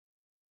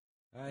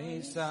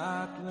I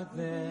sat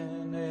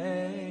within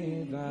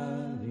a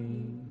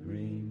valley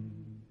green.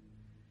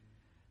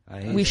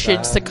 We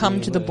should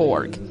succumb to the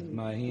Borg.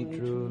 My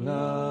true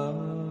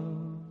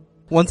love.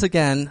 Once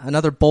again,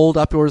 another bold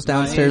up yours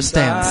downstairs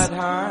stance. My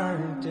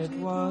heart it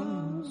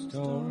was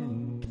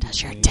torn.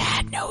 Does your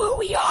dad know who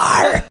we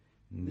are?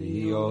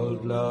 The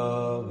old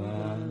love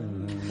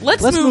and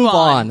Let's move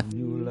on.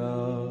 new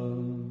love.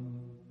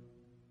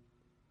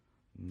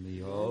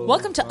 The old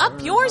Welcome to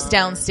Up Yours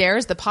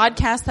Downstairs, the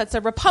podcast that's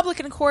a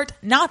Republican court,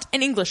 not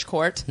an English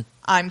court.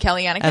 I'm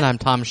Kelly Anakin. And I'm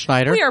Tom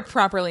Schneider. We are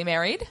properly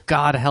married.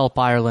 God help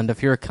Ireland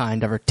if your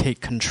kind ever take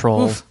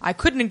control. Oof, I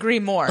couldn't agree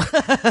more.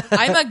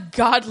 I'm a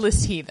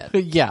godless heathen.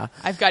 Yeah.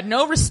 I've got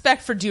no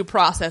respect for due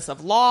process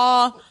of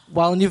law.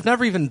 Well, and you've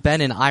never even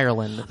been in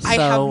Ireland. I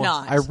so have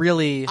not.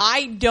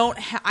 I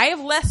I have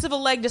less of a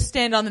leg to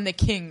stand on than the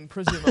king,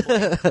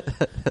 presumably.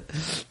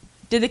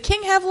 Did the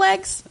king have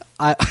legs?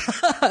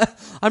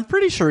 I'm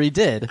pretty sure he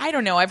did. I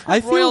don't know. I've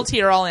heard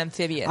royalty are all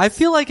amphibious. I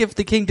feel like if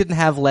the king didn't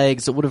have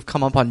legs, it would have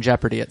come up on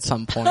Jeopardy at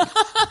some point.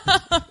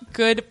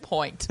 Good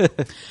point.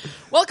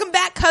 Welcome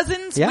back,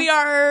 cousins. Yeah. We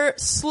are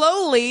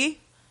slowly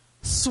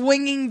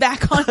swinging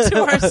back onto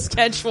our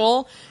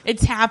schedule.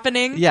 It's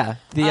happening. Yeah,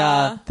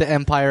 the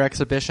Empire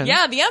exhibition.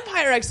 Yeah, the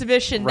Empire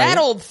exhibition. Right. That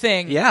old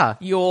thing. Yeah.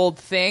 You old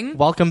thing.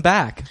 Welcome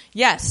back.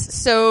 Yes.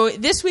 So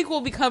this week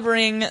we'll be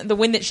covering The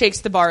Wind That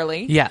Shakes the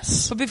Barley.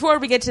 Yes. But before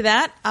we get to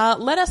that,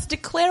 let us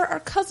declare our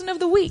cousin of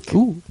the week.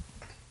 Ooh.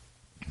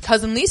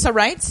 Cousin Lisa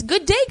writes,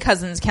 "Good day,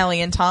 cousins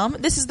Kelly and Tom.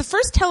 This is the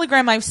first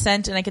telegram I've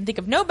sent, and I can think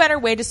of no better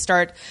way to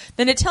start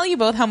than to tell you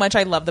both how much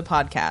I love the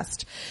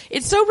podcast.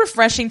 It's so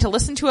refreshing to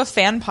listen to a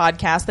fan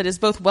podcast that is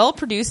both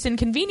well-produced and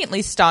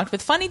conveniently stocked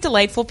with funny,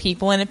 delightful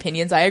people and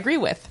opinions I agree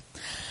with.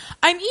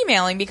 I'm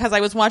emailing because I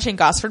was watching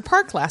Gosford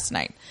Park last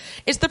night.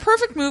 It's the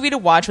perfect movie to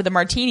watch with a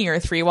martini or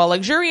three while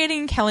luxuriating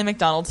in Kelly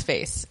MacDonald's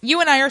face.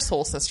 You and I are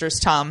soul sisters,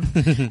 Tom,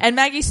 and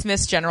Maggie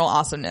Smith's general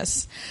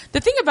awesomeness.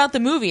 The thing about the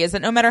movie is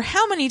that no matter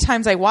how many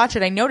times I watch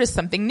it, I notice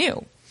something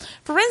new.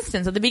 For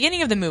instance, at the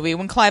beginning of the movie,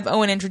 when Clive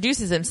Owen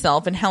introduces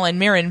himself and Helen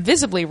Mirren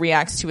visibly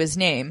reacts to his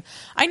name,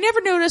 I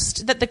never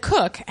noticed that the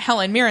cook,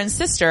 Helen Mirren's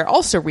sister,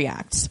 also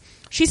reacts.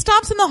 She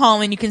stops in the hall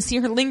and you can see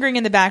her lingering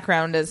in the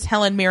background as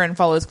Helen Mirren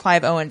follows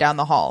Clive Owen down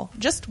the hall.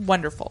 Just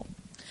wonderful.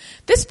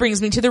 This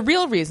brings me to the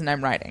real reason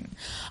I'm writing.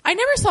 I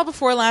never saw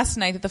before last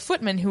night that the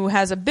footman who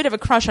has a bit of a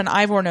crush on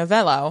Ivor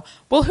Novello,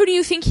 well, who do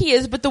you think he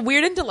is but the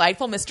weird and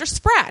delightful Mr.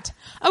 Spratt?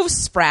 Oh,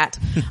 Spratt.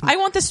 I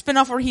want the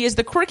spin-off where he is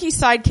the quirky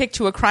sidekick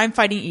to a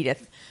crime-fighting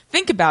Edith.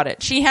 Think about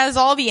it. She has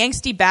all the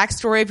angsty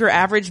backstory of your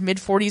average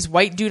mid-40s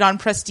white dude on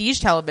prestige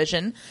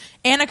television.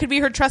 Anna could be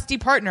her trusty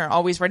partner,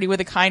 always ready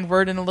with a kind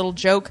word and a little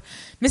joke.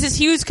 Mrs.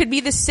 Hughes could be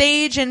the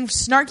sage and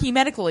snarky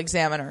medical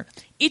examiner.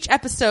 Each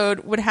episode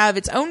would have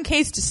its own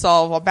case to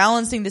solve while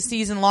balancing the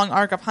season-long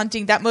arc of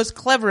hunting that most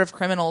clever of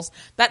criminals,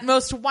 that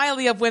most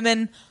wily of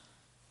women,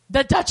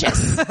 the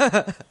Duchess.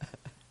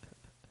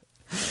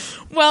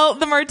 Well,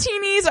 the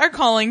martinis are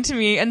calling to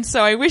me, and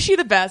so I wish you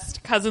the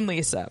best, Cousin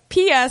Lisa.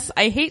 P.S.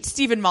 I hate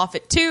Stephen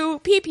Moffat too.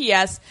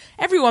 P.P.S.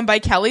 Everyone by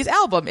Kelly's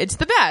album. It's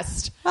the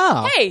best.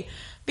 Oh. Hey,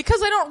 because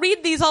I don't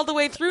read these all the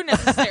way through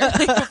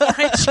necessarily before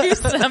I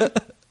choose them,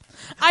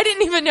 I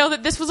didn't even know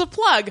that this was a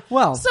plug.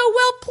 Well. So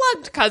well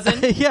plugged,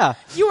 cousin. Yeah.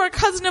 You are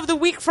cousin of the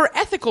week for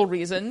ethical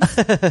reasons,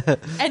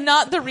 and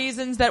not the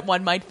reasons that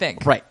one might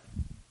think. Right.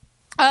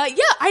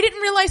 Yeah, I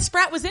didn't realize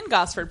Spratt was in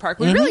Gosford Park.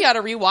 We really ought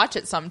to rewatch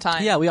it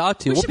sometime. Yeah, we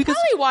ought to. We Well, should because-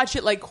 probably watch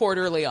it like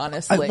quarterly,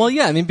 honestly. Well,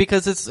 yeah, I mean,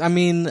 because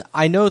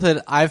I know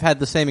that I've had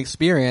the same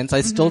experience.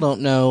 I still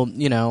don't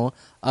know,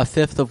 a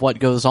fifth of what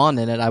goes on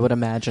in it, I would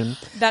imagine.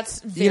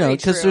 That's very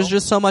because true. there's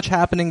just so much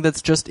happening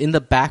that's just in the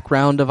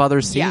background of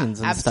other scenes Yeah,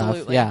 and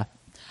absolutely. stuff.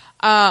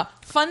 Yeah.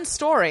 Fun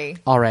story.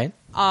 All right.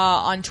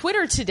 On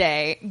Twitter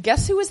today,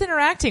 guess who was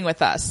interacting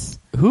with us?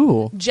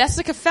 Who?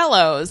 Jessica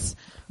Fellows,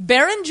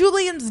 Baron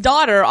Julian's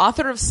daughter,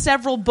 author of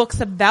several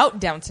books about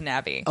Downton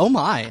Abbey. Oh,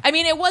 my. I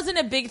mean, it wasn't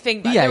a big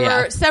thing. But Yeah, there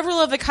yeah. were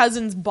several of the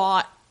cousins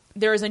bought.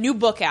 There is a new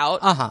book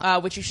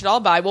out, which you should all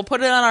buy. We'll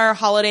put it on our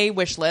holiday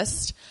wish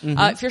list.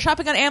 If you're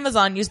shopping on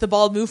Amazon, use the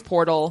Bald Move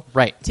portal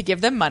to give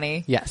them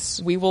money.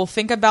 Yes. We will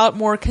think about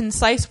more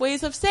concise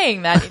ways of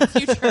saying that in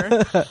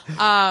future.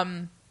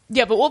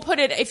 Yeah, but we'll put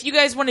it, if you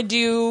guys want to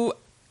do,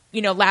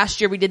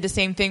 last year we did the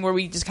same thing where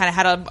we just kind of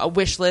had a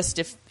wish list.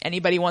 If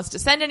anybody wants to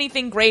send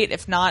anything, great.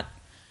 If not,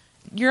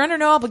 you're under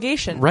no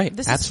obligation. Right.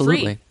 This Absolutely.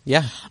 is free.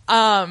 Yeah.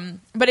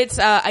 But it's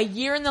a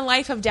year in the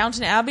life of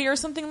Downton Abbey or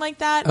something like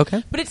that.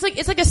 Okay. But it's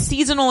like a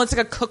seasonal. It's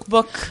like a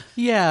cookbook.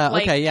 Yeah.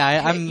 Like, okay.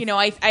 Yeah.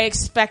 I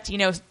expect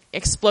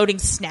exploding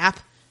snap.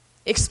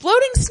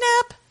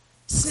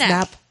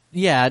 Snap.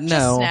 Yeah. No.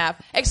 Just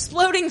snap.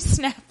 Exploding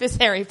snap is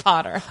Harry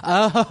Potter.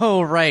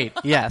 Oh, right.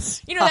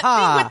 Yes. That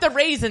thing with the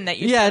raisin that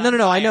you. Yeah. set on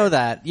No. I fire. know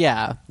that.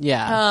 Yeah.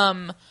 Yeah.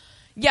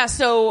 Yeah,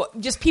 so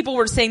just people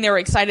were saying they were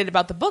excited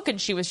about the book, and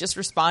she was just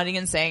responding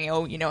and saying,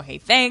 hey,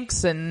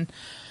 thanks, and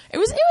it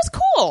was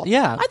cool.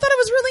 Yeah. I thought it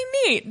was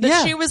really neat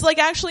that she was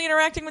actually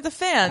interacting with the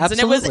fans.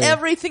 Absolutely. And it was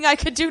everything I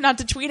could do not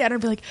to tweet at her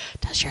and be like,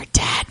 does your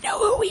dad know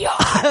who we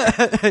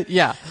are?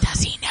 Yeah.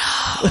 Does he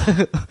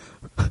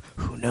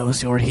Who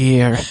knows you're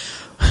here?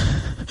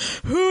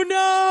 Who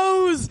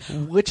knows?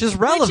 Which is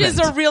relevant. Which is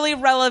a really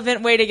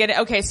relevant way to get it.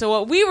 Okay, so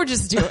what we were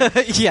just doing.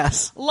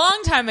 Yes.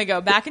 Long time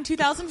ago, back in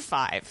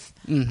 2005,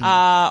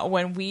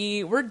 when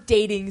we were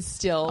dating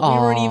still. We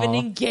Aw. weren't even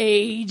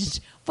engaged.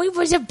 We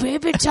was a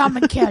baby, Tom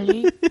and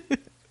Kelly.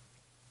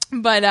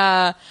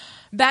 But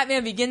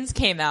Batman Begins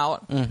came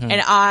out,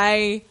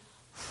 and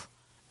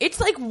it's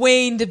like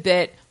waned a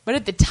bit, but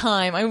at the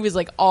time, I was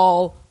like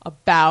all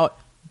about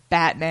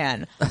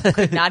Batman.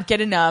 Could not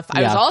get enough.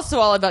 I was Yeah. also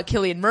all about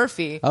Cillian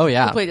Murphy. Oh,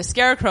 yeah. Who played a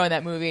Scarecrow in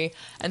that movie.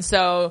 And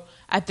so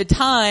at the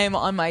time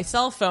on my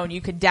cell phone,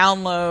 you could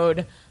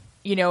download,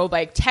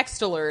 like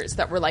text alerts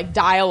that were like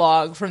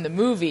dialogue from the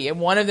movie. And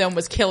one of them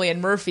was Cillian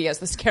Murphy as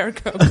the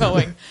Scarecrow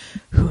going,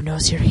 "Who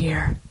knows you're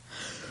here?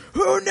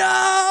 Who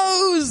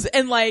knows?"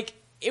 And like,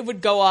 it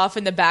would go off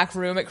in the back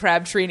room at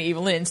Crabtree and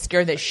Evelyn and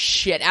scare the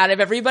shit out of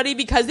everybody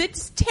because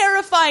it's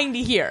terrifying to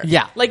hear.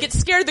 Yeah. Like, it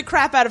scared the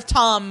crap out of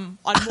Tom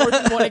on more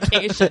than one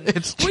occasion.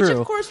 It's Which,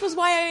 true. of course, was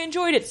why I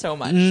enjoyed it so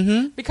much.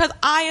 Because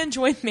I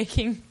enjoyed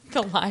making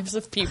the lives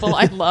of people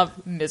I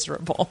love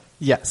miserable.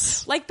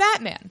 Yes. Like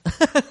Batman.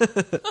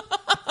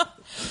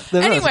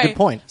 That's Anyway, a good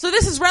point. so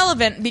this is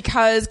relevant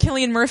because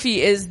Cillian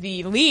Murphy is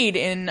the lead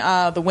in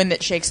The Wind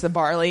That Shakes the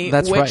Barley.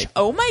 That's which, right.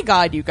 Oh my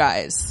God, you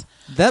guys.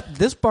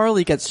 This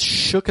barley gets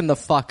shooken the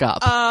fuck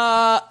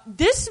up.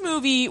 This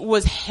movie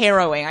was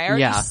harrowing. I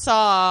already Yeah.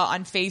 saw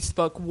on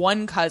Facebook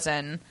one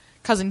cousin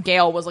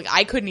Gail was like,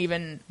 I couldn't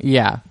even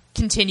Yeah.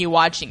 continue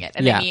watching it.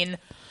 And Yeah. I mean,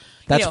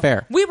 That's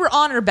fair. We were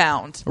honor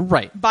bound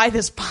Right. by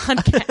this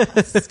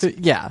podcast.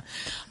 Yeah.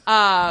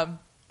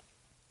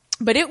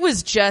 But it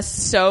was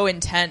just so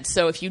intense.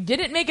 So if you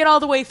didn't make it all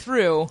the way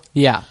through,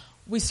 Yeah.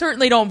 we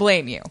certainly don't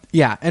blame you.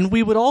 Yeah. And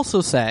we would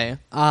also say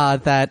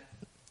that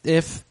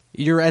if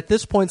you're at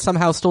this point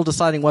somehow still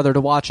deciding whether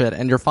to watch it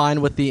and you're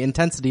fine with the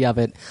intensity of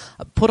it,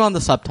 put on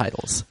the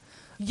subtitles.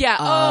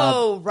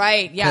 Yeah.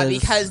 Right. Yeah. 'cause-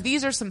 Because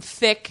these are some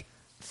thick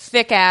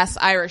ass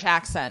Irish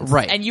accents.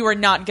 Right. And you are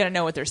not going to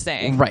know what they're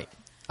saying. Right.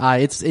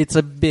 It's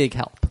a big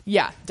help.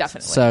 Yeah,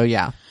 definitely. So,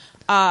 yeah.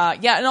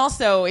 Yeah, and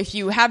also, if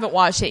you haven't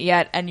watched it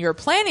yet and you're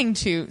planning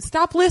to,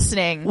 stop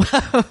listening.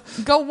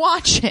 Go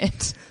watch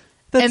it.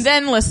 And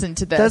then listen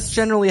to this. That's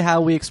generally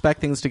how we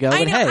expect things to go.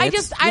 I but know. hey, I it's,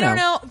 just, I don't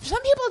know.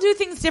 Some people do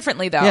things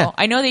differently, though. Yeah.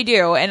 I know they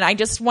do, and I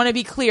just want to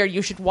be clear.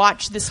 You should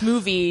watch this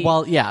movie.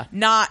 Well, yeah.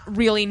 Not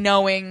really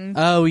knowing.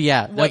 Oh,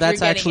 yeah. No, what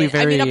that's you're actually getting.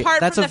 very. I mean,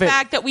 apart that's from a the ve-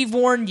 fact that we've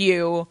warned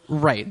you,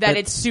 Right, that but-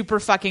 it's super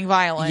fucking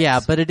violent. Yeah,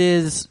 but it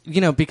is,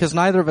 because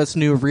neither of us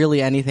knew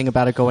really anything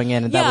about it going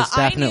in, and that was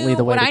definitely I knew,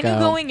 the way when to I go. knew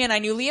going in, I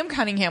knew Liam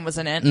Cunningham was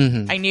in it.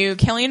 I knew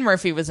Cillian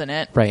Murphy was in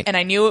it. Right. And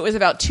I knew it was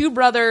about two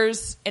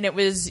brothers, and it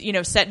was,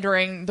 set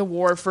during the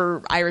war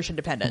for Irish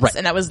independence. Right.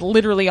 And that was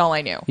literally all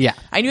I knew. Yeah.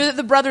 I knew that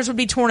the brothers would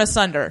be torn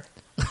asunder.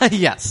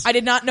 Yes. I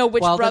did not know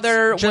which Well, that's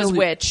brother was generally-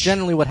 which.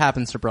 Generally what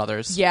happens to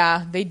brothers.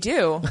 Yeah, they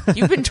do.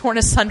 You've been torn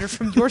asunder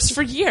from yours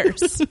for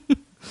years.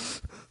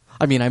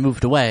 I mean, I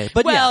moved away.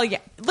 But Well, yeah.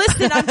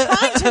 Listen, I'm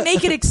trying to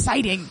make it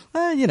exciting.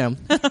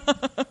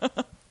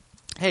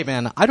 Hey,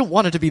 man, I don't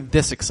want it to be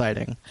this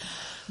exciting.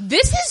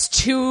 This is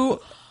too...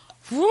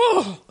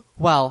 Whew.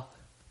 Well,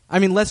 I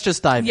mean, let's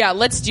just dive in. Yeah,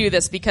 let's do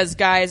this because,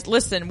 guys,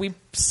 listen,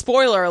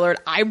 spoiler alert,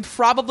 I'm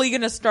probably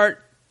going to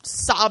start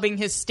sobbing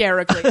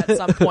hysterically at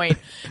some point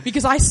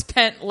because I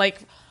spent,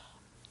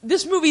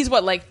 this movie's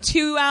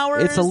 2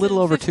 hours? It's a little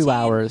and over 15? 2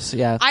 hours,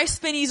 yeah. I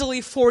spent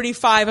easily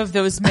 45 of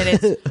those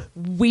minutes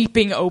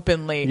weeping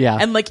openly. Yeah.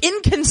 And,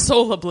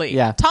 inconsolably.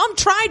 Yeah. Tom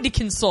tried to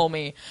console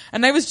me,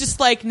 and I was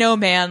just like, no,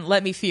 man,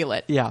 let me feel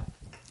it. Yeah.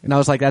 And I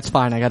was like, that's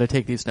fine, I gotta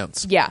take these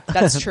notes. Yeah,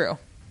 that's true.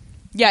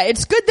 Yeah,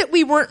 it's good that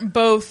we weren't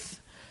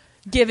both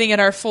giving it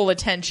our full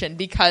attention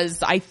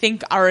because I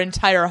think our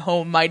entire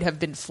home might have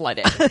been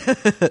flooded.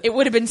 It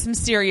would have been some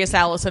serious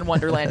Alice in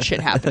Wonderland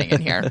shit happening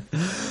in here.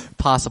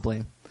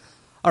 Possibly.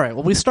 Alright,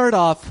 well, we start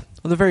off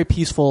with a very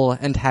peaceful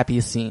and happy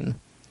scene.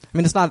 I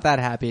mean, it's not that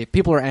happy.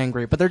 People are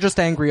angry, but they're just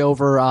angry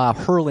over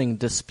hurling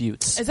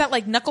disputes. Is that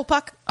like knuckle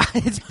puck?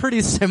 It's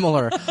pretty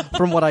similar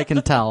from what I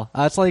can tell.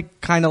 It's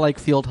kind of like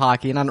field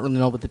hockey, and I don't really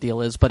know what the deal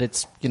is, but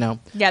it's,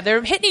 Yeah,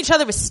 they're hitting each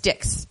other with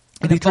sticks.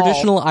 and the a ball.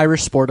 traditional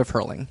Irish sport of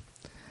hurling.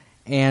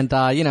 And,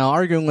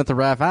 arguing with the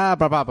ref, blah,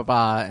 blah, blah,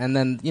 blah, and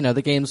then,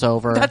 the game's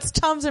over. That's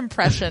Tom's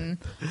impression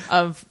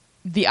of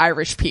the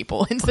Irish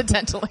people,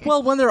 incidentally.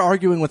 Well, when they're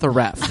arguing with a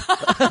ref.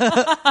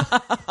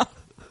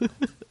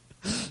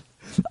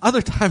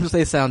 Other times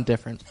they sound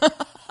different.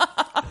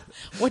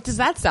 What does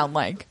that sound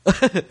like?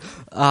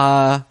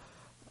 I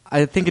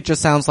think it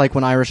just sounds like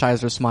when Irish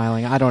eyes are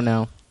smiling. I don't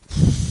know.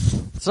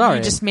 Sorry.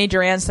 You just made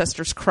your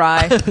ancestors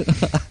cry.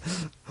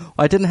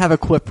 I didn't have a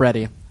quip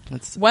ready.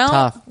 It's Well,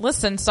 tough.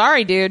 listen,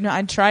 sorry, dude.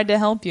 I tried to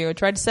help you. I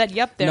tried to set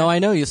you up there. No, I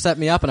know. You set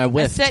me up and I I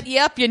whiffed. set you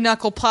up, you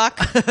knuckle puck.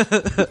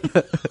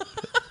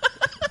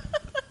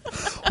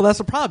 Well, that's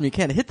the problem. You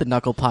can't hit the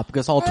knuckle pop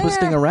because it's all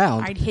twisting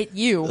around. I'd hit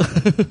you.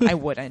 I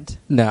wouldn't.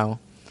 No.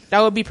 That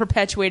would be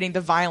perpetuating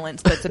the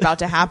violence that's about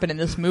to happen in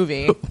this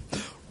movie.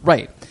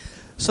 Right.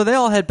 So they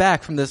all head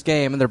back from this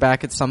game, and they're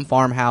back at some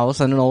farmhouse,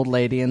 and an old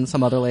lady and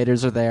some other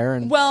ladies are there.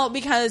 And Well,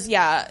 because,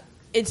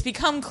 it's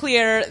become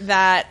clear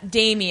that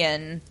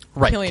Damien,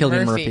 Right, Cillian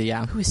Cillian Murphy, Murphy,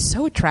 yeah. who is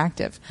so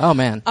attractive. oh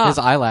man, his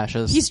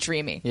eyelashes. He's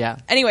dreamy. Yeah.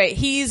 Anyway,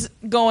 he's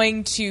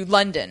going to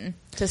London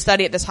to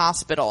study at this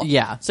hospital.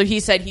 Yeah. So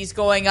he said he's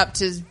going up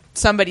to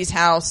somebody's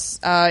house.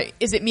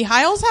 Is it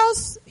Mihail's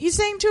house? He's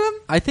saying to him?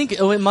 I think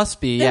it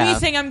must be. And Yeah. he's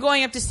saying, I'm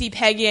going up to see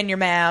Peggy and your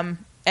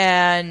ma'am.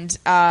 And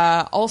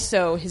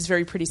also his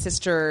very pretty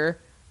sister,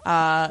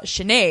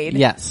 Sinead.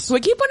 Yes. Who I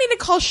keep wanting to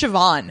call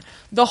Siobhan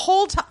the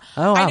whole time.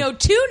 Oh, wow. I know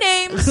 2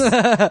 names.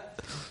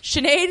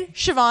 Sinead,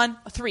 Siobhan,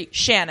 3,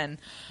 Shannon.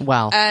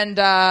 Wow. And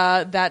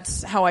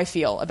that's how I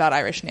feel about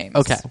Irish names.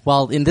 Okay.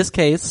 Well, in this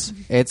case,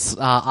 it's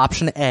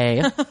option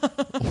A,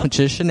 which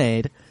is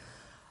Sinead.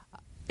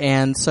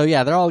 And so,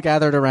 yeah, they're all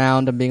gathered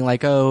around and being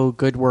like, oh,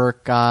 good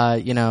work,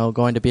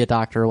 going to be a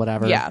doctor or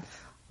whatever. Yeah.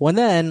 When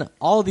then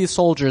all of these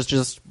soldiers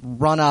just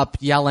run up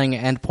yelling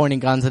and pointing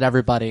guns at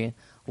everybody,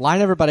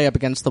 line everybody up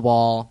against the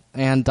wall,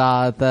 and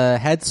the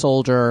head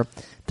soldier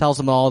tells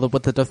them all that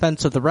with the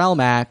Defense of the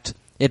Realm Act,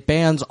 it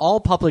bans all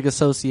public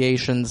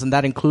associations, and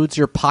that includes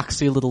your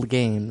poxy little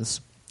games.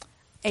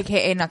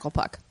 AKA Knuckle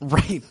Puck.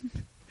 Right.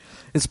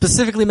 It's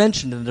specifically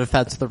mentioned in the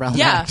Defense of the Realm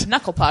Yeah, Act.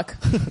 Knuckle Puck.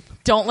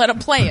 Don't let him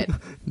play it.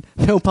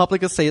 No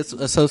public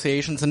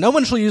associations, and no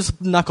one shall use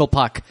knuckle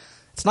puck.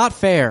 It's not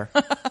fair.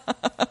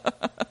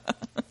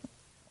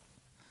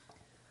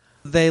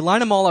 They line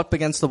them all up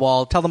against the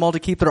wall, tell them all to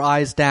keep their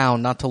eyes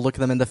down, not to look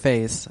them in the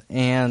face,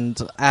 and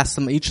ask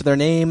them each their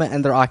name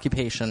and their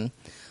occupation.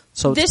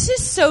 So This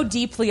is so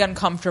deeply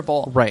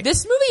uncomfortable. Right.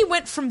 This movie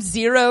went from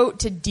 0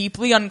 to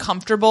deeply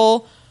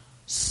uncomfortable.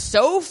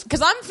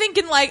 Because I'm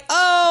thinking like,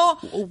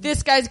 oh,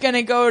 this guy's going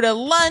to go to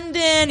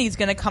London. He's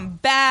going to come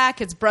back.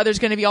 His brother's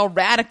going to be all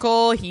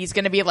radical. He's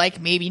going to be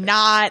like, maybe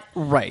not.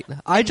 Right.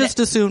 I just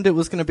assumed it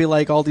was going to be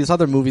like all these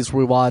other movies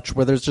we watch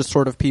where there's just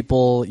sort of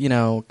people,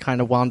 kind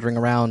of wandering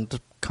around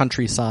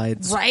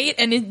countrysides. Right?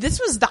 And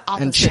this was the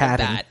opposite And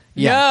chatting. of that.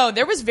 Yeah. No,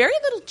 there was very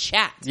little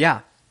chat.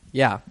 Yeah.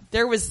 Yeah.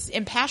 There was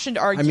impassioned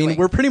I arguing. mean,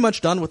 we're pretty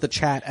much done with the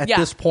chat at Yeah.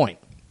 this point.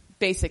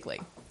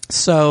 basically.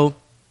 So...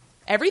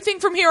 Everything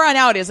from here on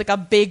out is like a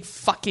big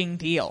fucking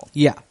deal.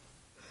 Yeah.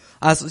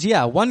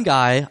 One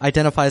guy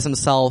identifies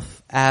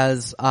himself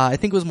as, I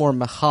think it was more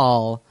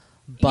Michal,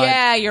 but,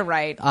 yeah, you're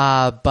right.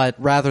 but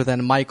rather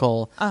than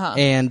Michael. Uh-huh.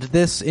 And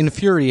this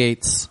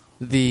infuriates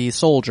the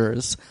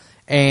soldiers.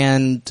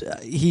 And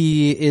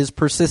he is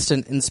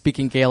persistent in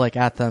speaking Gaelic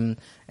at them.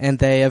 And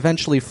they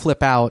eventually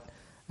flip out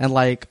and,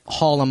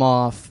 haul him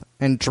off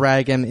and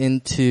drag him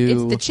into...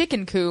 It's the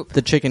chicken coop.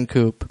 The chicken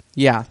coop.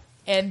 Yeah.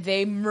 And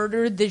they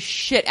murdered the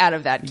shit out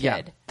of that kid.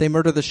 Yeah. They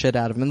murder the shit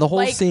out of him. And the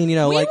whole scene, we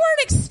weren't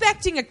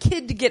expecting a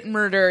kid to get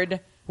murdered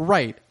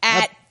Right.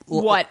 at,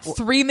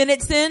 3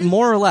 minutes in?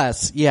 More or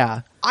less,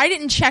 yeah. I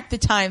didn't check the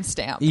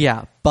timestamp.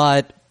 Yeah,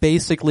 but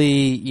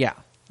basically, yeah.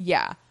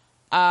 Yeah.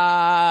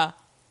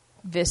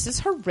 This is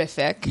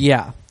horrific.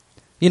 Yeah.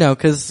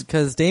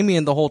 Because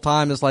Damien the whole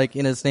time is like,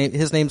 his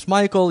name's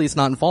Michael, he's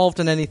not involved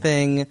in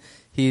anything,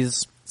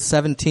 he's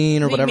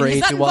 17 or whatever He's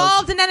age not he was.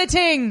 involved in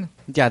anything.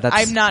 Yeah, that's...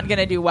 I'm not going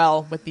to do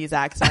well with these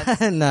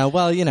accents. No,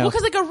 well, Well,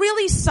 because a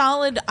really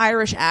solid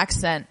Irish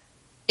accent,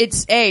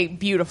 it's A,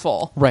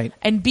 beautiful. Right.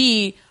 And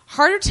B,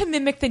 harder to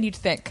mimic than you'd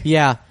think.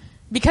 Yeah.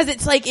 Because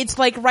it's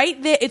like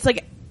right there, it's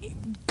like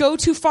go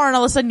too far and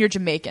all of a sudden you're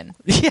Jamaican.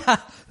 Yeah.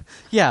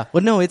 Yeah.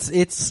 Well, no,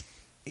 it's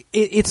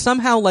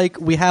somehow like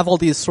we have all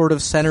these sort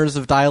of centers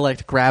of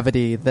dialect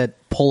gravity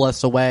that pull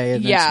us away,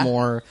 and Yeah. it's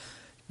more,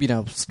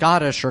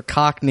 Scottish or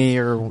Cockney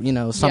or,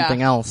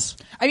 something Yeah. else.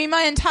 I mean,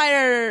 my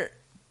entire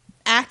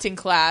acting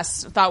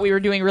class thought we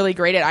were doing really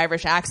great at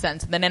Irish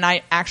accents, and then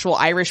an actual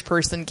Irish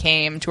person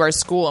came to our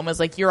school and was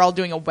like, you're all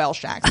doing a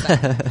Welsh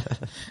accent.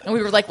 And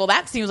we were like, well,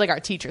 that seems like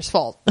our teacher's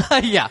fault.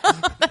 Yeah.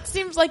 That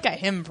seems like a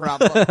him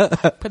problem.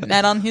 Putting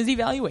that on his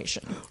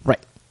evaluation.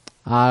 Right.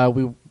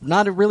 We were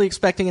not really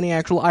expecting any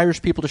actual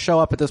Irish people to show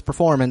up at this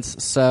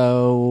performance,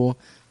 so...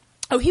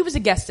 Oh, he was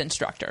a guest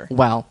instructor.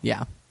 Well,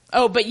 yeah.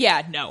 Oh, but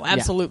yeah, no,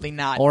 absolutely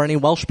not. Or any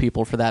Welsh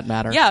people, for that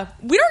matter. Yeah,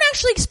 we don't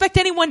actually expect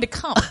anyone to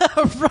come.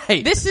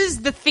 Right. This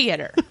is the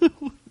theater.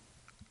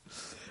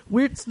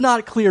 It's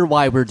not clear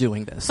why we're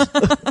doing this.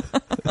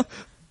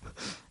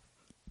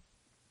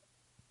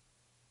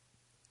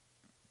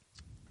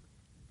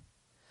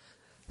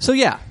 So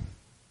yeah,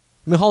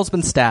 Michal's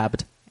been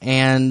stabbed,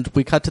 and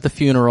we cut to the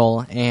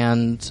funeral,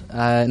 and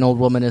an old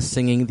woman is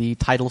singing the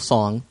title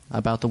song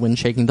about the wind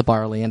shaking the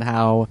barley and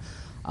how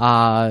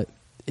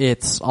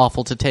it's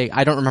awful to take.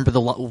 I don't remember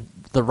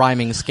the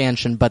rhyming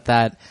scansion, but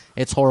that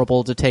it's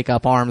horrible to take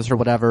up arms or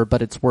whatever,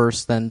 but it's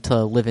worse than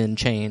to live in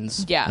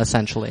chains. Yeah.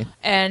 Essentially.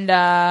 And,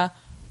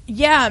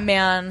 yeah,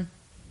 man,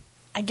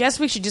 I guess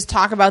we should just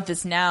talk about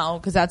this now,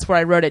 because that's where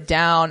I wrote it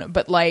down.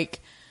 But,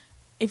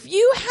 if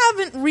you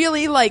haven't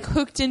really,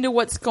 hooked into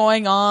what's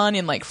going on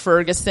in,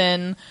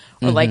 Ferguson,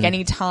 or,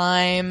 any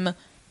time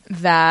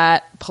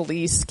that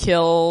police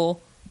kill,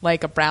 a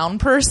brown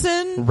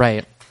person.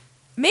 Right.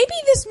 Maybe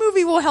this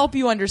movie will help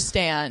you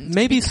understand.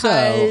 Maybe so.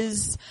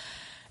 Because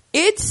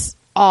It's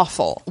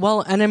awful.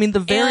 Well, and I mean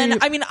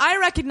I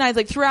recognize,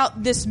 like,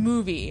 throughout this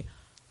movie,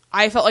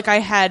 I felt like I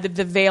had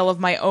the veil of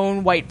my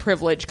own white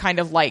privilege kind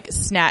of, like,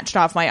 snatched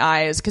off my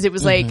eyes, because it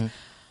was like,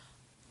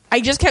 I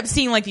just kept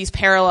seeing, like, these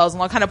parallels,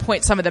 and I'll kind of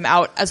point some of them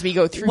out as we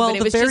go through. Well, but it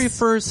the was very just,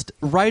 first,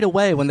 right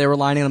away, when they were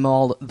lining them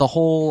all,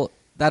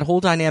 that whole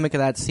dynamic of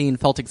that scene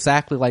felt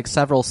exactly like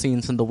several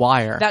scenes in The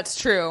Wire. That's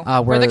true.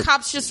 Where where the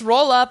cops just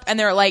roll up and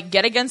they're like,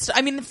 get against,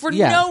 for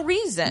no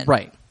reason.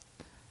 Right.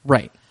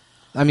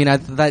 I mean,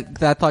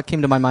 that thought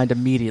came to my mind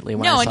immediately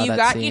when I saw that scene.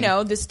 No, and you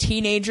got, this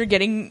teenager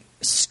getting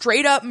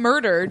straight up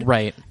murdered.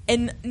 Right.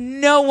 And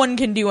no one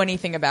can do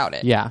anything about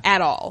it. Yeah.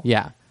 At all.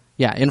 Yeah.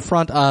 Yeah, in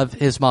front of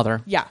his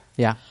mother. Yeah.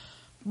 Yeah.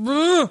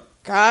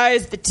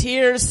 Guys, the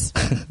tears.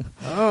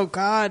 Oh,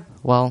 God.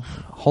 Well,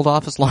 hold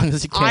off as long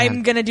as you can.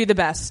 I'm going to do the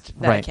best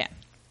that I can.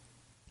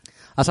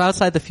 So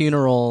outside the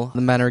funeral, the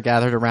men are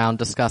gathered around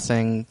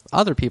discussing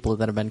other people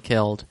that have been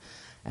killed.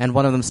 And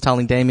one of them's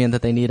telling Damien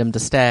that they need him to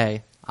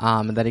stay,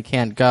 and that he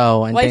can't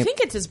go. And I think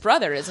it's his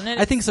brother, isn't it?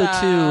 I think so,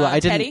 too.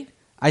 Teddy?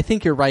 I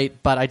think you're right,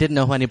 but I didn't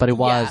know who anybody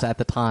was at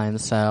the time.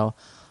 So,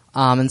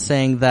 and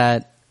saying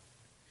that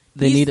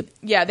they need...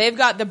 Yeah, they've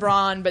got the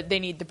brawn, but they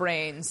need the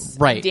brains.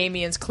 Right. And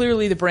Damien's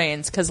clearly the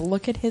brains, because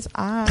look at his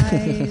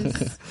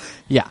eyes.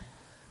 Yeah.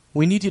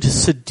 We need you to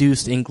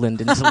seduce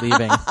England into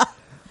leaving.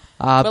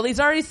 Well, he's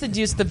already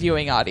seduced the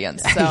viewing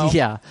audience, so...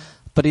 Yeah.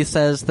 But he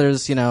says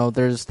there's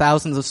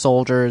thousands of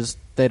soldiers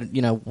that,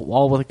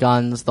 all with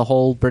guns, the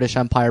whole British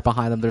Empire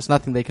behind them. There's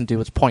nothing they can do.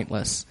 It's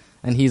pointless.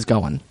 And he's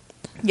going.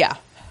 Yeah.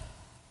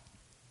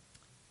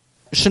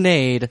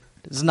 Sinead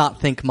does not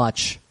think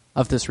much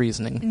of this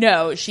reasoning.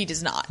 No, she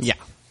does not. Yeah.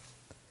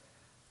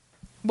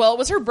 Well, it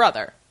was her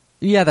brother.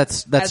 Yeah,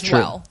 that's as true.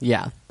 Well.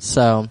 Yeah.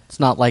 So it's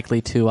not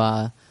likely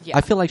to... Yeah.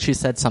 I feel like she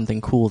said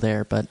something cool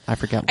there, but I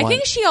forget what. I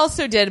think she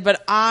also did,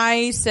 but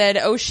I said,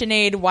 "Oh,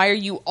 Sinead, why are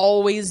you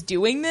always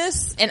doing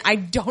this?" And I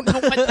don't know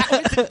what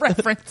that was in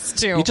reference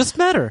to. You just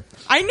met her.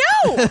 I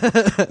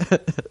know!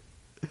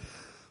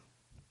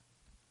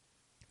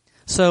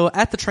 So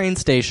at the train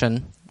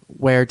station,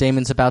 where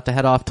Damon's about to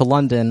head off to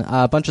London,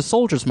 a bunch of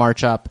soldiers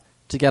march up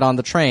to get on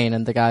the train,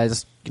 and the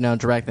guys,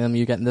 direct them,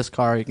 you get in this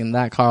car, you get in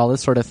that car, all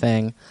this sort of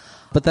thing.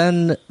 But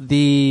then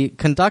the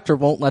conductor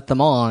won't let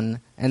them on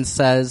and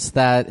says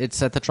that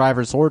it's at the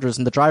driver's orders,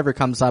 and the driver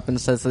comes up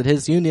and says that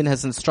his union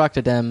has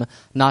instructed him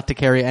not to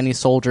carry any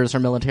soldiers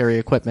or military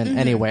equipment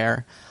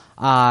anywhere.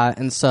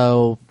 And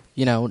so,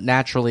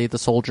 naturally the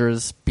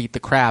soldiers beat the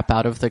crap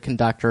out of the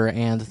conductor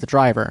and the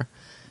driver.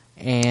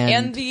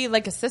 And the,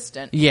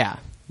 assistant. Yeah,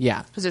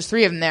 yeah. Because there's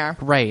 3 of them there.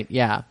 Right,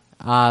 yeah.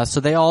 So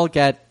they all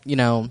get,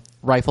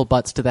 rifle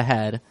butts to the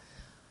head.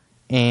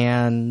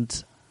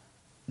 And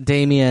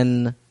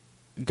Damien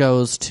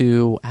goes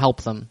to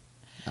help them.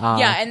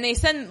 Yeah, and they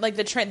send,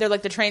 the train, they're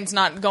the train's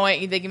not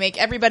going, they can make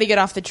everybody get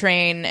off the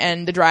train,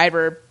 and the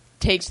driver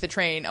takes the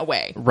train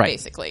away,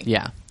 basically.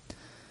 Yeah.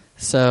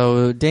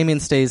 So Damien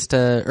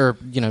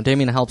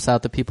Damien helps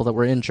out the people that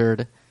were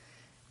injured,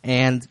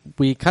 and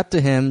we cut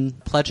to him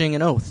pledging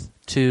an oath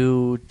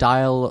to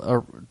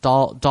Dal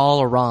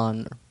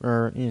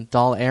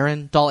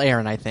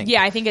Aaron, I think.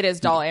 Yeah, I think it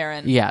is Dal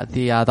Aaron. Yeah,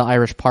 the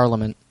Irish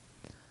Parliament.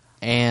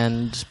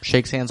 And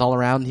shakes hands all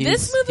around. He's in.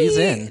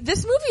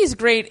 This movie is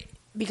great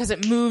because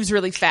it moves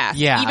really fast.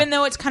 Yeah. Even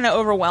though it's kind of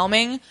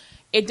overwhelming,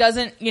 it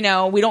doesn't, we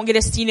don't get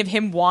a scene of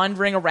him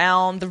wandering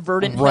around the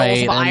verdant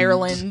hills of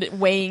Ireland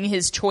weighing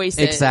his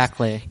choices.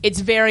 Exactly. It's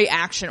very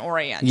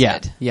action-oriented. Yeah,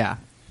 yeah.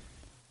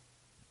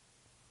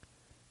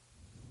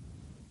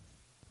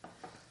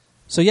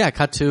 So yeah,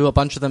 cut to a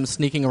bunch of them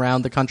sneaking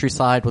around the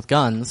countryside with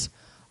guns.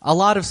 A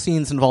lot of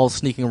scenes involve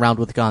sneaking around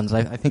with guns.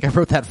 I think I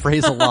wrote that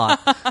phrase a lot.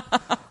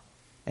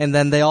 And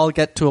then they all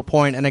get to a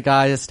point, and a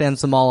guy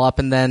stands them all up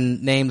and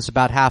then names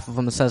about half of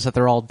them and says that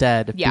they're all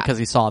dead because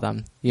he saw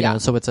them. You know,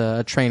 so it's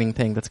a training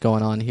thing that's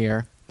going on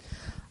here.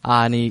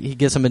 And he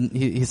gives him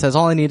he says,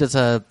 all I need to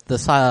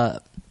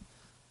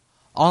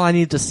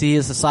see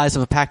is the size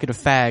of a packet of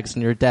fags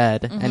and you're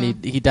dead. Mm-hmm.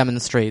 And he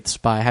demonstrates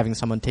by having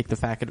someone take the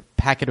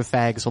packet of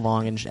fags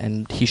along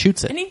and he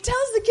shoots it. And he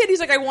tells the kid, he's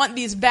like, I want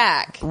these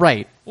back.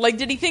 Right.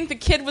 Did he think the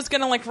kid was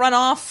going to run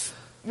off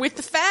with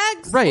the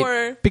fags? Right.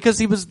 Or? Because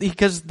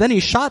then he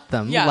shot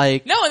them. Yeah.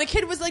 No, and the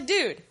kid was like,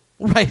 dude.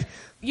 Right.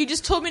 You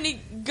just told me to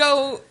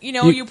go,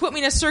 you put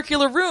me in a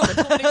circular room and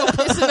told me to go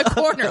piss in the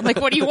corner.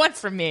 What do you want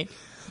from me?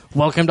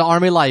 Welcome to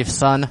Army life,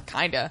 son.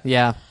 Kinda.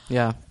 Yeah,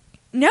 yeah.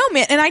 No,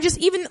 man, and I just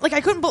even,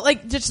 I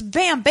couldn't, just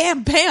bam,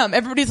 bam, bam.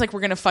 Everybody's like,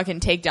 we're gonna fucking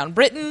take down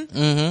Britain.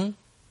 Mm-hmm.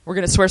 We're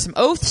gonna swear some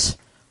oaths.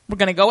 We're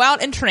gonna go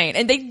out and train.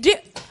 And they did.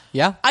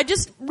 Yeah. I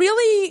just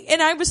really,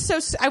 and I was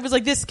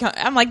like,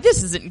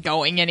 this isn't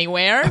going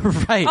anywhere.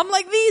 Right. I'm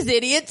like, these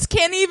idiots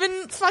can't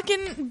even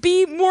fucking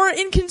be more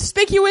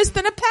inconspicuous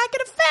than a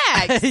packet of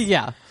fags.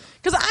 Yeah.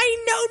 Because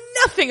I know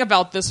nothing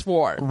about this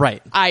war.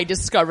 Right. I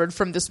discovered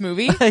from this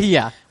movie.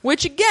 Yeah.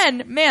 Which,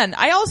 again, man,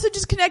 I also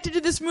just connected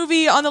to this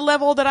movie on the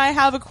level that I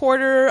have a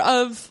quarter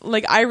of,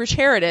 Irish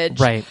heritage.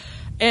 Right.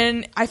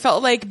 And I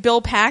felt like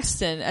Bill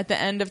Paxton at the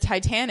end of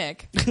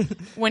Titanic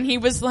when he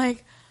was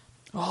like,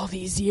 All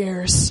these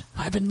years,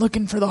 I've been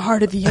looking for the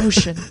heart of the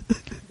ocean,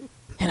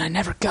 and I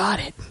never got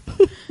it.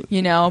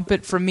 You know,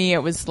 but for me, it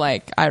was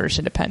like Irish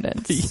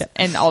independence. Yeah.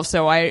 And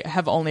also, I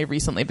have only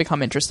recently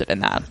become interested in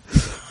that.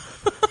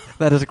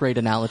 That is a great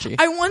analogy.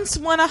 I once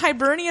won a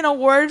Hibernian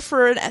Award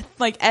for an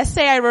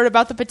essay I wrote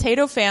about the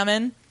potato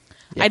famine.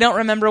 Yeah. I don't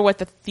remember what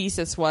the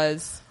thesis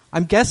was.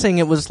 I'm guessing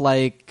it was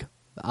like,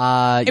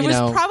 It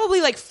was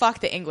probably like fuck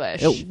the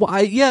English.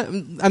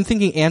 I'm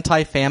thinking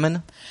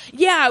anti-famine.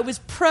 Yeah, it was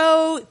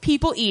pro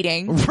people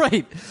eating.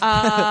 Right.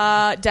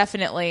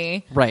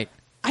 Definitely. Right.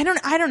 I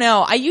don't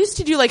know. I used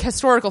to do like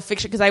historical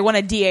fiction because I won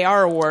a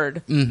DAR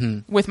award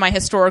with my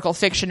historical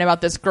fiction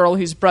about this girl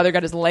whose brother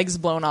got his legs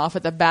blown off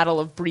at the Battle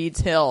of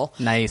Breed's Hill.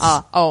 Nice.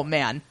 Oh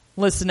man,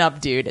 listen up,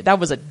 dude. That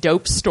was a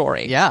dope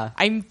story. Yeah.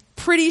 I'm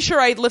pretty sure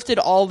I lifted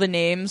all the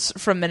names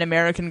from an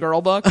American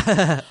Girl book,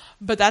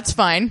 but that's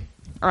fine.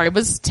 I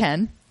was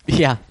 10.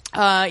 Yeah.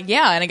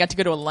 Yeah, and I got to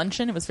go to a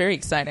luncheon. It was very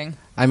exciting.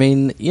 I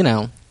mean, you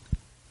know,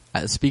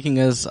 speaking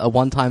as a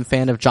one-time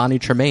fan of Johnny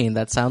Tremaine,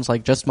 that sounds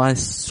like just my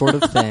sort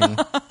of thing.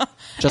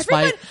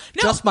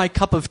 Just my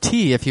cup of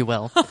tea, if you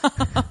will.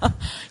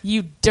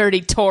 You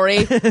dirty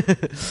Tory.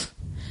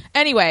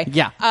 Anyway,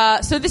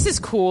 yeah. So this is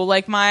cool.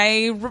 Like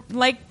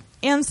my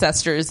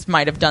ancestors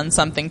might have done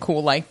something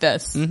cool like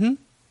this. Mm-hmm.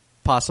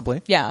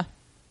 Possibly. Yeah.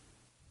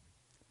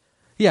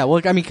 Yeah.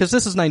 Well, I mean, because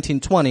this is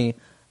 1920,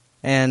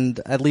 and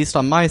at least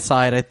on my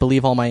side, I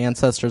believe all my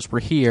ancestors were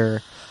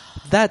here.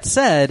 That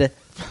said,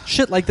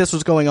 shit like this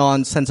was going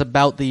on since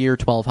about the year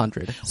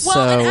 1200.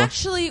 Well, and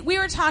actually, we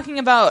were talking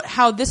about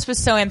how this was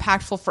so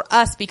impactful for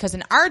us because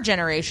in our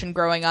generation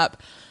growing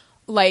up,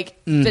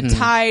 like, the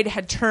tide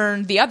had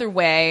turned the other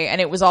way, and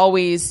it was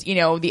always, you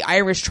know, the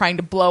Irish trying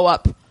to blow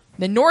up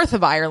the north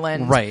of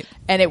Ireland. Right.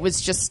 And it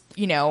was just,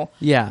 you know,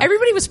 yeah.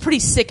 Everybody was pretty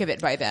sick of it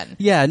by then.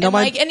 Yeah, no,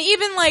 and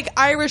even like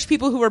Irish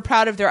people who were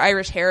proud of their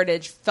Irish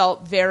heritage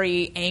felt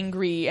very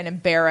angry and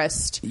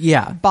embarrassed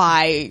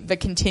by the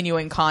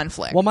continuing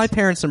conflict. Well, my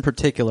parents in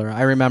particular,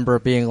 I remember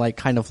being like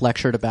kind of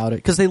lectured about it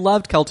because they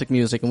loved Celtic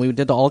music and we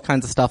did all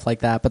kinds of stuff like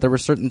that, but there were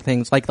certain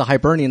things, like the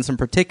Hibernians in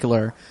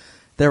particular,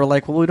 they were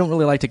like, well, we don't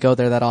really like to go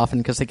there that often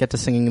because they get to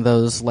singing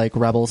those like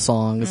rebel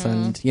songs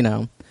and, you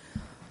know.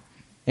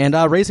 And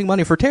raising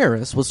money for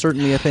terrorists was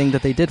certainly a thing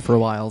that they did for a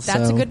while.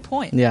 That's a good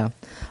point. Yeah.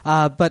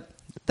 But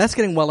that's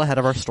getting well ahead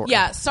of our story.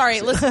 Yeah, sorry.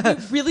 Listen, we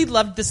really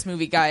loved this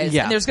movie, guys.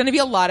 Yeah. And there's going to be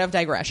a lot of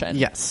digression.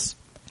 Yes.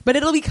 But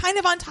it'll be kind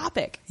of on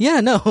topic. Yeah,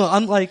 no,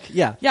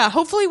 Yeah,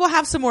 hopefully we'll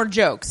have some more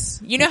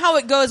jokes. You know how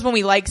it goes when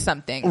we like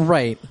something.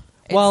 Right.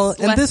 It's well,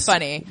 and less this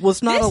funny.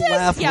 was not a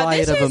laugh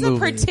riot of a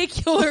movie. This is a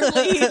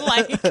particularly,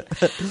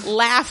 like,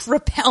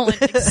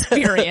 laugh-repellent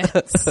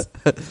experience.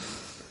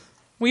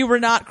 We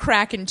were not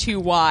cracking too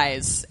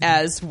wise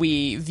as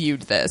we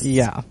viewed this.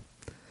 Yeah.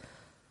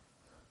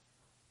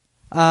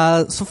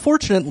 So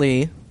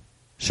fortunately,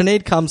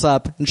 Sinead comes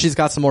up and she's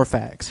got some more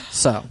fags.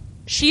 So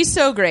she's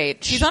so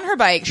great. She's on her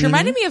bike. She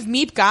reminded me of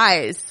Meep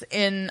Guys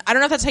in, I don't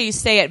know if that's how you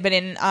say it, but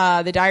in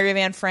The Diary of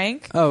Anne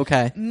Frank. Oh,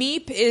 okay.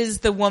 Meep is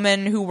the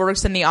woman who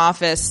works in the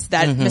office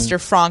that Mr.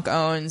 Frank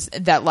owns,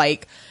 that,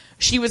 like,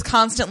 she was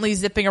constantly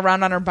zipping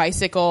around on her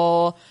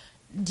bicycle,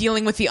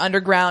 dealing with the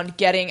underground,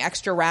 getting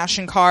extra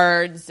ration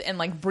cards, and,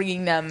 like,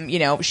 bringing them, you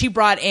know. She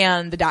brought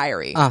Anne the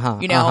diary,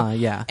 you know?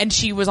 Yeah. And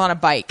she was on a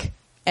bike,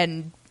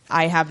 and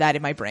I have that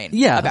in my brain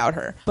about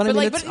her. But I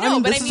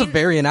mean, this is a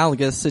very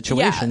analogous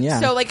situation,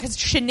 yeah. So, like, because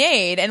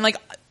Sinead, and, like,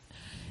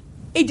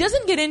 it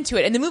doesn't get into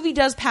it, and the movie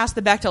does pass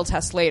the Bechdel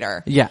test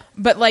later. Yeah.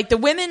 But, like, the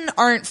women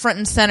aren't front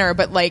and center,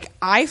 but, like,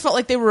 I felt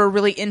like they were a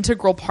really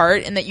integral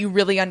part and that you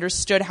really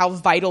understood how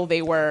vital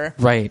they were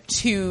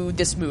to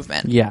this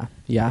movement. Yeah,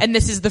 yeah. And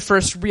this is the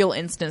first real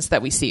instance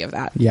that we see of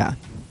that. Yeah.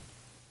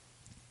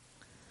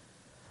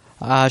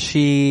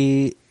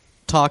 She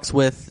talks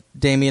with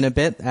Damien a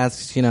bit,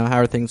 asks, you know, how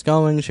are things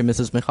going? She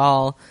misses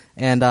Michal,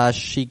 and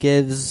she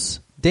gives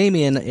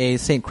Damien a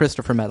St.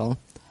 Christopher medal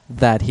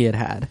that he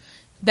had.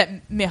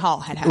 That Michal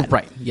had.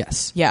 Right,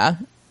 yes. Yeah.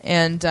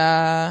 And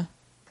I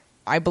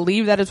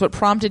believe that is what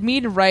prompted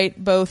me to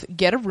write both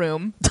Get a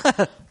Room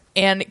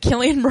and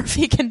Cillian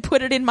Murphy Can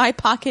Put It in My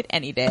Pocket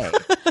Any Day.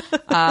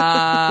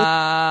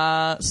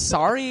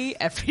 Sorry,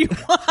 everyone.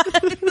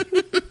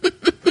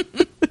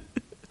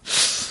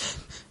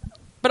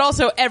 But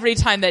also, every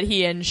time that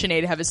he and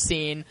Sinead have a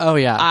scene,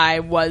 I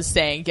was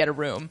saying "Get a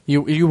Room."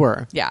 You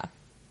were, yeah.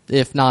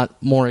 If not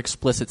more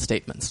explicit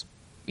statements.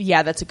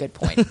 Yeah, that's a good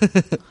point.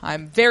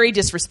 I'm very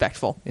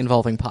disrespectful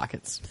involving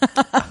pockets.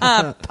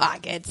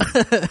 Pockets.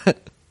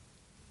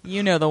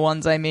 You know the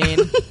ones I mean,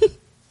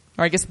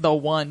 or I guess the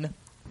one.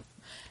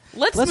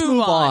 Let's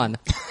move on.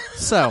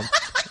 So.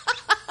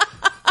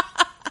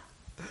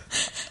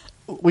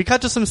 We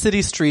cut to some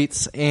city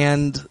streets,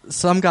 and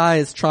some guy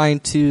is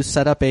trying to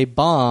set up a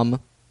bomb.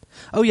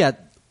 Oh, yeah.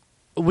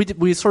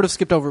 We sort of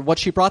skipped over. What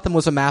she brought them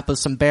was a map of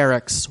some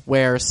barracks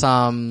where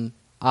some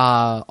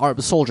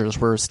soldiers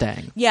were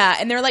staying. Yeah,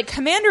 and they're like,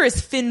 Commander is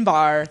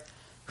Finbar,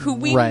 who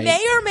we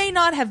may or may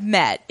not have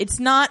met. It's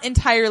not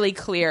entirely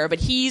clear, but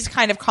he's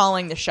kind of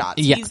calling the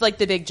shots. Yeah. He's like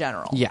the big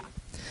general. Yeah.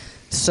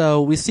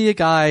 So we see a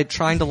guy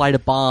trying to light a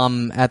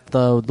bomb at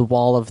the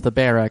wall of the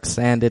barracks,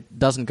 and it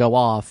doesn't go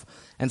off.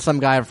 And some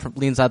guy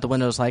leans out the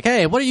window and is like,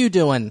 "Hey, what are you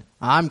doing?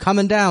 I'm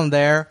coming down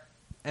there."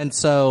 And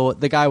so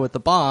the guy with the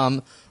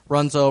bomb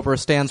runs over,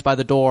 stands by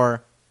the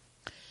door.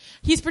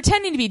 He's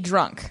pretending to be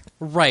drunk.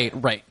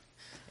 Right.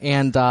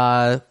 And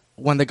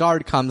when the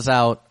guard comes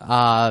out,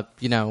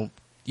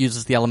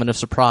 uses the element of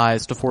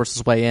surprise to force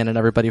his way in, and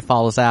everybody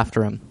follows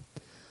after him.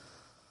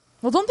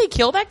 Well, don't they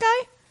kill that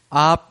guy?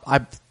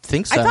 I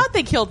think so. I thought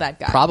they killed that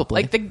guy.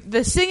 Probably. Like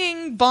the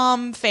singing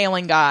bomb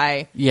failing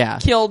guy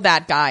killed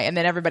that guy, and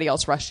then everybody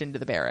else rushed into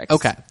the barracks.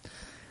 Okay.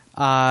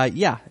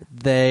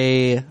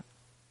 They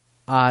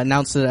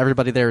announced that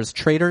everybody there is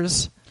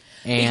traitors.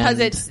 And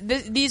because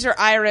these are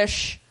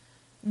Irish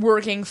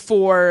working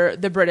for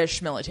the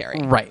British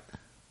military. Right.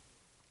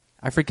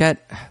 I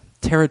forget.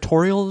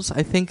 Territorials,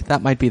 I think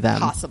that might be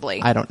them.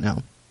 Possibly. I don't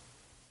know.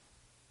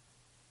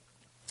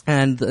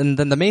 And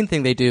then the main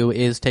thing they do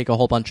is take a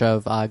whole bunch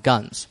of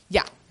guns.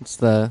 Yeah. It's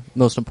the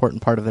most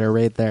important part of their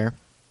raid there.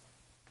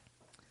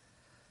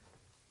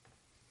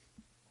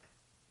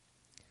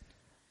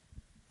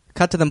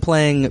 Cut to them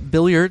playing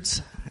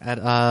billiards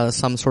at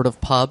some sort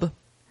of pub.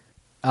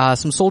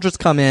 Some soldiers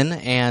come in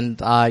and,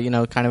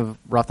 kind of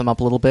rough them up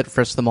a little bit,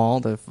 frisk them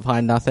all. They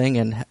find nothing,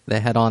 and they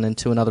head on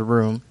into another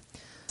room.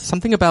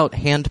 Something about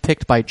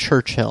handpicked by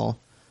Churchill,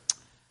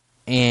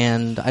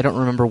 and I don't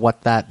remember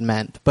what that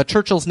meant. But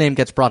Churchill's name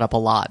gets brought up a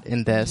lot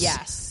in this.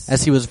 Yes.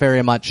 As he was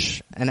very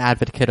much an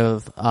advocate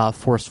of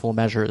forceful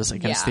measures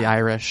against the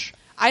Irish.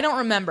 I don't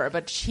remember,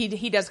 but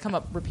he does come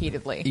up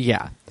repeatedly.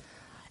 Yeah.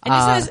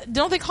 And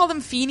don't they call them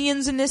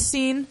Fenians in this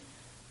scene?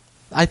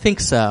 I think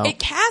so. It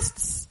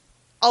casts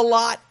a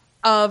lot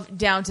of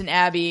Downton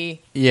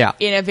Abbey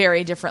in a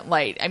very different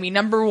light. I mean,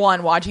 number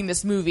one, watching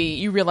this movie,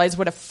 you realize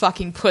what a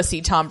fucking pussy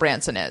Tom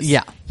Branson is.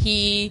 Yeah.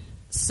 He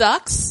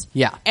sucks.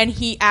 Yeah. And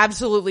he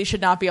absolutely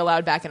should not be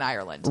allowed back in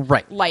Ireland.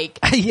 Right. Like,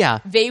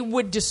 they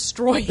would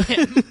destroy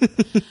him.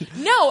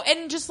 No,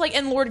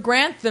 and Lord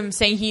Grantham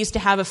saying he used to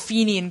have a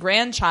Fenian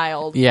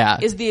grandchild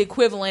is the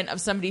equivalent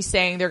of somebody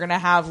saying they're going to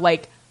have,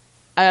 like,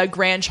 a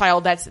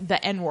grandchild that's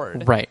the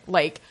N-word. Right.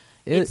 Like,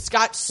 it's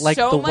got like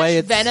so the much way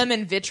it's venom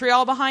and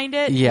vitriol behind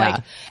it. Yeah.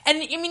 Like, and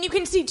I mean, you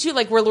can see too,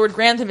 like where Lord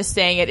Grantham is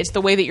saying it. It's the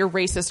way that your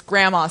racist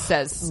grandma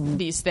says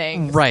these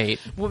things. Right.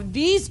 Well,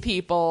 these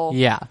people,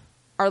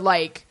 are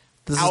like.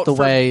 This is the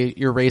way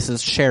your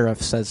racist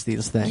sheriff says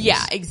these things.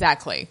 Yeah,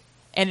 exactly,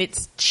 and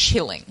it's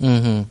chilling.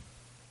 Mm-hmm.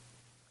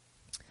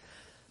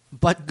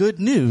 But good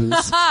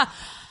news.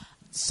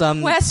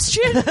 Some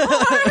question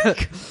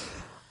mark.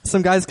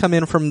 Some guys come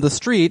in from the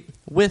street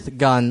with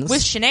guns.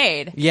 With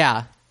Sinead.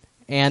 Yeah.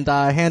 And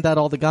hand out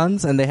all the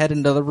guns, and they head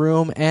into the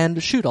room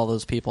and shoot all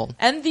those people.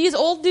 And these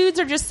old dudes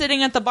are just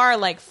sitting at the bar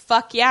like,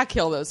 fuck yeah,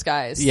 kill those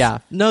guys. Yeah.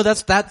 No,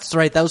 that's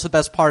right. That was the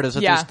best part, is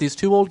that there's these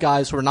two old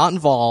guys who are not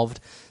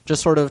involved,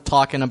 just sort of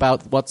talking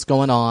about what's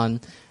going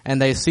on,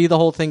 and they see the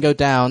whole thing go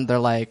down. They're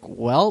like,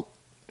 well,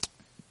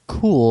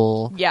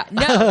 cool. Yeah.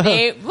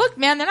 No, look,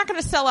 man, they're not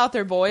going to sell out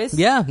their boys.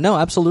 Yeah, no,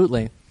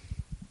 absolutely.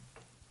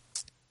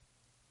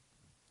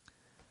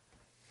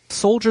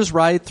 Soldiers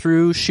ride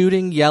through,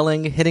 shooting,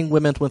 yelling, hitting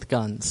women with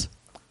guns.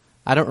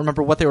 I don't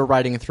remember what they were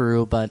riding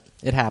through, but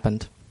it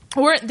happened.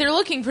 They're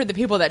looking for the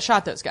people that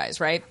shot those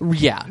guys, right?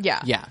 Yeah. Yeah.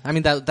 Yeah. I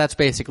mean, that's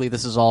basically,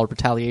 this is all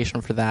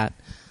retaliation for that.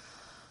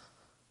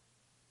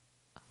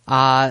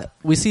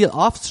 We see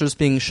officers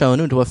being shown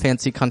into a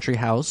fancy country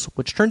house,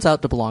 which turns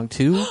out to belong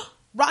to...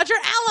 Roger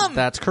Allam!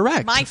 That's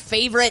correct. My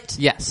favorite.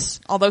 Yes.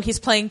 Although he's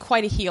playing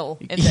quite a heel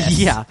in this.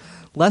 Yeah.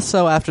 Less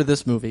so after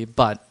this movie,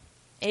 but...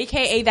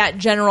 AKA that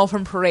general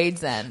from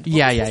Parade's End. What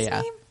was his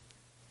name?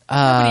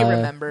 Nobody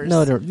remembers.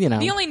 No,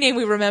 The only name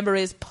we remember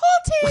is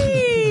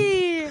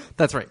Potty!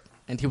 That's right.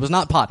 And he was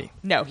not Potty.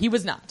 No, he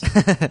was not.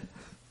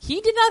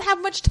 He did not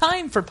have much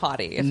time for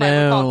Potty, if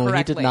I recall correctly. No,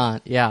 he did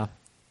not. Yeah.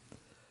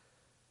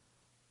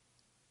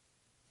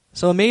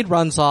 So a maid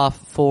runs off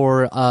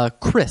for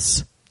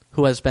Chris,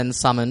 who has been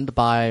summoned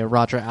by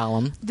Roger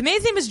Allam. The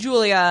maid's name is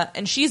Julia,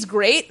 and she's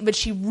great, but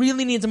she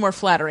really needs a more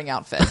flattering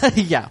outfit.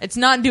 Yeah. It's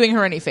not doing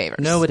her any favors.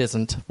 No, it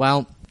isn't.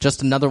 Well,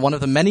 just another one of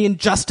the many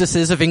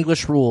injustices of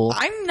English rule.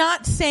 I'm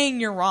not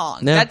saying you're wrong.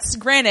 No. That's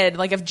granted,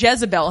 like if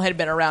Jezebel had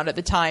been around at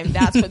the time,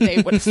 that's what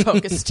they would have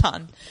focused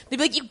on. They'd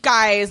be like, you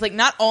guys, like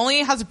not only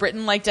has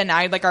Britain like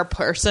denied like our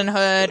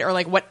personhood or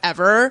like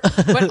whatever,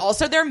 but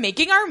also they're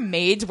making our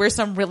maids wear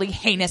some really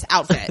heinous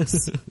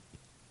outfits.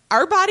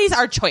 Our bodies,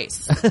 our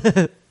choice.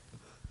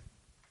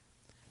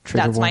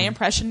 That's my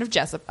impression of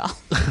Jezebel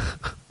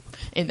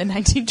in the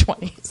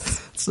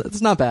 1920s.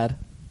 It's not bad.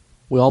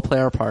 We all play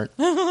our part.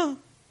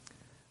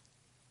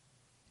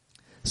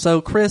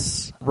 So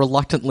Chris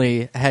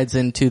reluctantly heads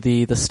into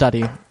the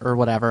study or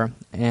whatever,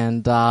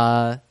 and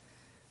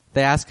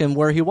they ask him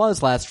where he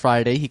was last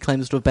Friday. He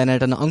claims to have been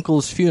at an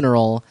uncle's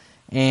funeral,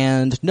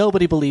 and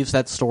nobody believes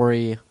that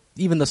story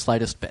even the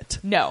slightest bit.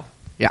 No.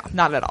 Yeah.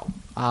 Not at all.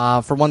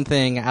 For one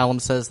thing, Alum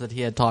says that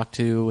he had talked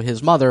to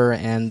his mother,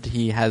 and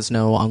he has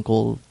no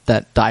uncle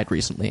that died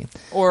recently.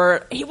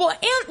 And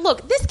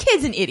look, this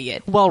kid's an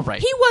idiot. Well,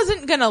 right. He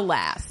wasn't gonna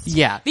last.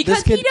 Yeah.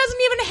 Because he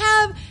doesn't even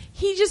have...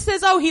 He just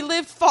says, oh, he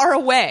lived far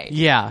away.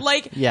 Yeah.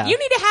 You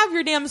need to have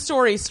your damn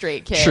story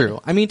straight, kid. True.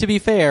 I mean, to be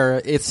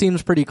fair, it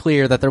seems pretty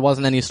clear that there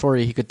wasn't any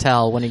story he could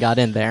tell when he got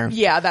in there.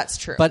 Yeah, that's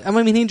true. But, I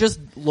mean, he just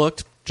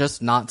looked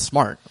just not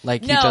smart.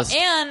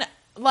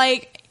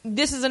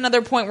 This is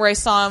another point where I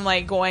saw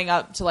him, going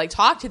up to,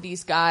 talk to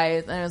these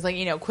guys, and I was like,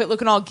 quit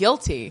looking all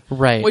guilty.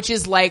 Right. Which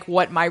is,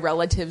 what my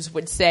relatives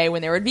would say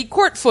when there would be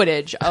court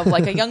footage of,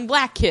 a young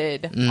black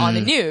kid on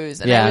the news.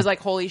 And I was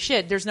like, holy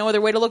shit, there's no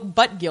other way to look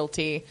but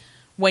guilty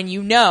when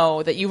you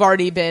know that you've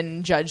already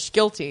been judged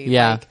guilty.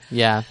 Yeah,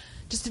 yeah.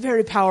 Just a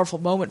very powerful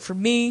moment for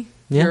me.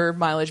 Yeah. Your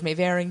mileage may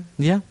vary.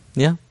 Yeah,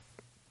 yeah.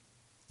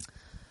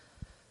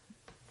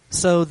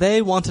 So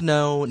they want to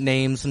know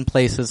names and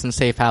places and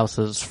safe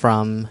houses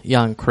from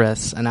young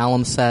Chris, and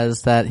Alum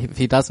says that if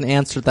he doesn't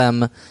answer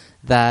them,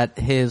 that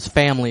his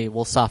family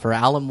will suffer.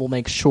 Alum will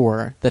make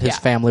sure that his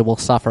family will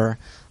suffer.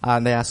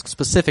 And they ask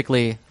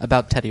specifically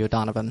about Teddy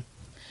O'Donovan.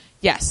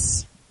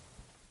 Yes.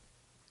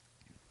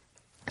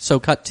 So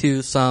cut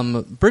to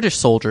some British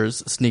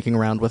soldiers sneaking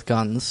around with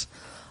guns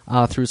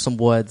through some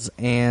woods,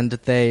 and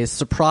they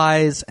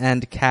surprise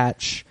and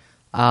catch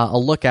a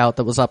lookout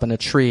that was up in a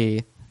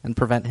tree and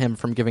prevent him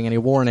from giving any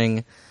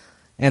warning,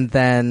 and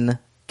then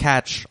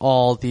catch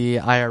all the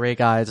IRA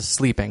guys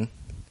sleeping.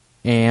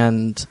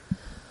 And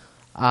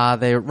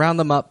they round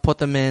them up, put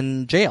them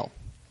in jail,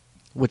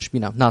 which,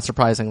 not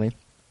surprisingly.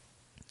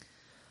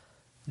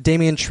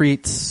 Damien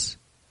treats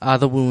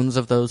the wounds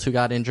of those who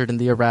got injured in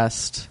the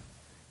arrest.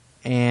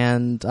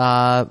 And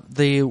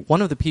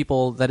one of the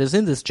people that is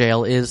in this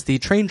jail is the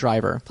train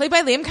driver. Played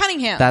by Liam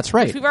Cunningham. That's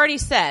right. Which we've already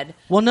said.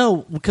 Well,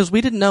 no, because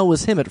we didn't know it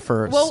was him at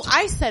first. Well,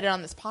 I said it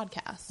on this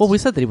podcast. Well, we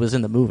said that he was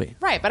in the movie.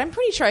 Right, but I'm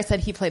pretty sure I said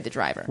he played the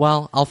driver.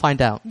 Well, I'll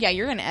find out. Yeah,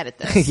 you're going to edit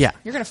this. Yeah.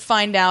 You're going to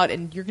find out,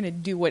 and you're going to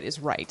do what is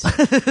right.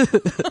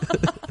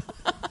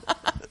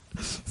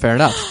 Fair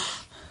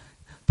enough.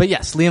 But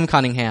yes, Liam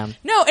Cunningham.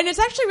 No, and it's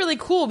actually really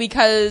cool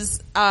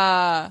because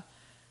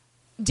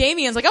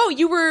Damien's like, oh,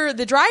 you were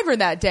the driver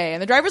that day.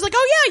 And the driver's like,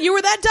 oh, yeah, you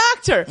were that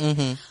doctor.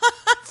 Mm-hmm.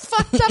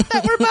 Fucked up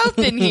that we're both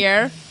in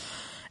here.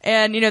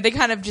 And, they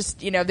kind of just,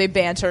 they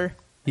banter.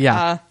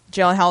 Yeah.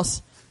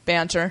 Jailhouse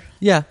banter.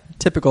 Yeah,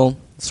 typical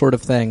sort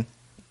of thing.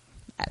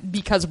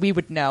 Because we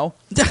would know.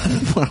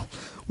 Well,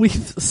 we've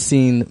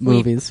seen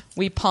movies.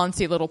 We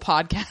poncy little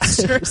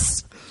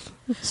podcasters.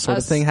 Sort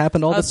of thing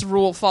happened all us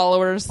rule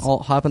followers.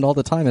 Happened all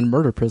the time in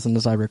murder prison,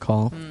 as I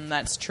recall.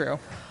 That's true.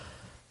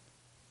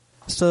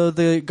 So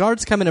the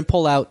guards come in and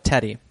pull out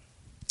Teddy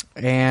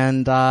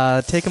and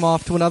take him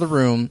off to another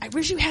room. I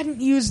wish you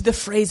hadn't used the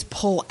phrase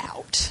pull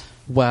out.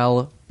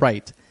 Well,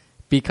 right.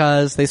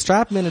 Because they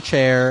strap him in a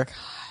chair,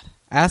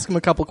 ask him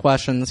a couple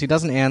questions. He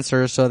doesn't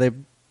answer, so they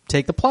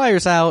take the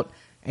pliers out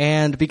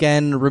and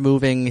begin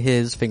removing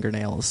his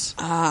fingernails.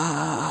 Yeah.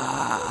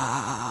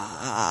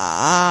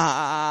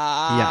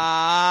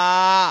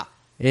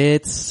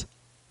 It's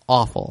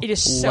awful. It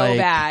is so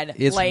bad.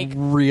 It's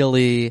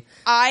really...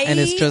 and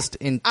it's just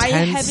intense. I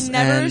have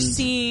never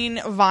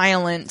seen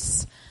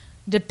violence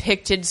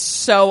depicted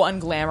so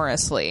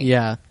unglamorously.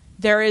 Yeah.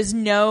 There is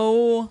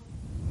no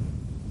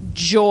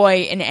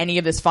joy in any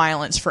of this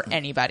violence for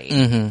anybody.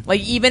 Mm-hmm.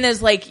 Even as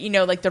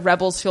the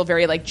rebels feel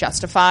very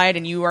justified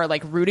and you are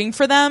rooting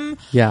for them.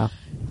 Yeah.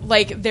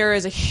 There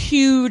is a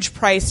huge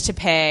price to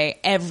pay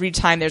every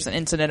time there's an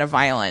incident of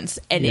violence,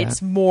 and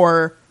it's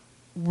more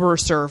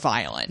worser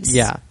violence.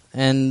 Yeah.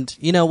 And,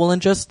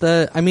 and just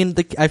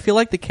I feel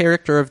like the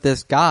character of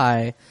this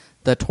guy,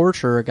 the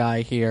torturer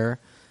guy here,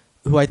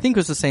 who I think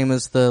was the same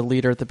as the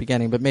leader at the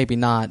beginning, but maybe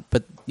not.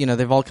 But,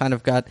 they've all kind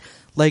of got,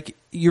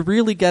 you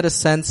really get a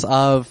sense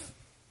of,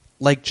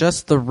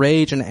 just the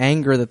rage and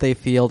anger that they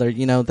feel.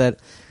 That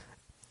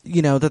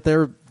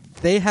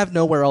they have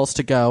nowhere else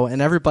to go,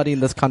 and everybody in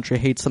this country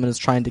hates them and is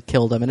trying to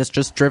kill them, and it's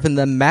just driven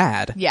them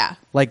mad. Yeah.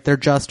 They're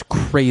just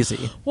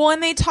crazy. Well,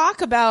 and they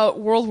talk about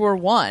World War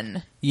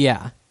I.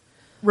 Yeah.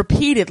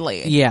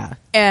 Repeatedly. Yeah.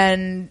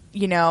 And,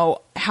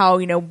 how,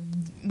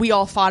 we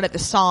all fought at the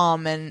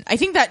Somme, and I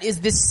think that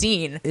is this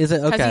scene. Is it?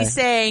 Okay. Because he's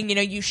saying,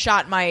 you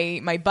shot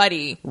my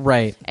buddy.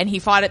 Right. And he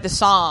fought at the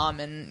Somme,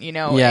 and,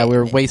 Yeah, we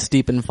were waist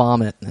deep in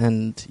vomit,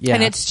 and, yeah.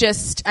 And it's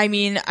just,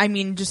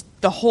 just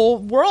the whole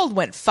world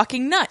went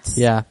fucking nuts.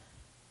 Yeah.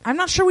 I'm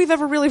not sure we've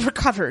ever really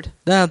recovered.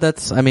 No,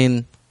 it's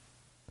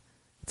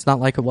not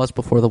like it was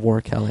before the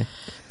war, Kelly.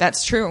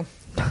 That's true.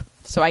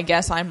 So I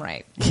guess I'm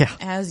right. Yeah.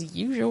 As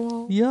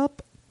usual.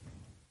 Yep.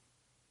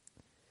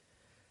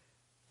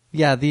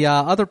 Yeah, the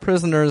other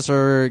prisoners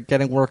are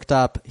getting worked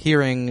up,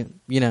 hearing,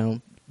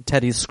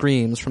 Teddy's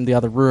screams from the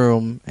other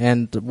room,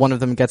 and one of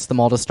them gets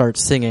them all to start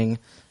singing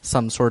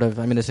some sort of,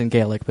 it's in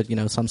Gaelic, but,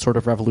 some sort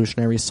of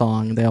revolutionary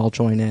song. They all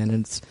join in,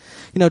 and it's,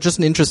 just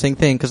an interesting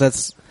thing, because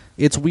that's,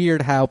 it's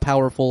weird how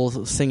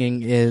powerful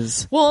singing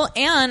is. Well,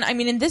 and I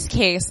mean, in this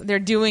case, they're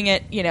doing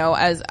it,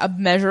 as a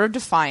measure of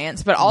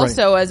defiance, but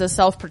also as a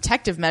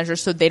self-protective measure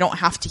so they don't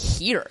have to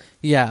hear.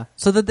 Yeah,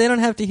 so that they don't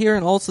have to hear,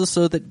 and also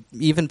so that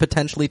even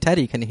potentially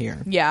Teddy can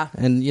hear. Yeah.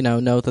 And,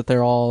 know that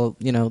they're all,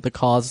 the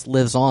cause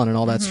lives on and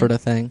all that sort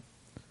of thing.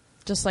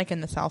 Just like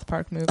in the South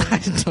Park movie.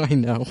 I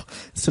know.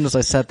 As soon as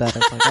I said that, I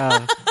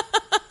was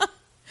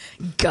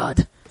like,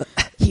 God,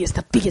 he is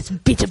the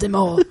biggest bitch of them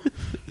all.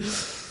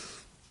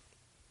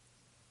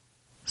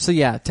 So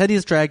yeah,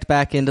 Teddy's dragged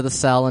back into the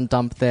cell and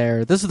dumped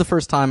there. This is the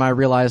first time I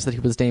realized that he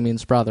was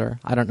Damien's brother.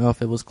 I don't know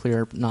if it was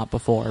clear not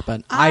before,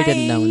 but I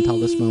didn't know until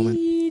this moment.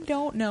 I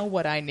don't know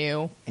what I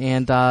knew.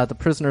 And the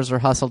prisoners are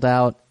hustled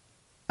out.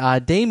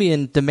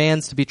 Damien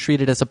demands to be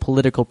treated as a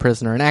political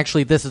prisoner, and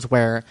actually this is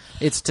where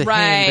it's to him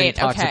that he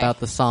talks about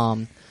the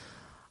psalm.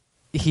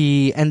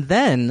 And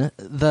then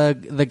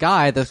the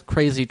guy, the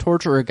crazy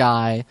torturer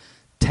guy,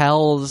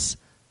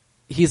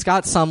 he's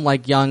got some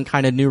young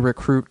kind of new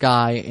recruit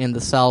guy in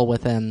the cell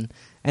with him,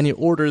 and he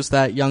orders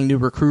that young new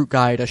recruit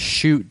guy to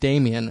shoot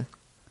Damien.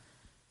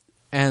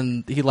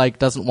 And he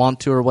doesn't want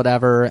to or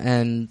whatever,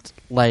 and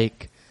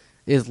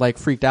is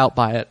freaked out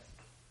by it.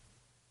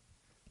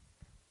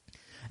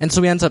 And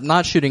so he ends up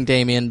not shooting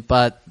Damien,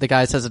 but the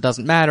guy says it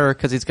doesn't matter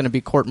because he's going to be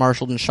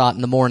court-martialed and shot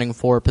in the morning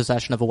for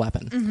possession of a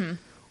weapon,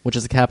 which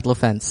is a capital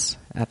offense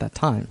at that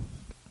time.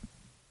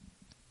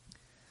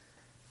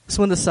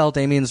 So in the cell,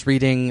 Damien's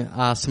reading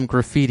some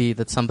graffiti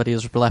that somebody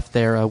has left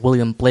there, a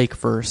William Blake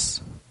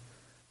verse.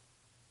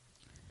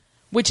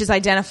 Which is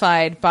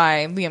identified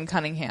by Liam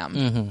Cunningham.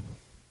 Mm-hmm.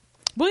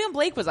 William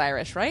Blake was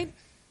Irish, right?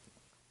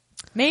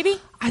 Maybe?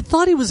 I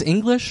thought he was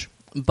English,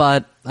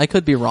 but I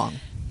could be wrong.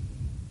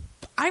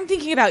 I'm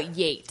thinking about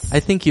Yeats. I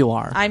think you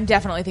are. I'm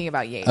definitely thinking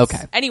about Yeats.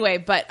 Okay. Anyway,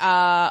 but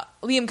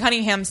Liam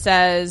Cunningham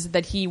says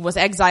that he was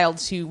exiled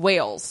to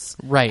Wales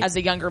as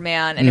a younger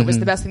man, and it was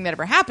the best thing that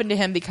ever happened to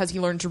him because he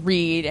learned to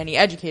read and he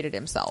educated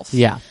himself.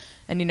 Yeah.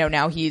 And,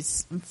 now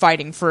he's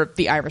fighting for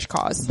the Irish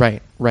cause.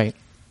 Right.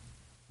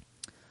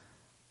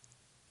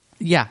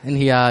 Yeah, and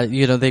he,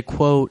 they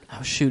quote,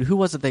 who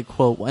was it they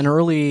quote? An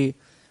early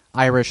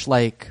Irish,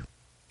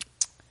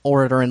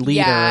 orator and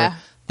leader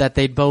that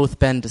they'd both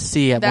been to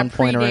see at one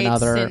point or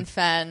another. Sinn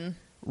Féin.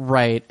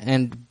 Right,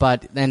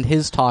 and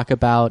his talk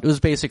about, it was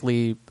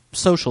basically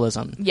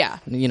socialism. Yeah.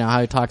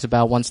 How he talks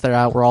about once they're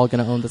out, we're all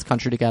going to own this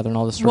country together and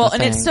all this sort of thing.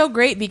 Well, and it's so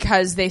great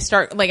because they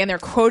start, and they're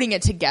quoting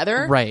it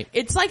together. Right.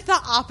 It's like the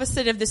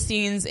opposite of the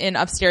scenes in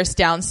Upstairs,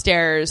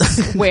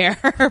 Downstairs where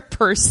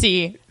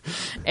Percy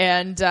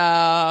and,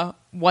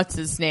 what's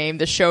his name?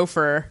 The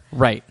chauffeur.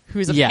 Right.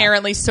 Who's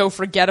apparently so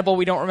forgettable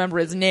we don't remember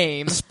his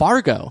name.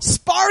 Spargo.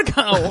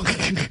 Spargo.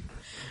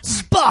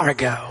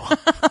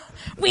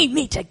 We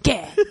meet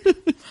again.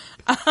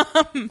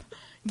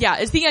 Yeah,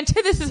 it's the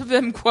antithesis of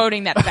them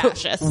quoting that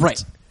fascist.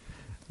 Right.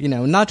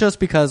 Not just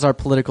because our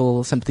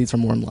political sympathies are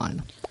more in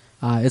line.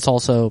 It's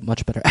also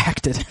much better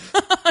acted.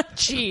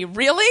 Gee,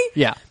 really?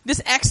 Yeah.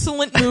 This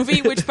excellent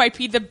movie, which might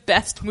be the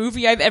best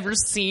movie I've ever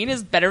seen,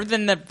 is better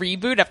than the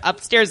reboot of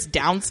Upstairs,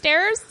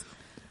 Downstairs?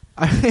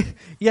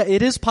 Yeah,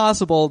 it is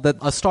possible that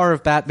a star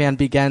of Batman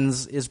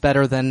Begins is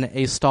better than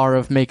a star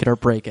of Make It or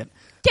Break It.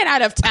 Get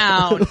out of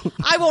town.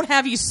 I won't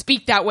have you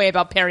speak that way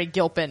about Perry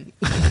Gilpin.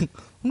 I'm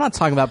not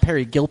talking about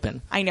Perry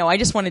Gilpin. I know. I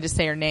just wanted to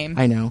say her name.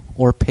 I know.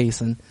 Or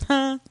Payson.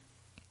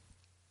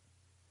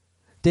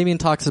 Damien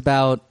talks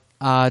about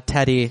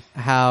Teddy,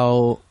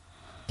 how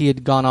he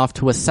had gone off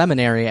to a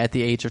seminary at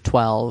the age of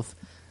 12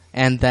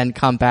 and then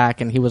come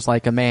back and he was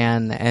like a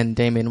man and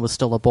Damien was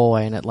still a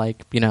boy, and it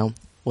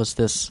was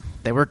this,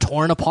 they were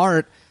torn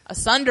apart.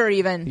 Asunder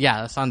even.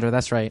 Yeah, asunder,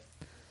 that's right.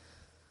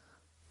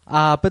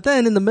 But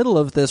then in the middle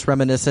of this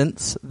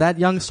reminiscence, that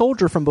young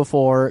soldier from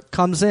before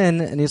comes in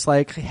and he's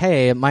like,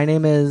 hey, my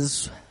name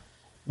is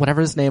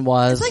whatever his name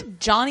was. It's like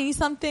Johnny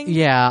something.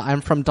 Yeah, I'm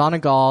from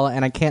Donegal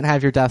and I can't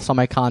have your deaths on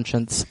my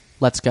conscience.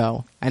 Let's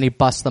go. And he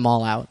busts them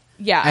all out.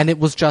 Yeah. And it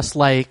was just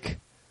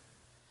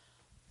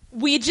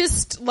we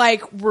just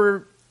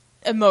were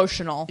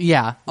emotional.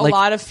 Yeah. A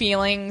lot of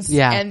feelings.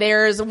 Yeah. And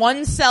there's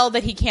one cell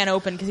that he can't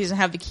open because he doesn't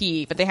have the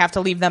key, but they have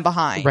to leave them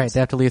behind. Right. They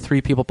have to leave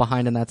 3 people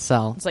behind in that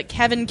cell. It's like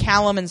Kevin,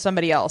 Callum, and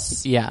somebody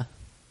else. Yeah.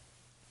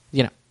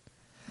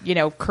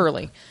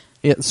 Curly.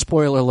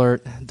 Spoiler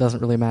alert.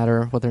 Doesn't really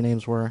matter what their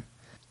names were.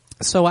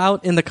 So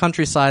out in the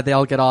countryside, they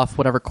all get off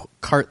whatever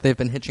cart they've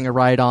been hitching a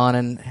ride on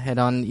and head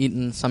on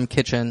eating some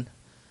kitchen.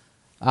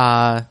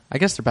 I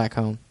guess they're back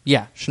home.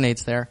 Yeah,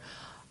 Sinead's there.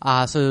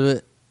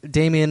 So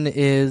Damien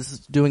is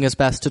doing his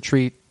best to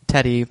treat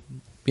Teddy,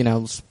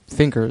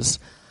 fingers,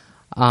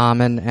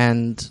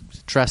 and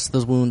dress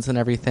the wounds and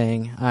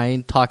everything.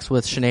 He talks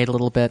with Sinead a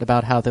little bit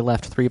about how they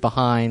left 3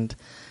 behind,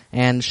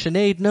 and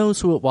Sinead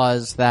knows who it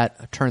was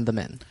that turned them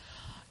in.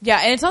 Yeah,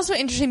 and it's also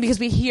interesting because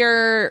we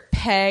hear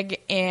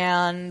Peg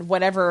and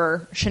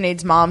whatever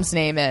Sinead's mom's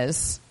name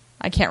is.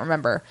 I can't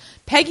remember.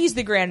 Peggy's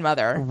the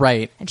grandmother.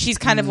 Right. And she's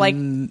kind of like...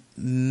 No.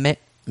 I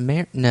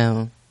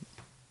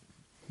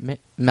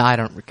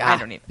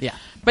don't even.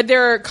 But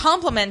they're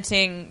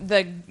complimenting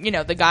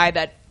the guy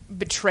that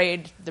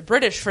betrayed the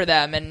British for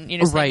them, and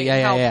Right, saying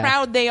yeah, how yeah.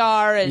 proud they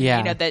are, and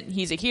Yeah. that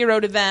he's a hero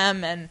to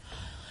them. And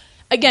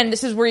again,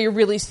 this is where you're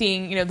really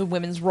seeing the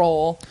women's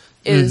role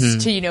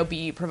is to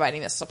be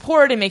providing this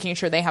support and making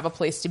sure they have a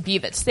place to be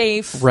that's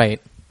safe.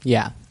 Right.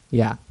 Yeah.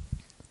 Yeah.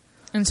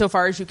 And so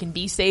far as you can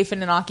be safe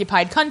in an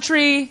occupied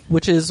country.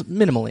 Which is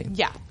minimally.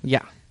 Yeah.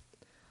 Yeah.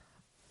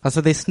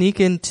 So they sneak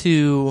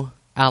into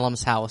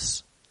Alum's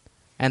house,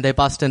 and they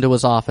bust into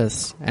his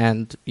office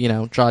and,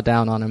 draw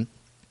down on him.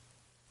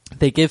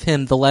 They give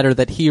him the letter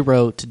that he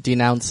wrote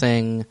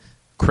denouncing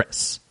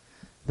Chris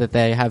that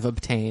they have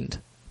obtained.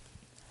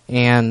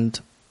 And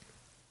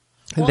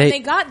they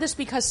got this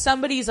because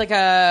somebody's like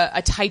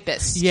a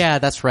typist. Yeah,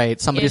 that's right.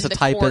 Somebody's in a the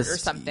court typist or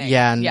something.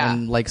 Yeah,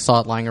 and like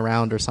saw it lying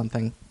around or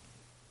something.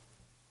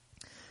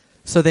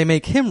 So they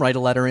make him write a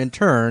letter in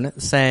turn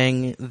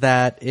saying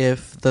that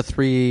if the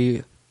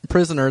 3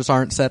 prisoners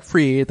aren't set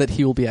free, that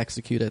he will be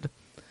executed.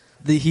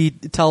 He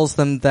tells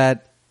them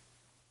that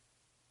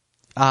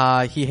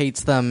he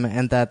hates them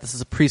and that this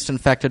is a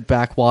priest-infected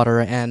backwater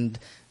and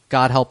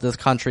God help this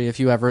country if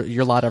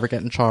your lot ever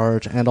get in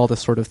charge and all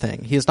this sort of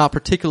thing. He is not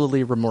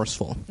particularly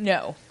remorseful.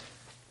 No.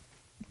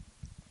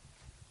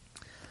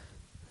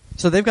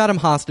 So they've got him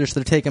hostage.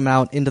 They take him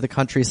out into the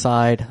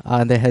countryside,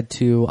 and they head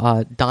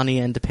to Donnie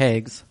and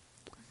DePegs,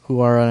 who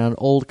are an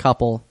old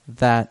couple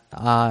that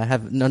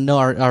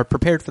are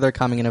prepared for their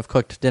coming and have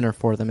cooked dinner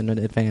for them in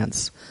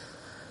advance.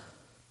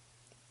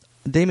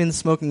 Damien's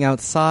smoking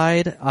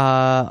outside.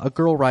 A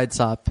girl rides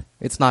up.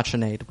 It's not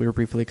Sinead. We were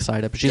briefly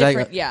excited, but she's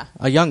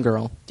a young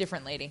girl.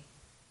 Different lady.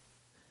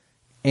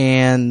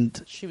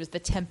 And she was the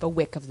Tempa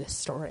Wick of this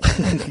story.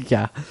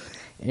 Yeah.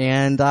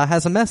 And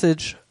has a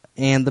message,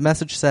 and the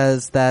message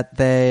says that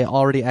they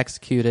already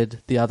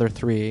executed the other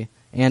 3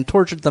 and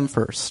tortured them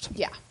first.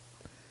 Yeah.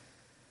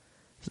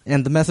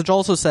 And the message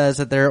also says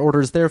that their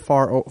orders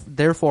therefore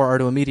are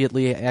to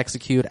immediately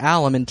execute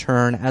Alum in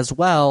turn, as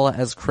well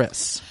as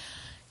Chris.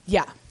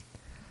 Yeah.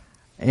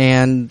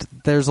 And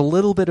there's a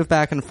little bit of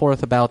back and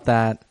forth about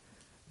that,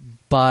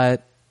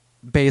 but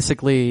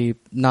basically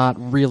not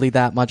really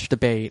that much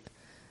debate.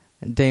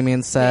 And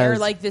Damien says... They're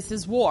like, this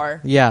is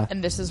war. Yeah.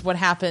 And this is what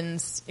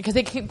happens. Because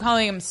they keep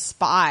calling him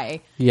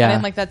spy. Yeah. And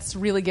I'm like, that's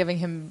really giving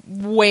him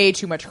way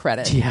too much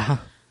credit. Yeah.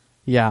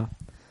 Yeah.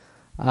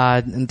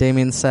 And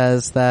Damien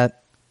says that...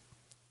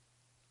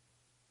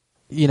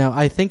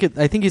 I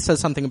think he says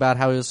something about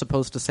how he was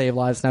supposed to save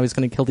lives. Now he's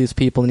going to kill these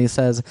people, and he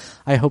says,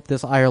 "I hope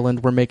this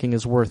Ireland we're making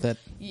is worth it."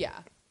 Yeah.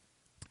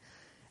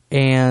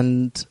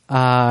 And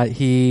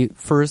he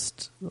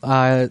first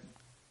goes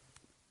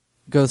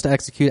to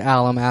execute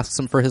Alum, asks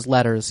him for his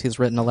letters. He's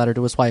written a letter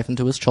to his wife and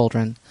to his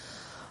children,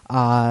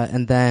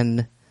 and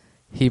then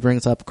he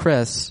brings up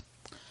Chris,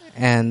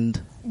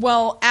 and.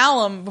 Well,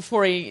 Alum,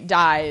 before he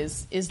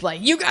dies, is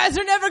like, you guys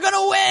are never going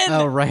to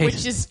win! Oh, right.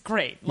 Which is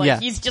great.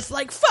 He's just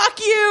like, fuck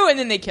you! And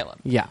then they kill him.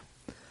 Yeah.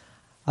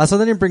 So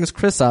then he brings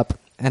Chris up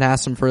and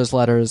asks him for his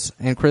letters,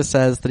 and Chris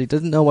says that he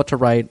didn't know what to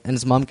write, and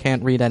his mom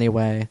can't read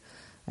anyway,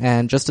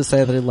 and just to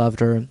say that he loved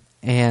her,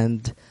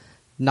 and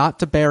not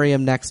to bury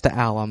him next to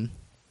Alum.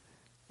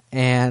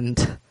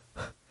 And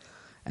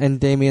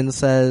Damien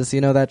says,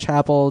 that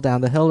chapel down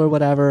the hill or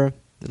whatever,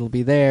 it'll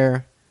be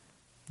there.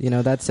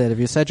 That's it. If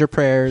you said your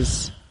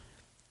prayers,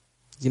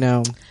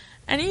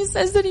 And he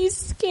says that he's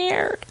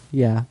scared.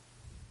 Yeah.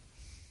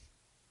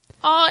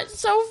 Oh, it's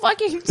so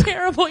fucking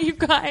terrible, you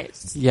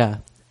guys. Yeah.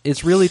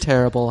 It's really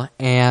terrible.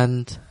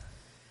 And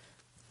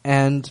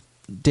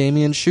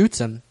Damien shoots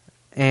him.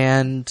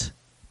 And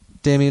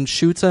Damien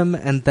shoots him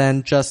and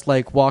then just,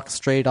 walks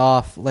straight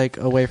off,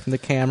 away from the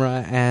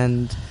camera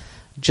and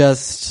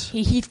just...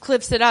 He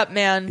Heathcliffs it up,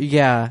 man.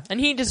 Yeah. And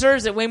he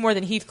deserves it way more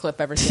than Heathcliff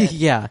ever did.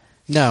 Yeah.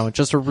 No,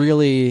 just a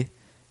really,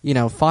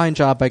 fine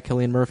job by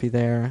Cillian Murphy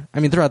there.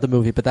 I mean, throughout the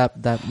movie, but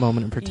that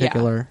moment in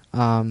particular.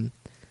 Yeah.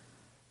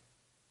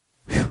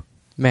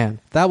 Man,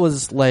 that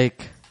was the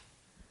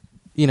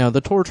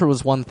torture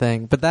was one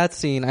thing, but that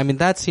scene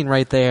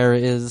right there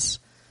is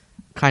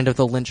kind of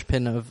the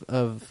linchpin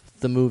of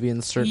the movie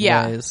in certain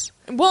ways.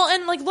 Well,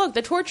 and look,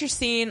 the torture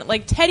scene,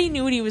 Teddy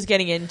knew what he was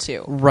getting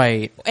into.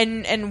 Right.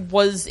 And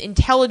was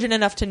intelligent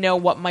enough to know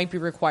what might be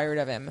required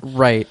of him.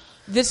 Right.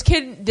 This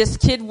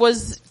kid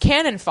was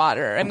cannon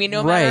fodder. I mean,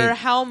 no matter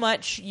how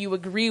much you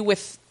agree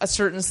with a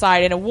certain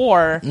side in a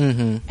war,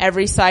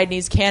 every side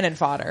needs cannon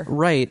fodder.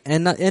 Right.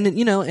 And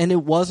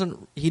it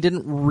wasn't, he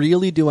didn't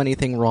really do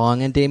anything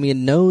wrong, and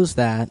Damien knows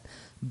that,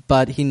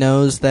 but he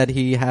knows that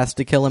he has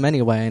to kill him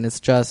anyway, and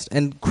it's just,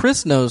 and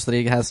Chris knows that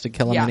he has to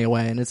kill him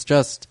anyway, and it's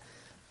just,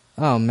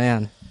 oh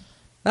man,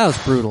 that was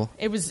brutal.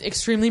 It was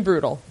extremely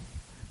brutal.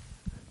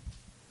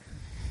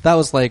 That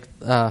was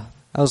the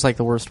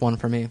worst one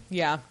for me.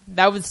 Yeah,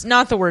 that was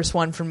not the worst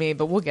one for me,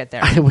 but we'll get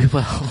there. We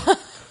will.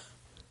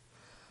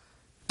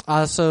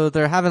 So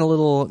they're having a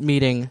little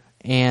meeting,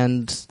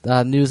 and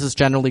news is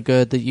generally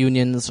good. The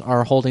unions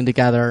are holding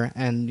together,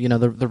 and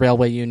the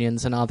railway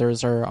unions and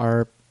others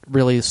are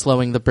really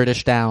slowing the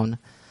British down.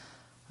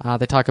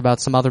 They talk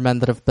about some other men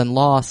that have been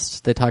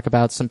lost. They talk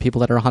about some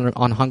people that are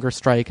on hunger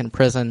strike in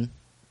prison.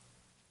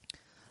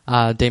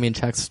 Damien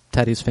checks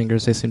Teddy's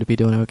fingers. They seem to be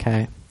doing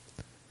okay.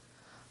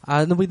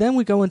 And then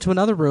we go into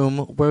another room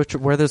where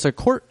there's a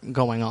court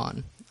going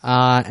on.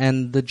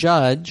 And the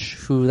judge,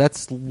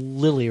 that's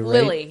Lily,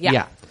 right? Lily,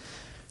 yeah.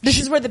 This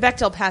is where the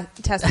Bechdel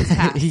test is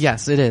passed.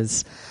 Yes, it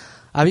is.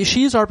 I mean,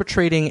 she's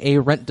arbitrating a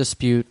rent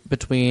dispute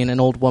between an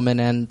old woman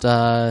and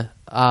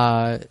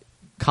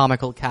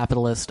comical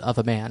capitalist of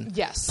a man.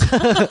 Yes.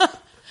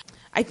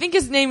 I think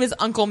his name is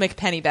Uncle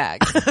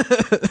McPennybags.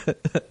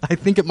 I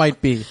think it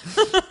might be.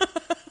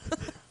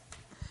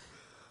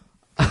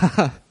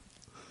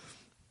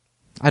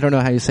 I don't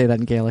know how you say that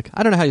in Gaelic.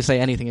 I don't know how you say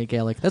anything in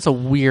Gaelic. That's a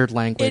weird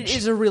language. It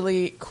is a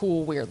really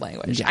cool, weird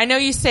language. Yeah. I know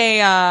you say,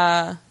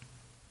 God,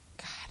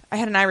 I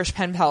had an Irish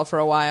pen pal for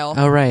a while.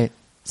 Oh, right.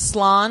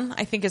 Slán,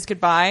 I think, is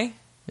goodbye.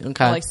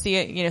 Okay. Like, see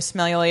it,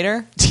 smell you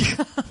later.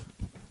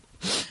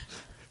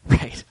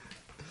 Right.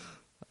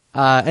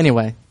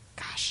 Anyway.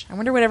 Gosh, I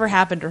wonder whatever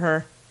happened to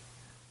her.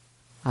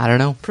 I don't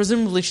know.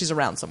 Presumably she's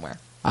around somewhere.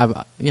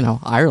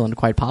 Ireland,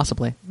 quite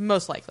possibly.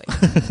 Most likely.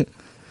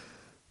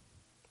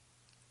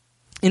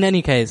 In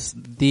any case,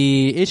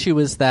 the issue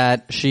is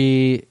that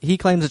he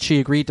claims that she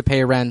agreed to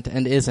pay rent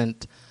and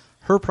isn't.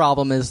 Her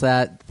problem is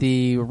that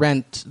the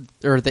rent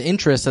or the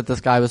interest that this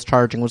guy was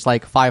charging was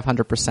like 500%.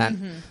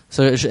 Mm-hmm.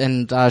 So,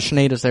 and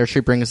Sinead is there. She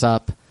brings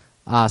up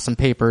some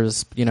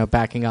papers,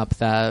 backing up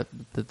that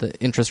the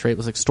interest rate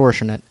was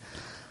extortionate.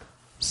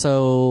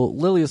 So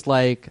Lily's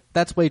like,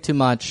 "That's way too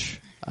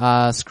much.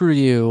 Screw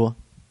you,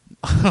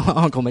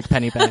 Uncle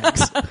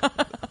McPennybags."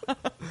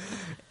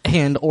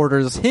 And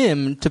orders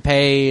him to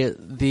pay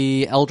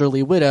the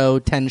elderly widow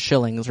 10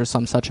 shillings or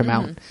some such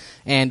amount.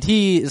 And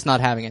he is not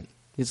having it.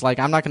 He's like,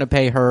 "I'm not going to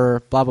pay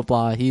her, blah, blah,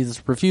 blah."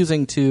 He's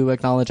refusing to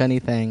acknowledge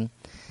anything.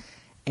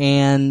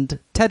 And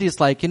Teddy's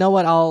like, "You know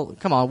what,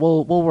 come on,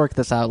 we'll work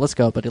this out. Let's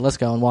go, buddy, let's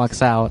go," and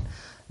walks out.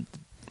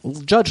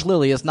 Judge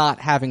Lily is not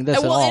having this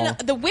at all. And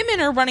the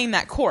women are running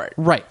that court.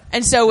 Right.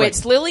 And so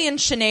it's Lily and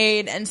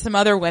Sinead and some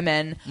other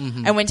women.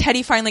 Mm-hmm. And when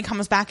Teddy finally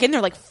comes back in,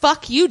 they're like,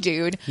 "Fuck you,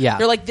 dude." Yeah.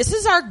 They're like, "This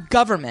is our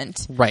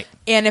government." Right.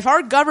 And if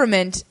our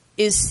government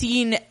is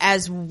seen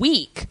as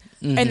weak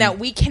and that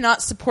we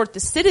cannot support the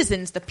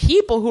citizens, the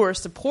people who are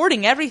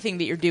supporting everything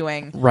that you're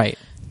doing. Right.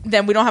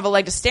 Then we don't have a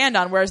leg to stand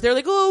on. Whereas they're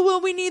like, "Oh,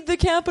 well, we need the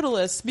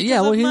capitalists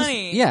because of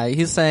money." Yeah,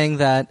 he's saying,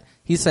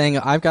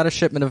 "I've got a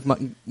shipment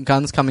of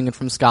guns coming in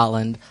from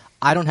Scotland.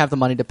 I don't have the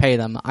money to pay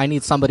them. I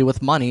need somebody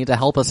with money to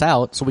help us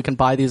out so we can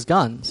buy these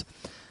guns."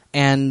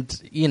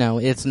 And,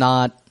 it's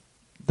not,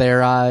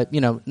 they're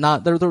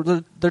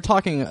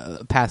talking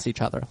past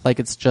each other. Like,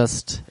 it's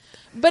just...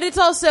 But it's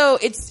also,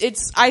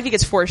 I think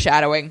it's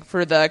foreshadowing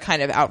for the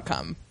kind of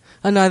outcome.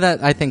 No,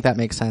 I think that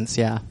makes sense,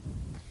 yeah.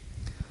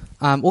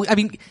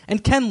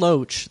 And Ken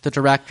Loach, the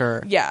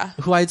director,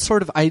 who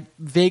I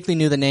vaguely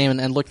knew the name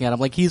and looking at him,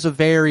 like, he's a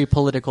very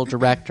political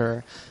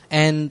director.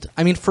 And,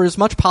 for as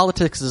much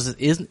politics as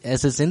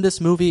is in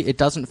this movie, it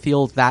doesn't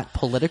feel that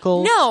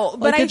political. No,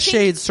 but it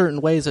shades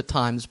certain ways at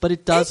times, but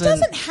it doesn't. It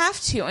doesn't have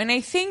to, and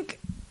I think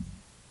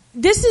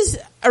this is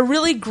a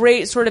really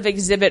great sort of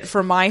exhibit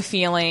for my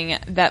feeling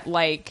that,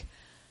 like,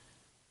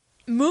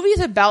 movies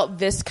about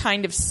this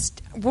kind of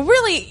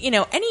really,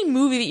 any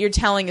movie that you're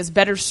telling is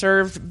better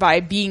served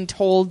by being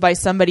told by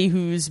somebody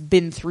who's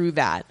been through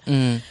that.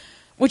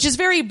 Which is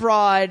very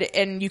broad,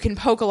 and you can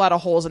poke a lot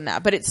of holes in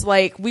that. But it's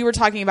like, we were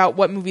talking about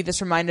what movie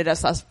this reminded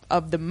us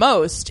of the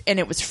most, and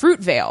it was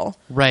Fruitvale.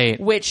 Right.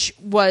 Which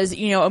was,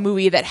 a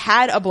movie that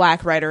had a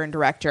black writer and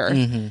director.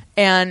 Mm-hmm.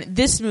 And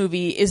this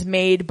movie is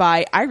made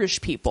by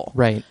Irish people.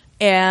 Right.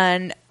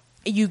 And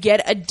you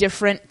get a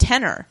different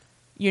tenor.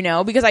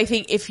 Because I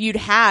think if you'd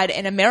had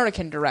an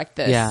American direct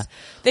this,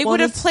 they would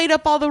have played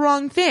up all the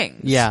wrong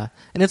things. Yeah.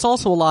 And it's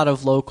also a lot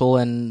of local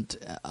and,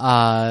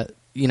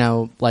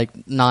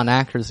 like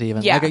non-actors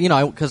even. Yeah.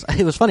 Like, because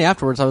it was funny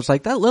afterwards, I was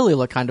like, "That Lily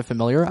looked kind of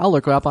familiar. I'll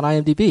look her up on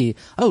IMDb.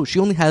 Oh, she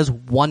only has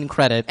one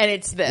credit. And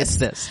it's this. It's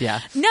this,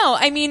 yeah. No,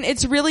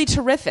 it's really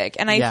terrific.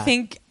 And I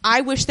think I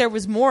wish there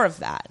was more of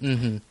that.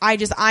 Mm-hmm.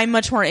 I'm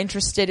much more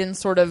interested in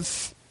sort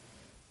of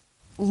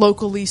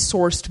locally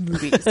sourced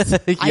movies,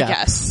 I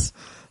guess.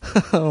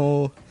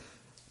 Oh,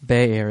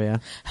 Bay Area.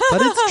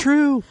 But it's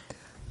true.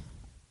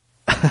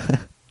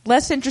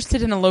 Less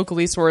interested in a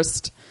locally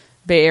sourced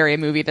Bay Area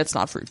movie that's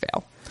not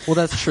Fruitvale. Well,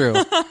 that's true.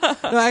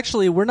 No,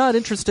 actually, we're not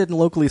interested in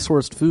locally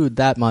sourced food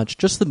that much.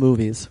 Just the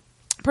movies.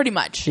 Pretty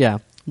much. Yeah.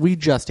 We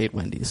just ate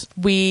Wendy's.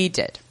 We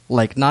did.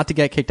 Like, not to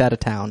get kicked out of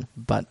town,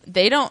 but...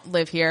 They don't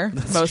live here,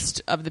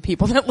 most of the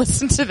people that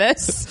listen to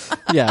this.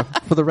 Yeah.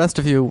 For the rest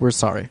of you, we're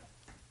sorry.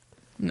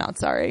 Not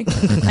sorry.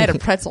 I had a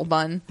pretzel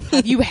bun.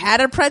 You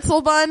had a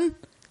pretzel bun?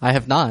 I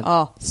have not.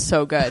 Oh,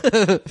 so good.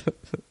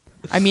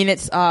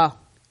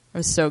 It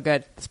was so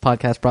good. This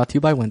podcast brought to you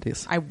by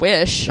Wendy's. I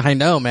wish. I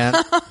know, man.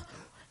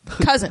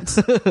 Cousins,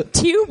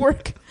 do you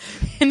work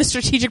in the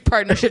strategic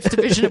partnerships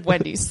division of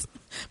Wendy's?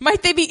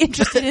 Might they be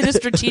interested in a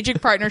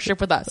strategic partnership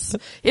with us?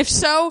 If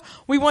so,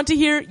 we want to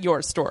hear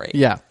your story.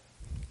 Yeah.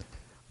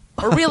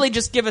 Or really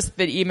just give us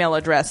the email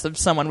address of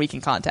someone we can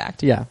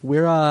contact. Yeah,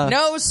 we're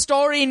No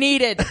story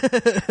needed.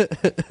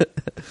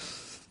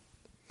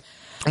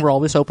 We're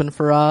always open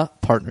for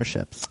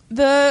partnerships.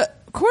 The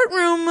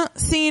courtroom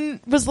scene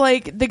was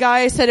like, the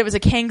guy said it was a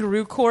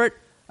kangaroo court.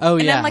 Oh,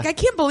 and yeah. I'm like, I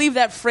can't believe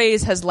that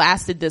phrase has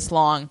lasted this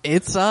long.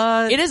 It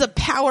is a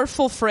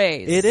powerful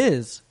phrase. It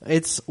is.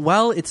 It's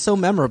so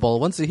memorable.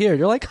 Once you hear it,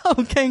 you're like,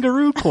 oh,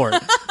 kangaroo court.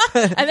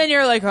 And then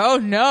you're like, oh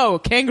no,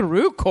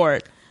 kangaroo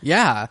court.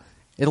 Yeah.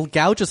 It'll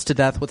gouge us to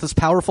death with his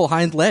powerful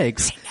hind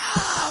legs.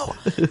 I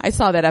know. I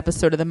saw that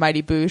episode of The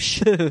Mighty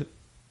Boosh.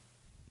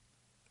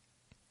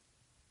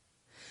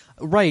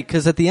 Right,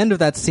 because at the end of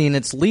that scene,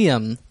 it's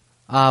Liam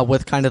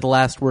with kind of the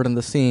last word in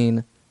the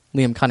scene,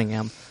 Liam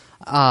Cunningham,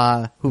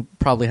 who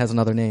probably has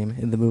another name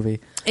in the movie.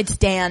 It's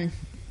Dan.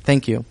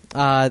 Thank you.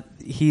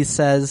 He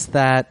says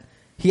that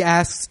he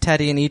asks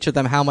Teddy and each of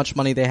them how much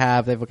money they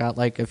have. They've got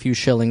like a few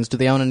shillings. Do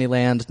they own any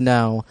land?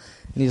 No.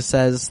 And he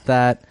says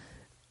that,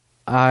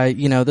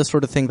 this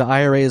sort of thing, the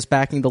IRA is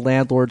backing the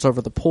landlords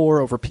over the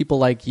poor, over people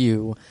like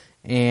you.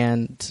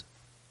 And,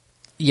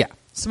 yeah.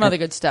 Some other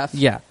good stuff.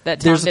 Yeah.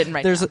 That Tom didn't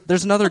write down.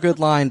 There's another good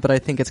line, but I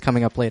think it's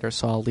coming up later,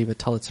 so I'll leave it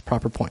till it's a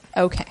proper point.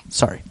 Okay.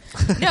 Sorry.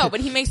 No, but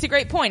he makes a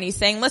great point. He's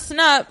saying, listen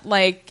up,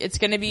 like, it's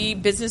going to be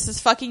business as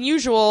fucking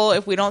usual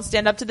if we don't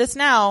stand up to this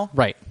now.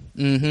 Right.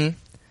 Mm-hmm.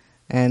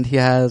 And he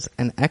has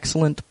an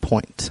excellent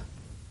point.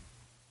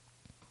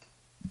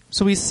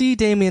 So we see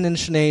Damien and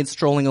Sinead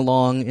strolling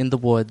along in the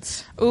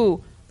woods.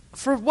 Ooh.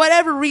 For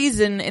whatever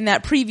reason, in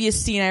that previous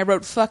scene, I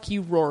wrote, fuck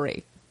you,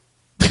 Rory.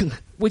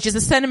 Which is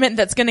a sentiment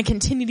that's going to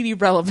continue to be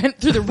relevant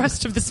through the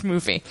rest of this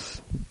movie.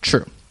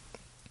 True.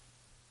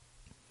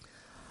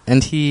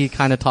 And he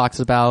kind of talks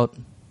about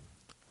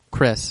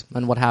Chris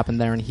and what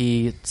happened there, and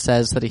he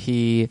says that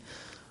he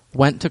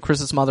went to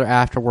Chris's mother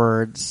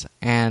afterwards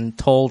and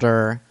told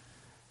her,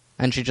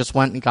 and she just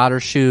went and got her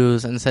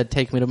shoes and said,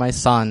 take me to my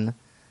son.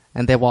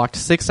 And they walked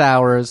 6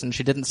 hours, and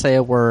she didn't say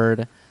a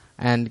word,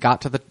 and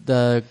got to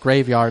the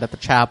graveyard at the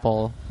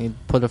chapel. He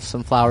put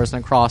some flowers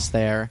and a cross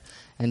there.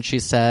 And she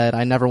said,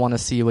 I never want to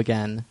see you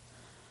again.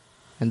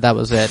 And that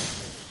was it.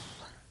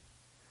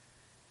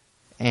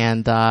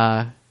 And,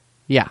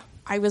 yeah.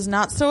 I was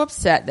not so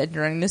upset that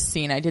during this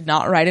scene I did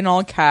not write in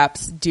all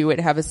caps, do it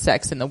have a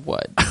sex in the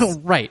woods.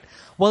 Right.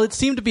 Well, it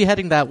seemed to be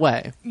heading that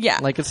way. Yeah.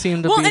 Like, it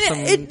seemed to be some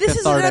this is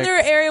cathartic... another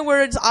area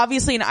where it's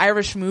obviously an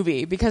Irish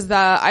movie, because the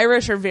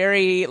Irish are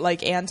very,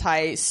 like,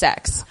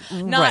 anti-sex.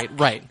 Not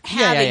right.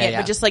 having Yeah. it,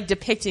 but just, like,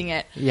 depicting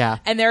it. Yeah.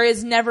 And there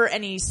is never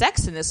any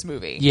sex in this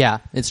movie. Yeah,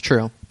 it's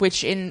true.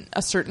 Which, in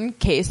a certain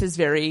case, is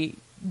very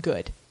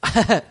good.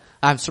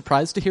 I'm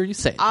surprised to hear you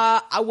say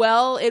that.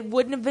 Well, it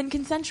wouldn't have been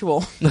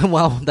consensual.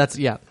 Well, that's...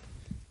 Yeah.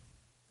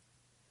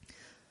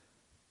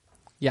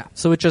 Yeah,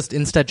 so it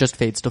instead just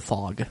fades to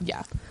fog.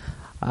 Yeah.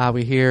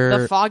 We hear...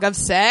 The fog of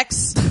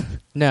sex?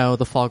 No,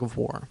 the fog of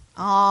war.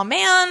 Aw,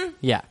 man.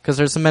 Yeah, because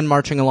there's some men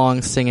marching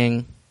along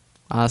singing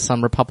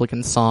some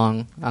Republican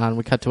song. And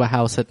we cut to a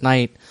house at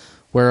night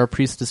where a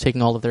priest is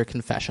taking all of their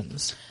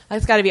confessions.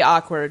 That's got to be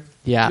awkward.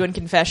 Yeah. Doing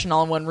confession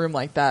all in one room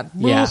like that.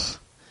 Yeah.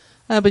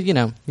 But,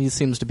 he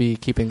seems to be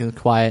keeping them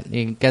quiet.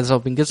 He gives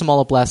them all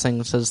a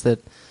blessing, says that,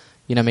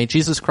 may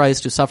Jesus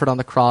Christ, who suffered on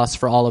the cross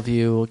for all of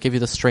you, give you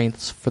the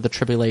strength for the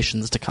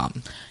tribulations to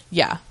come.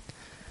 Yeah.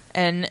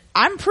 And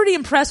I'm pretty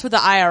impressed with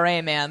the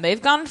IRA, man. They've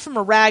gone from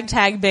a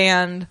ragtag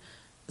band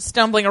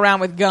stumbling around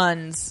with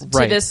guns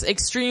to this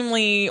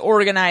extremely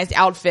organized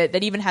outfit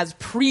that even has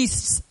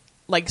priests,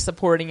 like,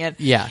 supporting it.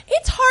 Yeah.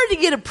 It's hard to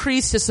get a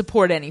priest to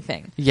support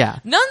anything. Yeah.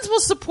 Nuns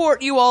will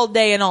support you all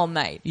day and all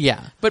night.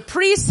 Yeah. But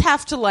priests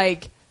have to,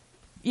 like...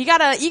 You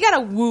gotta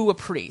woo a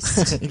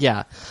priest.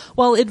 Yeah.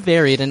 Well, it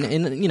varied. And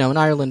in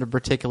Ireland in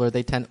particular,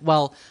 they tend...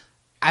 Well...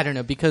 I don't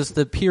know, because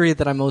the period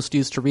that I'm most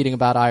used to reading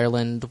about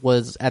Ireland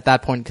was, at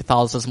that point,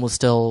 Catholicism was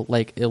still,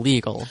 like,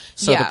 illegal.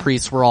 So the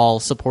priests were all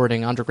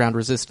supporting underground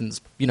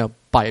resistance, they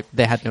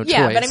had no choice.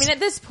 Yeah, but I mean, at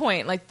this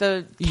point, like,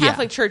 the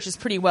Catholic Church is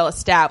pretty well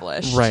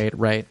established.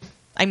 Right.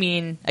 I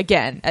mean,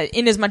 again,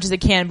 in as much as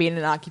it can be in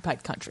an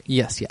occupied country.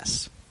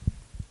 Yes.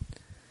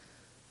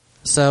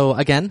 So,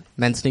 again,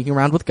 men sneaking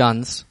around with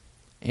guns,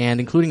 and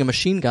including a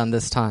machine gun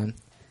this time.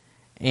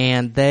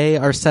 And they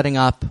are setting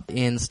up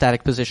in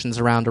static positions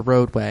around a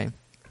roadway.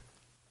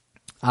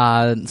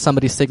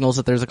 Somebody signals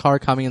that there's a car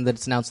coming and that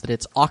it's announced that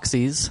it's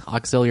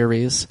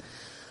auxiliaries.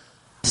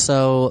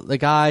 So the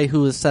guy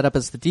who is set up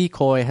as the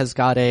decoy has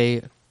got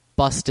a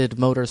busted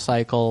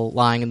motorcycle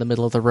lying in the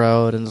middle of the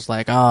road and is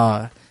like,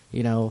 I'm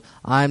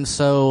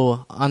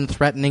so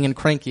unthreatening and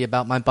cranky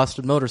about my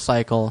busted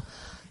motorcycle,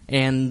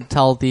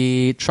 until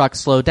the truck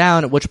slowed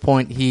down, at which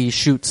point he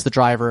shoots the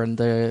driver and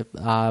the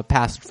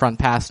front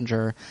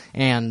passenger,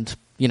 and,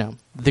 the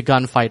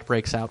gunfight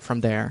breaks out from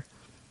there.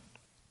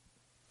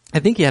 I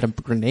think he had a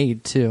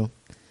grenade, too.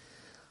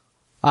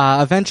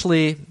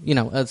 Eventually,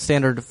 a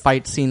standard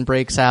fight scene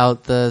breaks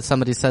out.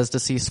 Somebody says to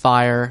cease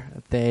fire.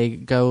 They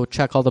go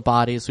check all the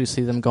bodies. We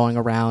see them going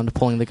around,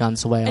 pulling the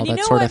guns away, all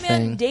that sort of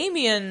thing.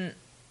 Damien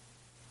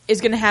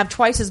is going to have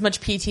twice as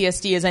much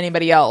PTSD as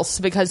anybody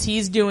else, because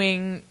he's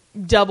doing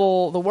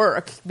double the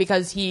work,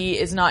 because he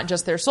is not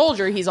just their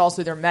soldier, he's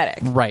also their medic.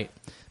 Right.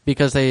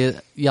 because they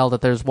yell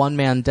that there's one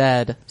man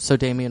dead, so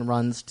Damien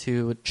runs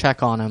to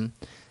check on him.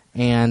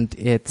 And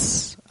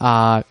it's,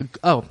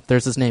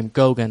 there's his name,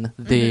 Gauguin,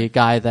 the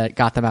guy that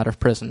got them out of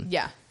prison.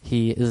 Yeah.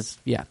 He's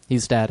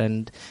dead.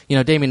 And,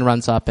 Damien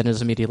runs up and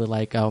is immediately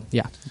like, oh,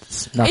 yeah,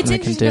 it's nothing It's I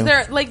can interesting do.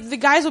 because they're like, the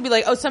guys will be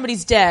like, oh,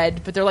 somebody's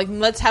dead, but they're like,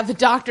 let's have the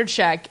doctor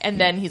check, and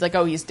then he's like,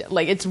 oh, he's dead.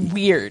 Like, it's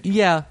weird.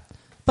 Yeah.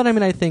 But I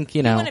mean, I think,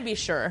 You want to be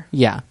sure.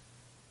 Yeah.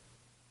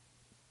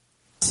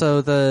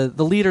 So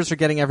the leaders are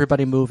getting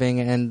everybody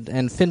moving, and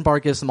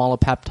Finbar gives them all a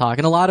pep talk,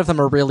 and a lot of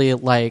them are really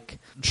like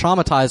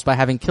traumatized by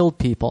having killed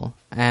people.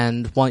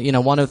 And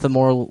one of the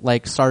more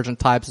like sergeant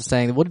types is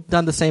saying, "It would have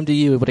done the same to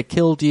you. It would have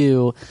killed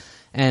you."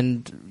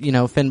 And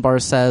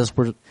Finbar says,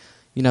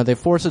 they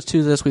forced us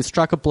to this. We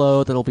struck a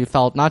blow that'll be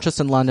felt not just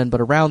in London but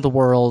around the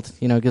world."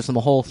 Gives them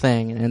a whole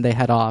thing, and they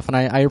head off. And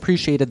I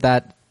appreciated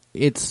that.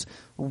 It's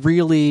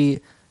really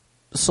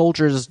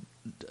soldiers.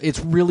 It's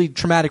really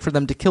traumatic for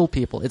them to kill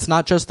people. It's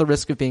not just the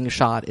risk of being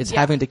shot. It's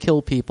having to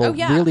kill people. Oh,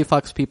 yeah. Really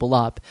fucks people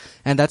up.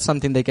 And that's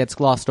something that gets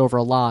glossed over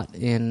a lot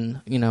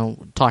in,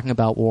 talking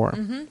about war.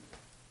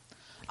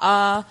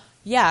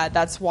 Yeah,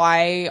 that's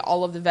why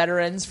all of the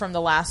veterans from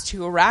the last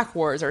 2 Iraq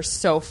wars are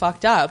so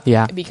fucked up.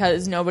 Yeah.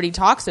 Because nobody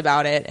talks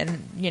about it,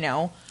 and,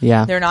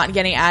 Yeah. they're not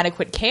getting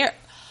adequate care.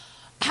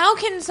 How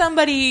can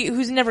somebody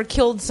who's never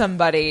killed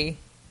somebody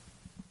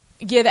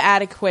give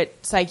adequate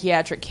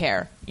psychiatric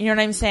care? You know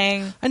what I'm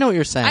saying? I know what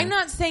you're saying. I'm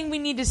not saying we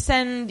need to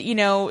send,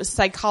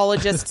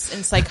 psychologists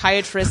and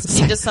psychiatrists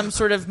into some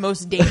sort of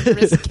most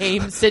dangerous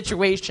game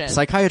situation.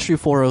 Psychiatry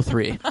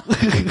 403.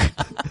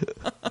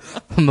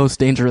 Most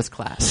dangerous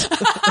class.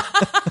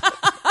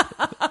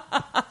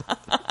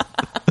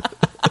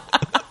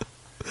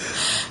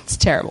 It's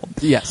terrible.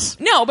 Yes.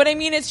 No, but I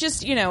mean, it's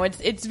just,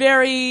 it's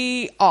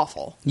very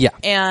awful. Yeah.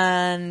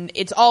 And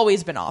it's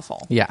always been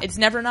awful. Yeah. It's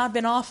never not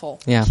been awful.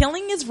 Yeah.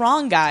 Killing is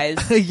wrong, guys.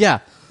 Yeah.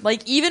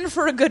 Like, even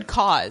for a good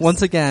cause.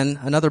 Once again,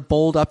 another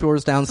bold up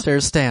yours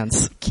downstairs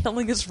stance.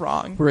 Killing is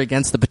wrong. We're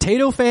against the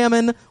potato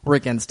famine. We're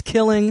against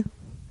killing.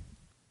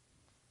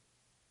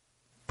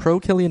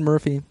 Pro Cillian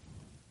Murphy.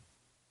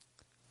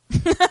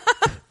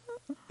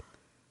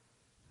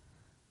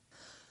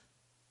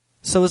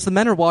 So as the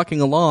men are walking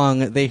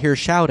along, they hear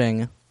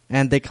shouting,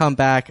 and they come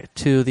back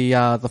to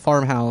the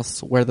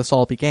farmhouse where this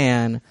all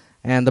began,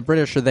 and the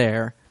British are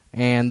there,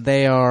 and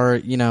they are,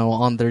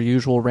 on their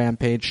usual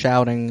rampage,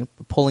 shouting,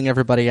 pulling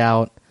everybody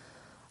out.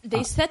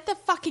 They set the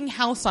fucking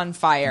house on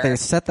fire. They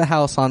set the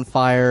house on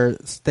fire.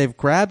 They've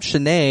grabbed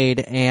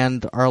Sinead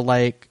and are,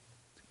 like,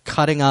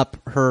 cutting up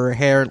her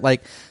hair.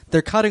 Like,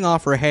 they're cutting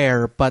off her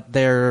hair, but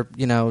they're,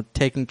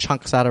 taking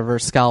chunks out of her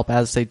scalp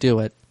as they do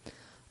it.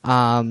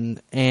 And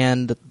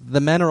the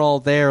men are all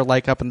there,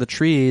 like, up in the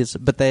trees,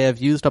 but they have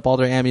used up all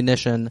their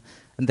ammunition,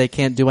 and they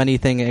can't do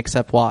anything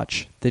except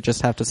watch. They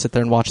just have to sit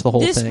there and watch the whole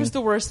thing. This was the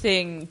worst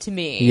thing to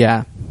me.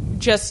 Yeah.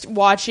 Just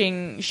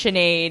watching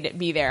Sinead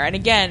be there. And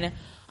again,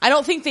 I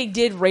don't think they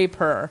did rape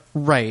her.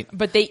 Right.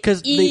 But they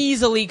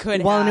easily could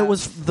have. Well, and it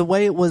was the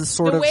way it was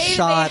sort of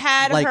shot,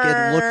 like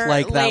it looked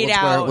like that was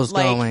where it was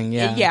going.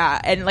 Yeah.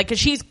 Yeah. And like, 'cause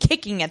she's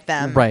kicking at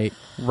them. Right.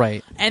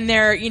 Right. And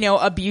they're,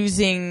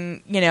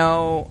 abusing,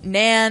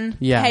 Nan,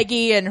 Yeah.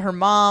 Peggy and her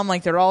mom.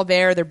 Like, they're all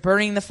there. They're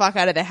burning the fuck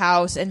out of the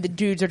house. And the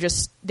dudes are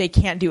just, they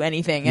can't do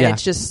anything. And Yeah.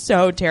 it's just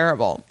so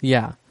terrible.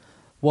 Yeah.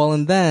 Well,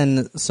 and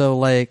then, so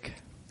like,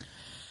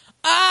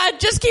 it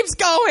just keeps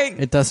going.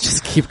 it does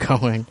just keep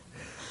going.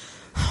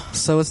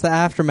 So it's the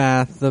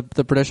aftermath.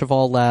 The British have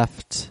all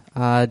left.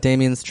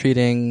 Damien's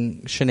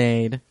treating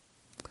Sinead.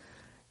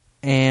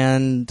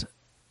 And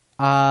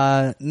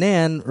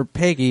Nan, or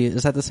Peggy,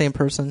 is that the same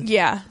person?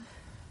 Yeah.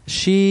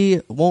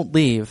 She won't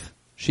leave.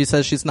 She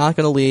says she's not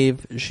going to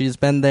leave. She's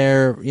been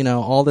there,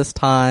 all this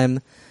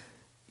time,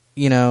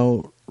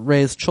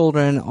 raised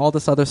children, all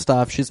this other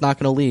stuff. She's not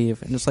going to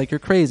leave. And it's like, you're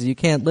crazy. You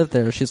can't live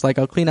there. She's like,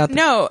 I'll clean out the...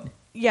 No.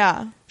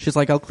 Yeah. She's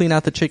like, I'll clean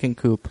out the chicken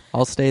coop.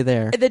 I'll stay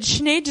there. That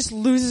Sinead just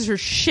loses her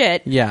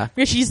shit. Yeah.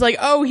 Because she's like,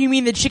 oh, you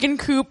mean the chicken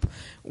coop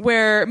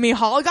where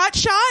Mihal got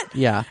shot?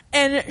 Yeah.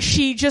 And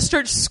she just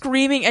starts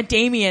screaming at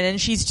Damien,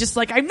 and she's just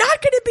like, I'm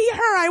not going to be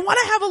her. I want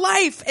to have a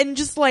life. And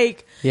just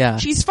like, Yeah.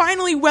 she's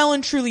finally well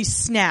and truly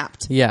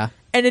snapped. Yeah.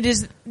 And it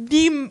is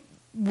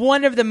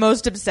one of the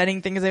most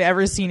upsetting things I've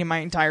ever seen in my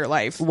entire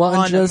life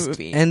on a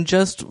movie. And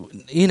just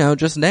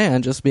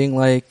Nan just being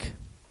like,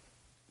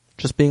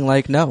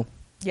 no.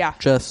 Yeah.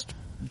 Just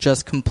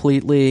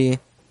completely,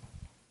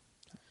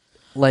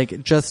 like,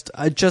 it's just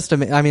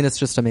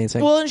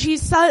amazing. Well, and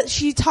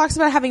she talks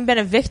about having been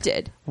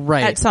evicted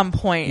Right. at some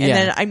point. And Yeah.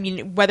 then, I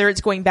mean, whether it's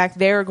going back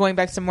there or going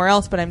back somewhere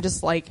else, but I'm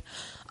just like,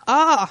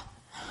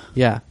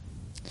 Yeah.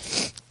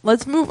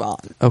 let's move on.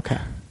 Okay.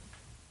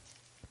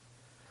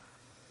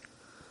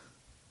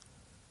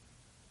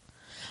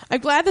 I'm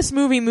glad this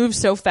movie moves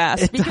so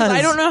fast It because does.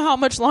 I don't know how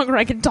much longer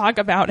I can talk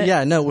about it.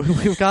 Yeah, no,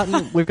 we've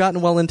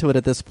gotten well into it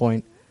at this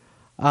point.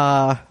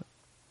 Yeah,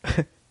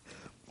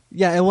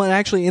 and when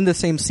actually in the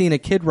same scene, a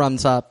kid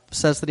runs up,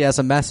 says that he has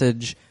a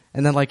message,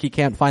 and then like he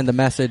can't find the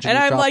message, And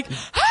he I'm like,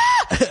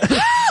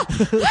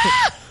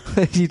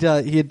 he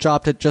had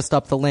dropped it just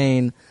up the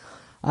lane.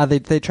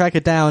 They track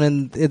it down,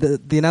 and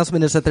the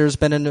announcement is that there's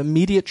been an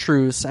immediate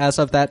truce as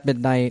of that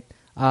midnight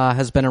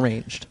has been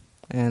arranged.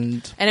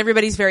 And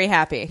everybody's very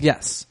happy.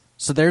 Yes.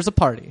 So there's a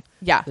party.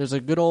 Yeah. There's a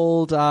good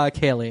old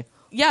Kaylee.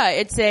 Yeah,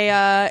 it's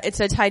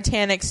a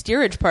Titanic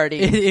steerage party.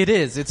 It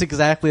is. It's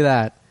exactly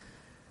that.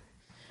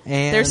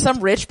 And there's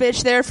some rich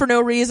bitch there for no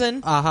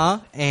reason.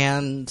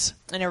 And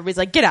everybody's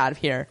like, get out of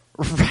here.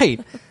 Right.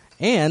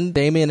 And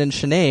Damien and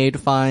Sinead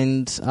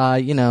find,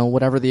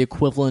 whatever the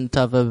equivalent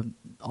of a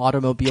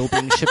automobile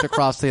being shipped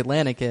across the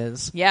Atlantic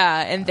is.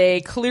 Yeah, and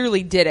they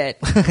clearly did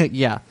it.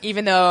 Yeah.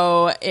 Even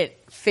though it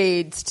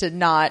fades to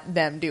not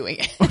them doing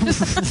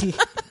it.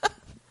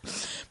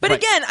 But right.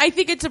 Again, I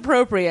think it's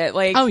appropriate.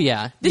 Like, oh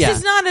yeah, this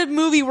is not a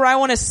movie where I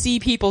want to see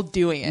people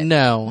doing it.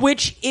 No,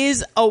 which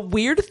is a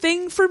weird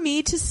thing for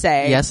me to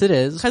say. Yes, it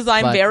is, because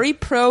I'm very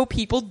pro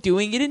people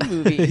doing it in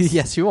movies.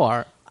 Yes, you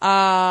are.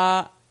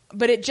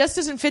 But it just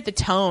doesn't fit the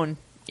tone,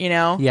 you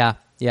know? Yeah,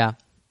 yeah.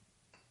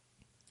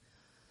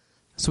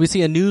 So we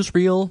see a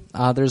newsreel.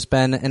 There's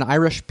been an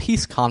Irish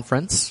peace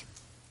conference,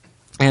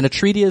 and a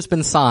treaty has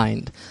been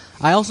signed.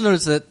 I also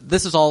noticed that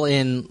this is all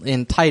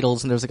in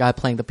titles, and there's a guy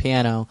playing the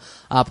piano.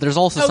 But there's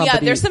also somebody... yeah,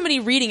 there's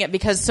somebody reading it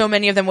because so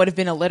many of them would have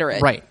been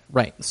illiterate.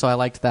 Right. So I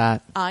liked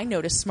that. I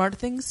noticed smart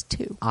things,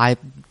 too. I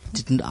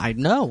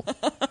know.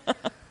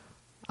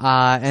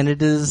 And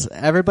it is...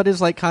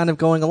 Everybody's like kind of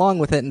going along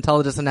with it until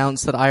it is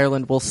announced that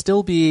Ireland will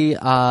still be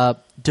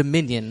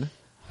Dominion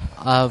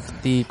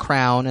of the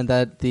Crown, and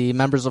that the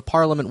members of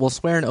Parliament will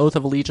swear an oath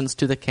of allegiance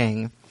to the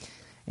King.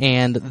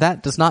 And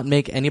that does not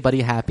make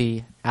anybody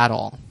happy at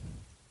all.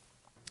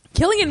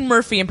 Cillian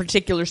Murphy in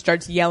particular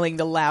starts yelling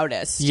the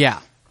loudest.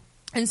 Yeah.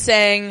 And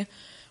saying,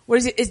 what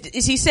is it?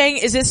 Is he saying,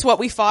 is this what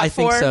we fought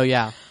for? I think so,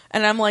 yeah.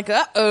 And I'm like,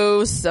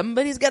 uh-oh,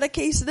 somebody's got a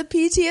case of the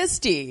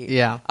PTSD.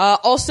 Yeah.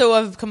 Also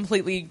a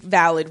completely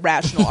valid,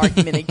 rational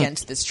argument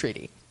against this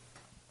treaty.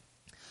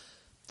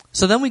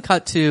 So then we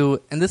cut to,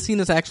 and this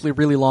scene is actually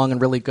really long and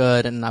really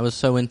good, and I was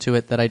so into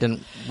it that I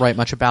didn't write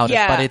much about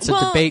it, but it's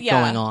a debate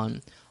going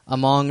on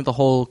among the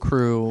whole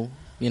crew,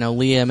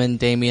 Liam and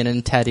Damien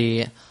and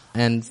Teddy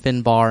and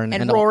Finbar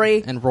and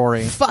Rory. And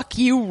Rory. Fuck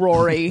you,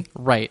 Rory.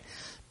 Right.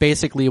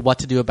 Basically what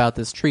to do about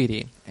this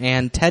treaty.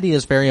 And Teddy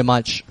is very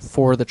much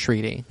for the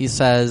treaty. He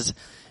says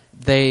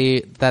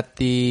that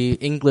the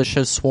English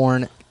have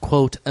sworn,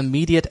 quote,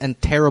 immediate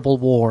and terrible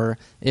war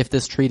if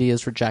this treaty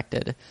is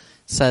rejected.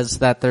 Says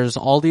that there's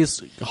all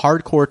these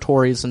hardcore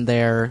Tories in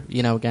there,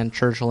 again,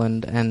 Churchill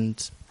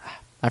and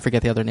I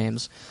forget the other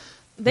names.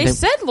 They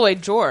said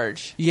Lloyd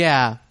George.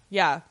 Yeah.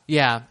 Yeah.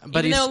 Yeah.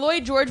 But even though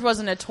Lloyd George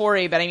wasn't a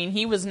Tory, but I mean,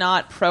 he was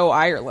not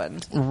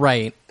pro-Ireland.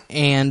 Right.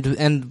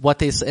 And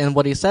what he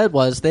said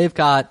was, they've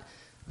got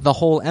the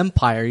whole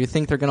empire. You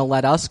think they're going to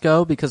let us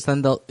go? Because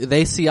then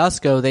they see us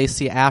go, they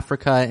see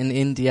Africa and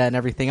India and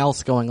everything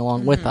else going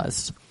along with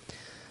us.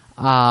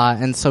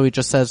 And so he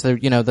just says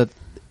that,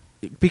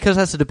 because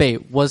that's a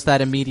debate. Was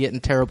that immediate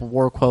and terrible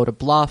war quote a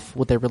bluff?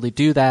 Would they really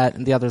do that?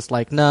 And the other's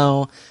like,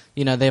 no.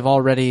 They've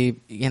already,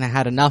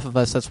 had enough of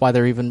us. That's why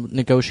they're even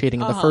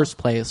negotiating in the first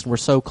place. We're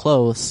so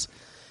close,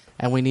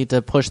 and we need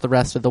to push the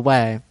rest of the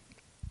way.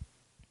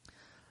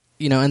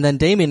 And then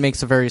Damien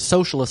makes a very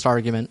socialist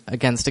argument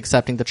against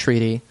accepting the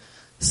treaty,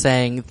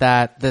 saying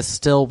that this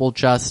still will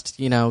just,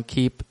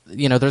 keep,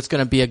 there's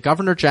going to be a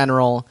governor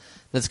general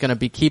that's going to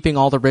be keeping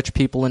all the rich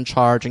people in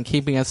charge and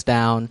keeping us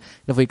down.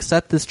 If we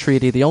accept this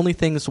treaty, the only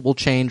things that will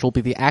change will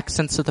be the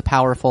accents of the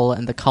powerful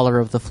and the color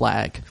of the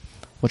flag.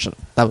 Which,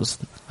 that was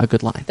a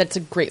good line. That's a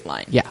great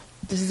line. Yeah.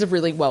 This is a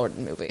really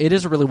well-written movie. It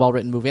is a really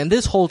well-written movie. And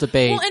this whole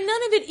debate... Well, and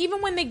none of it,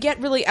 even when they get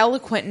really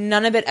eloquent,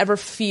 none of it ever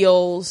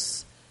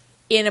feels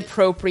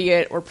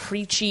inappropriate or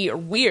preachy or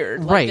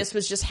weird. Like, this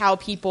was just how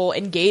people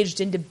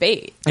engaged in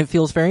debate. It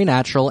feels very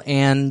natural,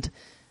 and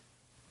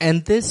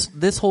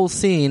this whole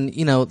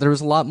scene, there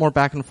was a lot more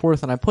back and forth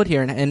than I put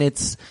here, and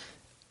it's...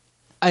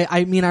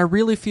 I mean, I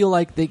really feel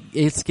like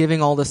it's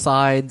giving all the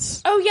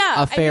sides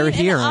a fair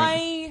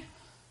hearing.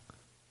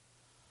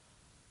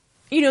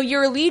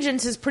 Your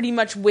allegiance is pretty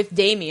much with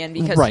Damien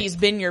because he's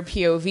been your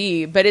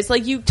POV, but it's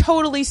like you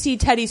totally see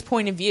Teddy's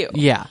point of view.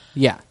 Yeah,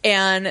 yeah.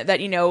 And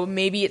that,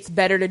 maybe it's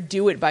better to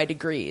do it by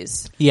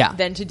degrees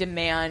than to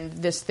demand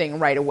this thing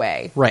right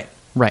away. Right.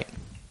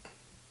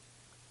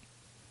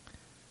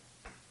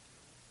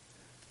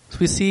 So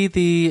we see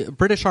the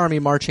British Army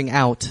marching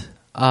out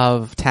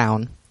of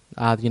town,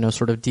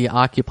 sort of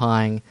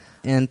deoccupying,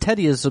 and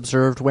Teddy is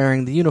observed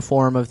wearing the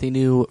uniform of the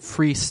new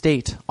Free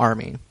State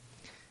Army,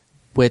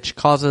 which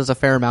causes a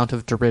fair amount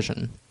of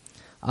derision.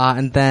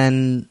 And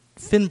then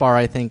Finbar,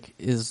 I think,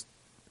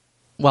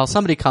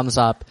 somebody comes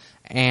up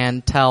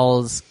and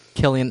tells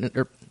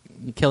Cillian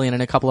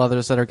and a couple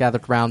others that are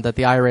gathered around that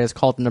the IRA has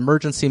called an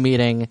emergency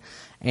meeting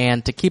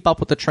and to keep up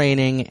with the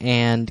training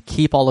and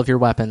keep all of your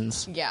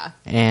weapons. Yeah.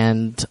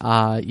 And,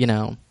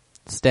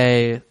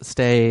 stay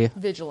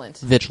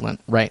vigilant,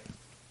 right.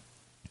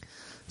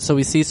 So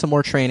we see some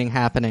more training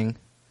happening.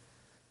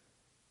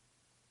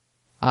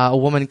 A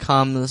woman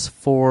comes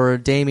for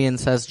Damien,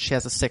 says she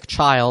has a sick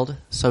child,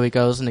 so he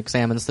goes and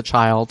examines the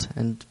child,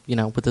 and,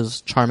 with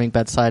his charming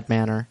bedside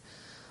manner,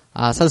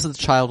 says that the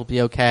child will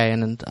be okay,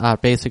 and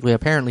basically,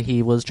 apparently,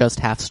 he was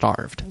just half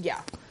starved. Yeah.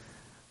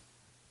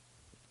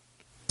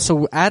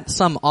 So at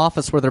some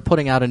office where they're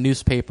putting out a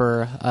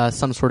newspaper,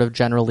 some sort of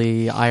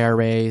generally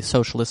IRA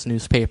socialist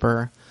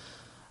newspaper,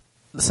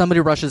 somebody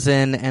rushes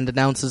in and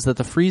announces that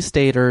the Free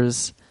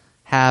Staters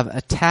have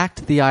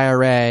attacked the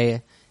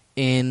IRA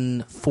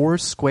in 4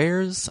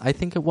 squares, I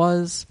think it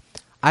was.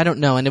 I don't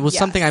know, and it was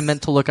something I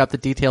meant to look up the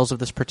details of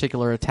this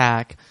particular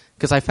attack,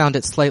 because I found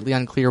it slightly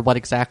unclear what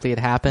exactly had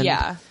happened.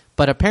 Yeah.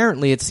 But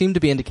apparently it seemed to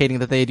be indicating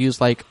that they had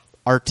used,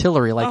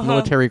 artillery,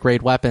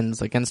 military-grade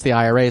weapons against the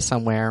IRA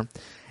somewhere,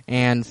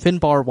 and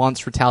Finbar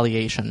wants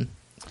retaliation.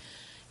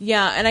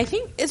 Yeah, and I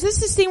think, is this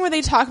the scene where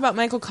they talk about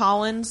Michael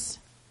Collins?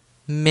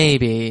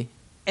 Maybe.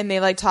 And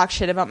they, talk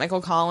shit about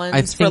Michael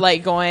Collins for,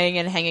 going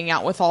and hanging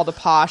out with all the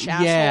posh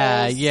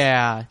assholes.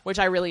 Yeah. Which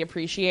I really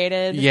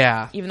appreciated.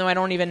 Yeah. Even though I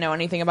don't even know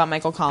anything about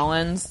Michael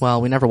Collins. Well,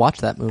 we never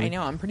watched that movie. I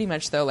know, I'm pretty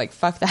much, though,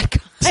 fuck that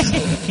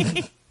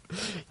guy.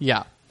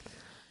 Yeah.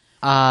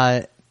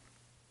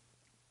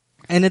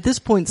 And at this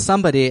point,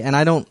 somebody, and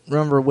I don't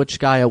remember which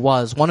guy it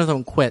was, one of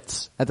them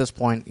quits at this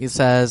point. He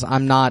says,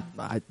 I'm not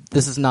going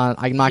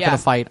to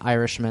fight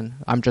Irishmen.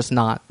 I'm just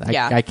not.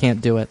 I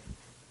can't do it.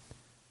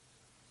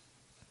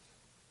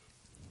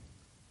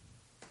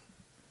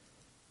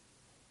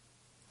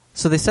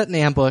 So they set an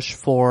ambush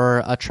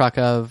for a truck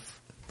of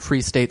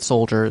Free State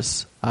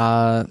soldiers.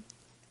 Some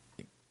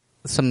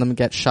of them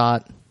get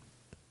shot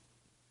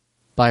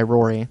by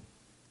Rory.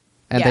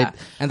 And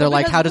they're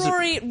like, how does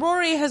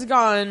Rory has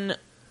gone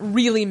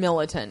really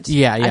militant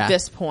at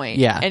this point.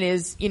 Yeah. And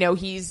is,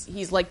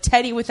 he's like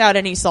Teddy without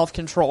any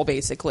self-control,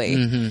 basically.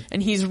 Mm-hmm.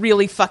 And he's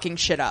really fucking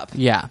shit up.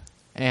 Yeah.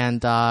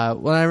 And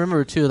well, I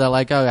remember, too, they're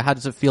like, oh, how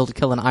does it feel to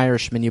kill an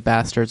Irishman, you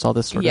bastards, all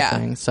this sort of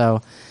thing.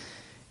 So,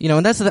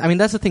 and that's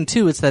the thing,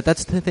 too, is that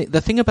that's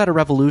the thing about a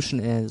revolution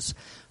is,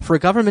 for a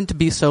government to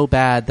be so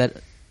bad that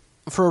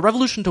for a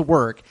revolution to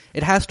work,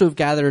 it has to have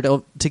gathered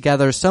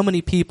together so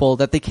many people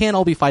that they can't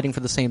all be fighting for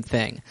the same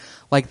thing.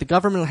 Like, the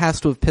government has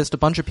to have pissed a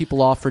bunch of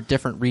people off for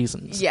different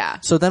reasons. Yeah.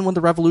 So then when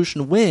the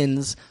revolution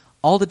wins,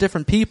 all the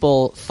different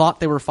people thought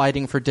they were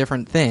fighting for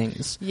different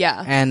things.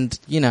 Yeah. And,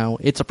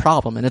 it's a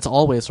problem, and it's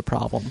always a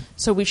problem.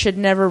 So we should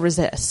never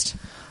resist.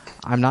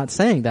 I'm not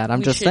saying that.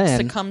 I'm just saying. We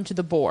should succumb to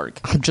the Borg.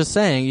 I'm just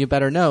saying you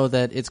better know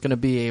that it's going to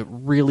be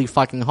really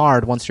fucking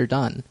hard once you're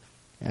done.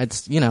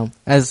 It's,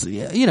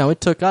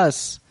 it took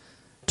us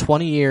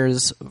 20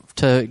 years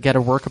to get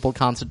a workable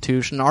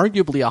constitution,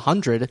 arguably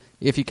 100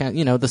 if you can.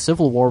 The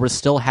Civil War was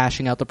still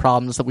hashing out the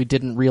problems that we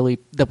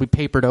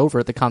papered over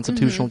at the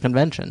Constitutional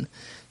Convention.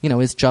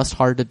 It's just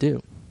hard to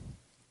do.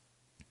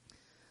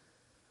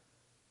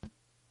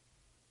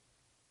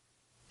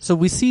 So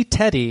we see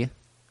Teddy,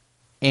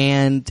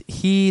 and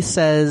he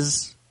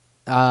says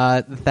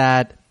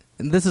that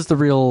and this is the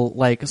real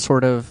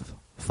sort of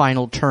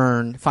final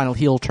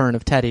heel turn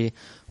of Teddy,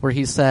 where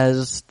he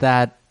says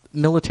that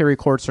military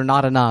courts are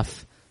not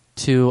enough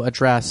to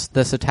address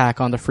this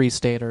attack on the Free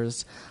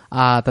Staters,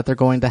 that they're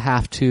going to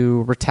have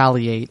to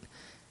retaliate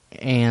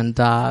and,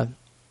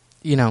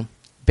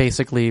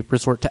 basically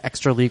resort to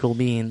extra legal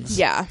means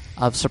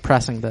of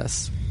suppressing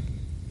this.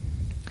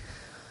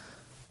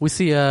 We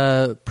see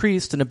a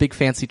priest in a big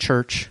fancy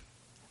church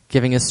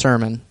giving his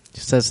sermon.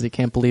 He says that he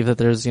can't believe that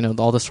there's,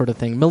 all this sort of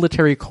thing.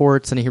 Military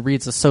courts, and he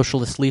reads a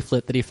socialist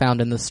leaflet that he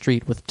found in the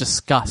street with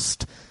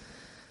disgust.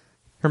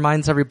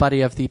 Reminds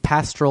everybody of the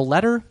pastoral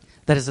letter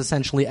that has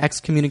essentially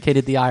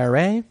excommunicated the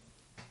IRA.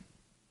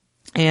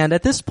 And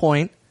at this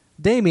point,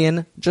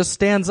 Damien just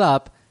stands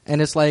up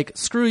and is like,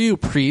 screw you,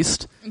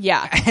 priest.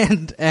 Yeah.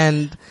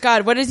 And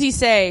God, what does he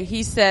say?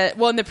 He said,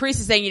 and the priest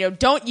is saying,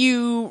 don't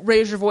you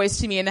raise your voice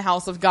to me in the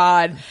house of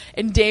God.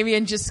 And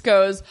Damien just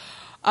goes,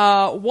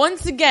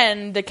 once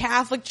again, the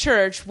Catholic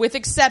Church, with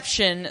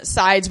exception,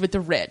 sides with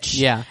the rich.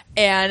 Yeah.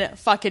 And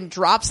fucking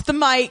drops the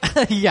mic.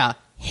 Yeah.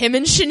 Him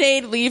and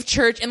Sinead leave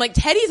church, and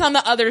Teddy's on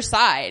the other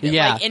side,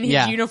 in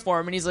his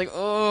uniform, and he's like,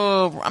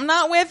 "Oh, I'm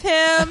not with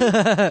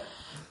him."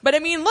 But I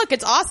mean, look,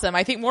 it's awesome.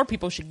 I think more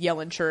people should yell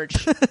in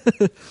church.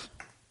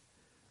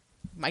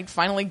 Might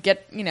finally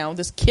get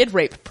this kid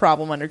rape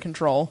problem under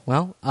control.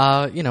 Well,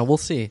 we'll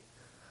see.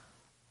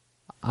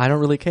 I don't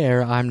really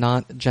care. I'm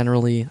not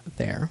generally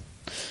there.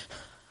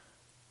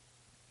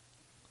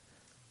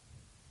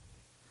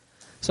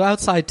 So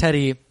outside,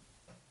 Teddy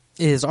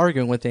is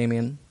arguing with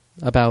Damien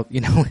about,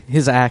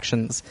 his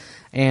actions.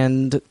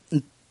 And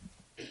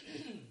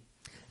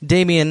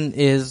Damien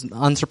is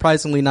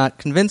unsurprisingly not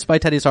convinced by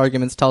Teddy's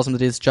arguments, tells him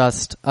that he's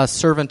just a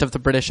servant of the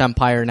British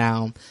Empire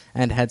now,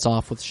 and heads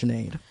off with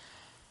Sinead.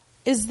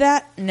 Is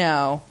that...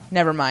 No,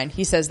 never mind.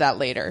 He says that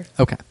later.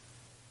 Okay.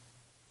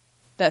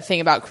 That thing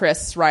about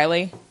Chris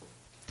Riley?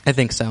 I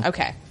think so.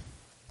 Okay.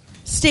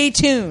 Stay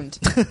tuned.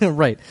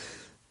 Right.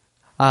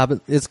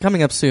 But it's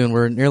coming up soon.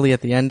 We're nearly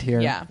at the end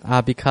here.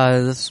 Yeah.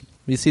 Because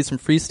we see some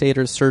Free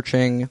Staters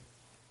searching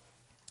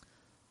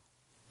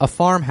a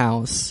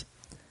farmhouse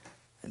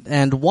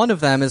And one of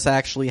them is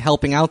actually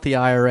helping out the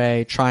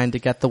IRA, trying to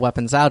get the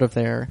weapons out of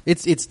there.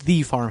 It's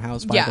the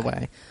farmhouse, by the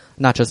way,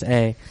 not just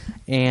A.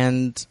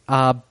 And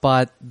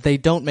but they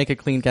don't make a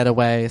clean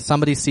getaway.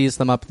 Somebody sees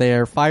them up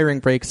there. Firing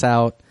breaks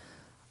out.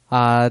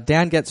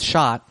 Dan gets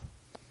shot,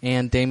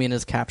 and Damien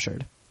is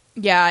captured.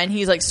 Yeah, and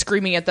he's like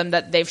screaming at them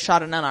that they've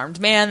shot an unarmed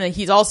man, and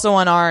he's also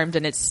unarmed,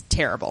 and it's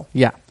terrible.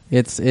 Yeah,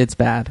 it's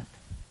bad.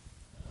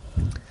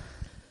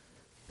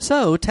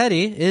 So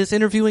Teddy is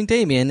interviewing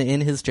Damien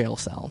in his jail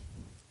cell,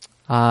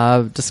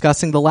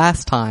 discussing the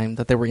last time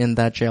that they were in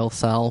that jail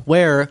cell,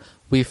 where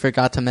we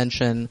forgot to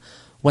mention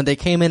when they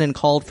came in and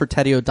called for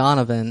Teddy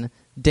O'Donovan,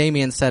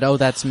 Damien said, "Oh,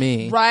 that's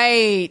me."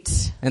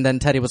 Right. And then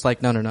Teddy was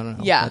like, No.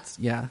 Yeah.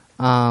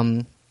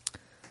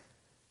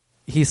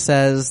 He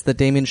says that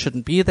Damien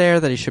shouldn't be there,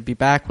 that he should be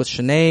back with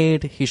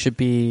Sinead. He should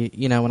be,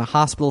 in a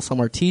hospital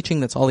somewhere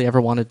teaching. That's all he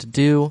ever wanted to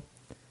do.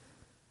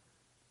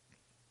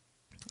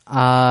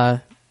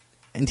 And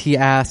he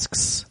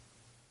asks,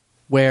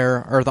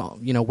 where are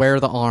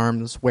the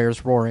arms?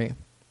 Where's Rory?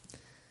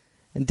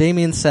 And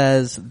Damien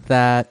says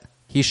that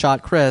he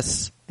shot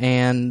Chris,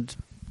 and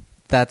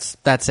that's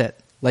it.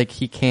 Like,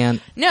 he can't.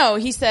 No,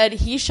 he said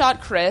he shot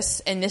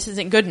Chris, and this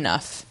isn't good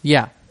enough.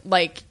 Yeah.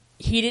 Like,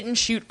 he didn't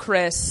shoot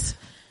Chris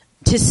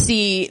to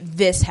see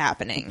this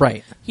happening.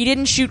 Right. He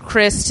didn't shoot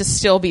Chris to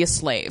still be a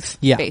slave,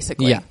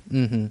 basically. Yeah.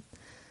 Mm-hmm.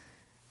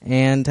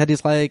 And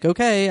Teddy's like,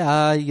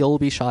 okay, you'll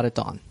be shot at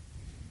dawn.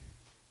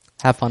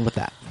 Have fun with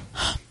that.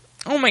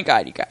 Oh my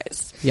god, you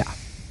guys. Yeah.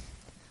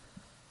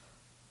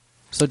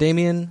 So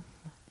Damien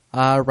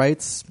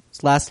writes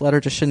his last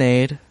letter to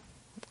Sinead,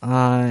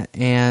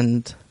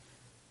 and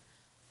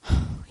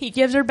he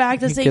gives her back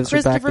the St.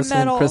 Christopher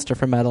medal.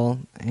 Christopher medal,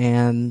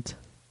 and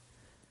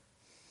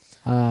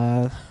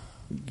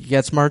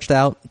gets marched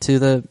out to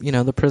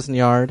the prison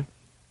yard.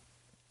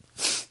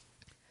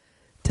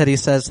 Teddy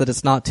says that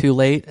it's not too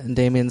late, and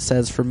Damien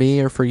says, for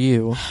me or for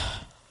you.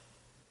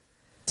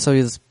 So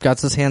he's got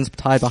his hands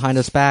tied behind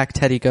his back.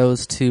 Teddy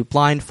goes to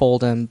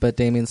blindfold him, but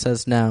Damien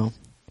says no.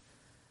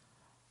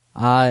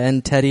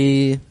 And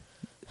Teddy,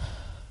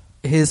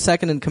 his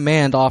second in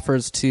command,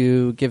 offers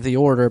to give the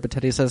order, but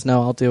Teddy says,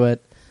 no, I'll do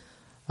it.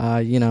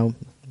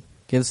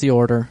 Gives the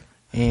order,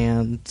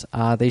 and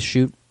they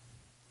shoot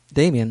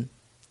Damien.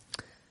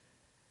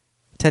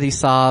 Teddy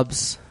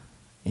sobs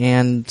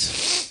and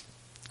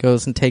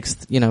goes and takes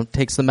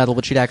the medal,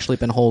 which he'd actually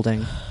been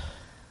holding.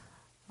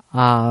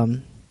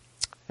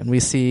 And we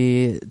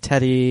see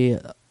Teddy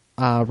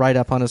ride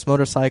up on his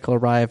motorcycle,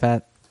 arrive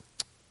at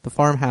the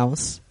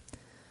farmhouse.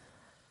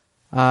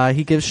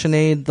 He gives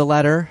Sinead the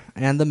letter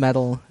and the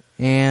medal,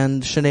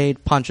 and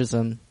Sinead punches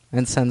him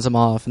and sends him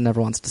off and never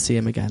wants to see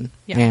him again.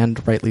 Yeah.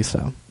 And rightly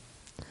so.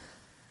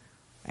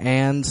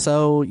 And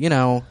so,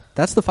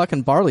 that's the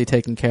fucking Barley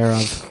taken care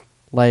of.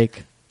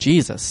 Like,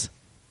 Jesus.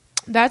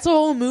 That's a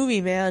whole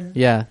movie, man.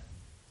 Yeah.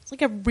 It's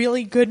like a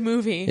really good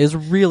movie. It's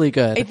really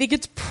good. I think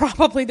it's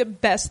probably the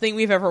best thing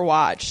we've ever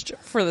watched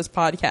for this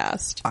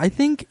podcast. I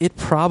think it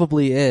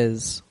probably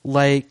is.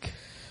 Like,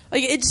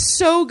 it's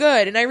so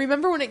good. And I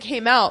remember when it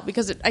came out,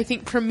 because it, I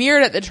think,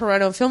 premiered at the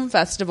Toronto Film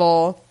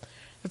Festival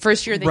the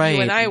first year that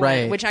you and I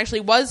went, which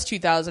actually was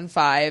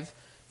 2005,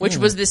 which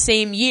was the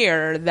same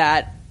year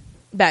that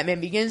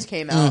Batman Begins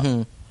came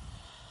out.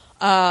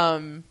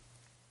 Mm-hmm.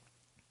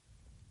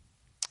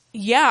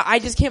 Yeah, I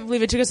just can't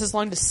believe it took us this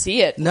long to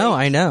see it. No,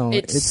 I know.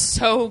 It's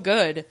so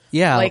good.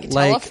 Yeah.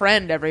 Tell a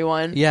friend,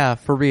 everyone. Yeah,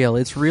 for real.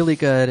 It's really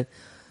good.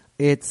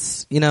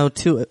 It's,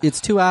 it's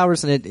 2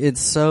 hours, and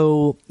it's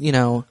so,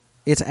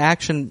 it's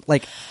action,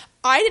 like...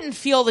 I didn't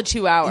feel the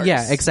 2 hours.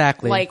 Yeah,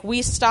 exactly. Like,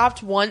 we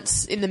stopped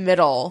once in the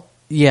middle.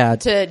 Yeah.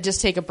 To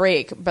just take a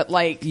break, but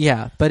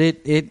Yeah, but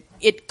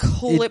it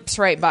clips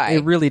right by.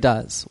 It really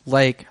does.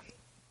 Like,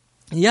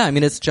 yeah, I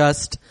mean, it's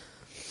just,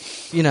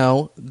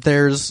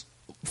 there's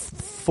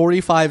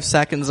 45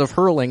 seconds of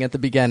hurling at the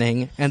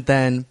beginning, and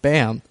then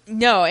bam.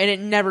 No, and it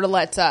never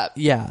lets up.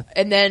 Yeah.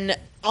 And then,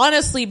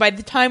 honestly, by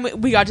the time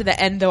we got to the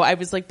end, though, I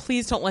was like,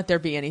 please don't let there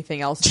be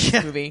anything else in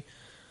this movie.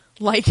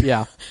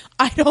 Yeah.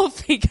 I don't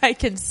think I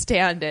can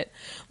stand it.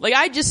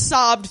 I just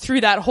sobbed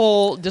through that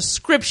whole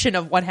description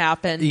of what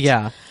happened.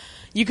 Yeah.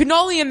 You can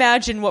only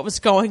imagine what was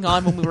going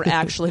on when we were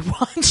actually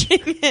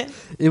watching it.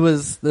 There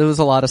was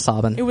a lot of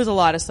sobbing. It was a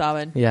lot of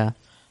sobbing. Yeah.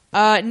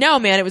 No,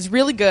 man, it was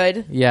really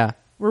good. Yeah.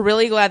 We're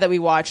really glad that we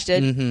watched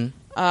it. Mm-hmm.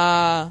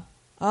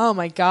 Oh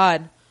my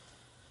God.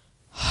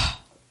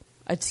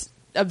 It's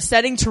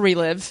upsetting to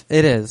relive.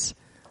 It is.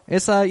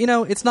 It's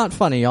it's not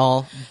funny,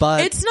 y'all,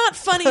 but it's not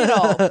funny at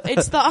all.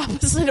 It's the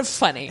opposite of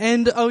funny.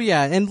 And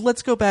and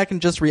let's go back and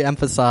just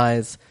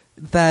reemphasize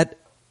that,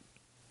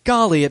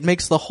 golly, it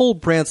makes the whole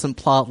Branson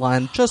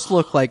plotline just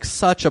look like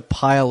such a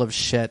pile of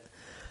shit.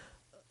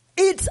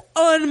 It's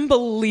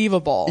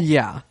unbelievable.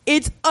 Yeah.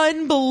 It's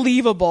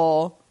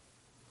unbelievable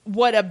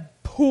what a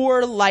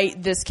poor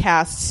light this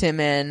casts him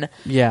in.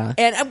 Yeah.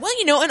 And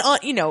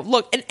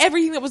look, and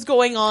everything that was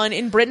going on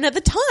in Britain at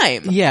the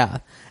time. Yeah.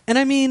 And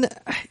I mean,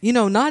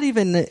 not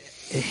even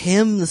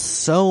him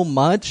so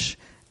much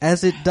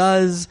as it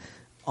does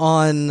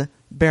on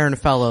Baron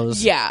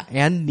Fellows. Yeah.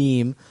 And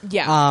Neem.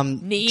 Yeah.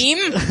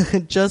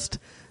 Neem? Just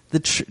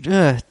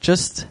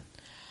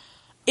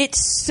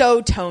It's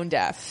so tone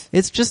deaf.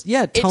 it's just,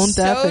 yeah, tone It's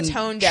deaf so and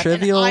tone deaf.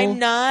 trivial.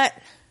 And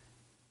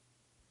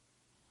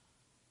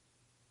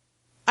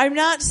I'm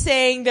not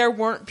saying there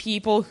weren't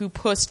people who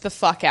pussed the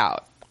fuck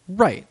out.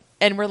 Right.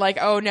 And were like,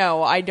 oh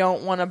no, I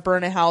don't want to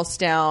burn a house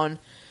down.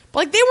 But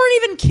like, they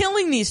weren't even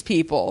killing these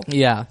people.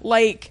 Yeah.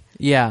 Like,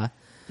 Yeah.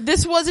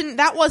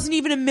 that wasn't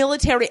even a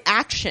military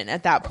action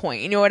at that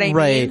point. You know what I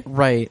Right, mean?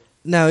 right.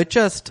 No, it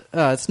just,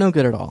 it's no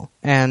good at all.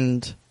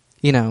 And,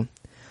 you know,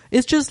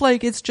 it's just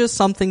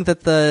something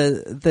that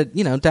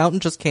Downton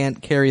just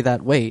can't carry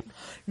that weight.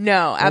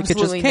 No, Like, it just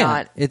absolutely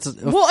can't.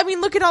 not. Well, I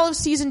mean, look at all of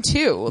season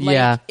 2.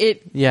 Like,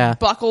 Yeah.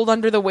 buckled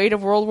under the weight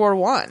of World War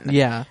I.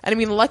 Yeah. And I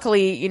mean,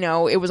 luckily,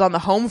 it was on the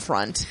home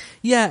front.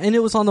 Yeah, and it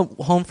was on the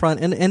home front.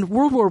 And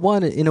World War I,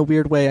 in a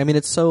weird way, I mean,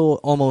 it's so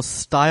almost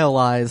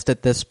stylized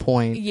at this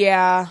point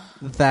Yeah.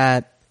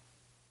 that,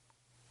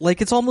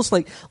 like, it's almost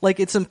like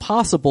it's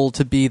impossible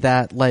to be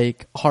that,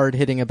 like,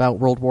 hard-hitting about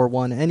World War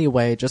I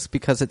anyway, just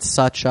because it's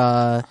such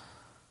a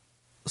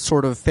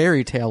sort of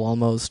fairy tale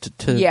almost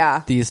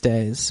to these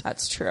days.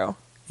 That's true.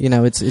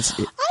 It's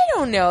I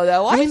don't know,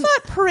 though. I mean-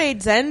 thought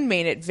Parade's End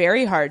made it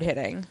very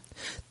hard-hitting.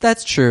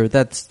 That's true.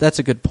 That's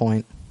a good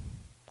point.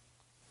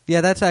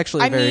 Yeah, that's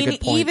actually a very good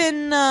point.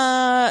 Even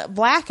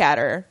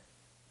Blackadder.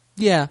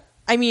 Yeah.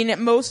 I mean,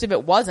 most of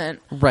it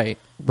wasn't. Right.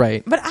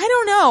 But I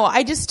don't know.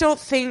 I just don't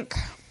think...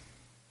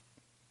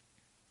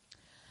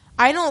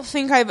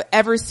 I've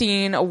ever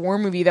seen a war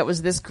movie that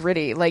was this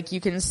gritty. Like,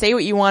 you can say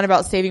what you want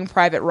about Saving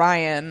Private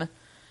Ryan,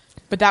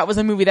 but that was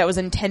a movie that was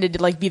intended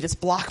to, like, be this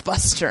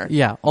blockbuster.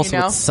 Yeah. Also,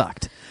 you know? it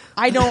sucked.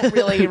 I don't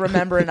really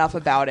remember enough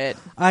about it.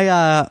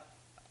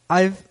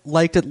 I've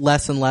liked it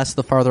less and less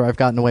the farther I've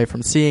gotten away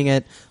from seeing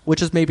it,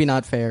 which is maybe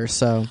not fair,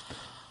 so...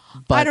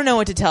 But, I don't know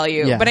what to tell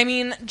you. Yeah. But I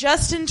mean,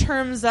 just in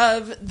terms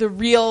of the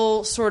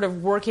real sort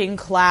of working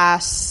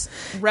class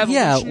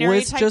revolutionary where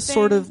it's type just thing.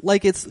 sort of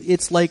like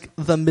it's like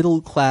the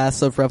middle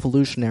class of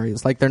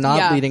revolutionaries. Like, they're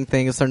not leading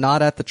things, they're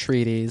not at the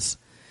treaties,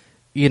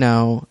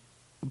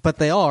 but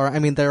they are. I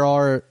mean, they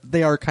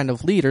are kind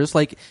of leaders.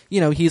 Like,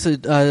 he's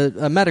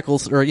a medical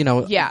going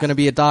to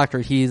be a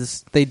doctor.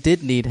 They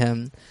did need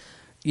him.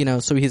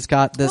 So he's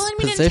got this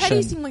position. And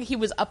Teddy seemed like he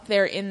was up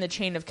there in the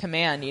chain of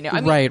command,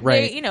 I mean,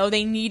 Right.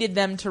 They needed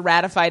them to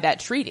ratify that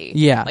treaty.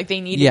 Yeah. Like,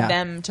 they needed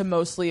them to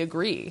mostly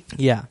agree.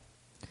 Yeah.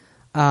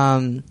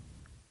 But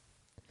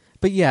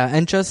yeah,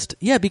 and just,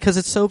 because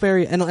it's so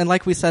very, and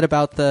like we said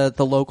about the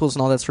locals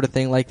and all that sort of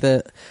thing, like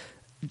it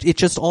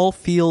just all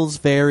feels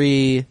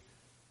very,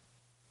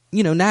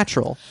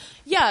 natural.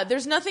 Yeah,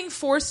 there's nothing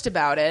forced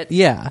about it.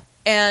 Yeah.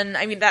 And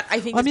I mean that I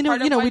think is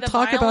part of why we the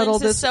talk about all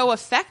violence this is so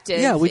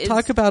effective. Yeah, we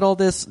talk about all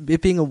this it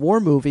being a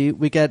war movie.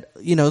 We get,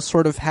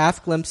 sort of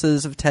half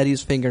glimpses of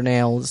Teddy's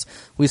fingernails.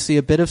 We see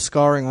a bit of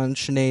scarring on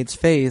Sinead's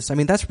face. I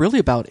mean, that's really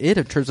about it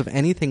in terms of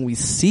anything we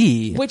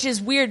see. Which is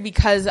weird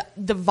because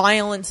the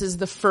violence is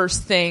the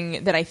first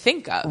thing that I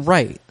think of.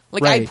 Right.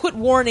 Like, right. I put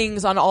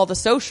warnings on all the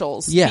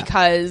socials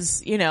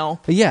because,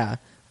 Yeah.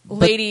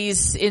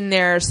 ladies in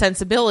their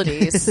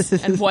sensibilities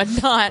and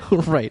whatnot.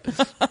 Right.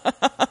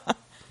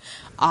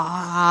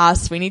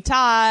 Sweeney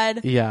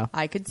Todd. Yeah.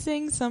 I could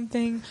sing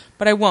something,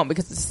 but I won't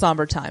because it's a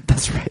somber time.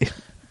 That's right.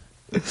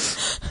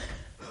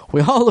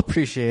 We all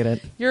appreciate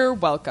it. You're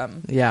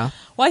welcome. Yeah.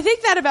 Well, I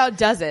think that about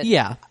does it.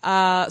 Yeah.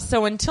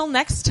 So until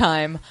next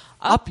time,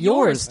 up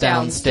yours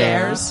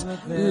downstairs.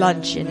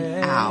 Luncheon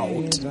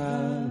out.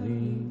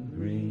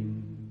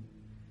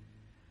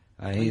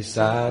 I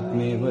sat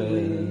me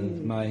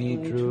with my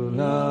true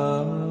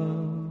love.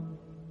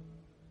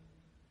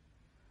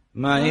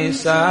 My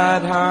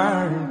sad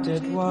heart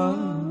it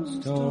was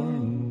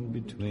torn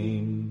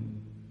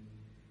between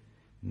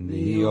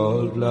the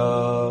old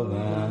love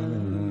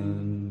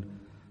and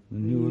the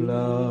new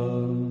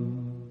love.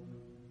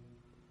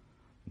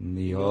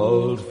 The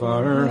old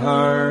for her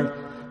heart,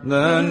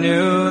 the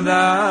new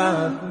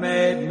that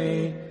made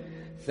me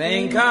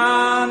think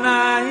on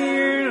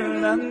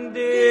Ireland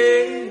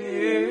dearly,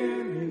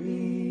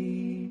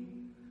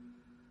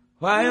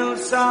 while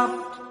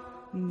soft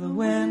the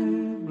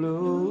wind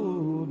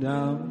blew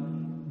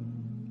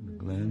down the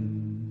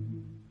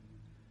glen,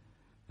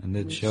 and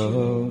it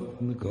shook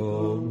the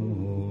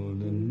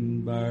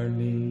golden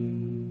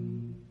barley.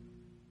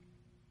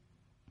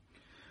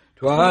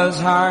 'Twas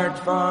hard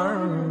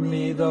for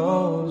me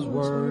those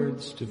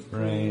words to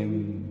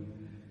frame,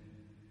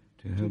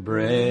 to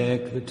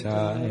break the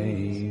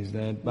ties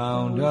that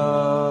bound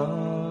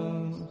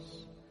us,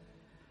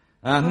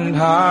 and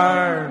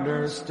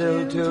harder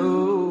still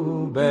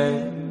to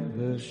bear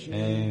the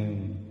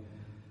shame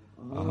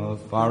of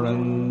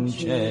foreign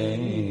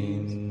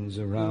chains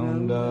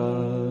around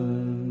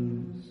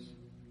us.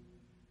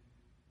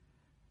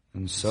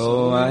 And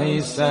so I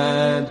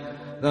said,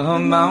 the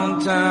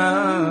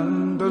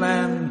mountain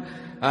glen,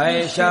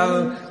 I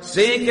shall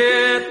seek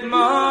it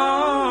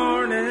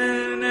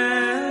morning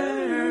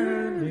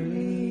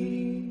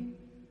early,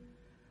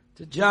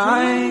 to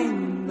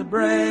join the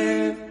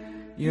brave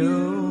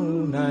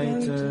Union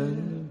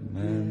united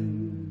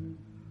men,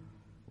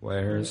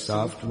 where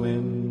soft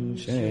wind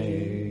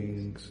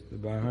shakes the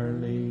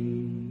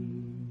barley.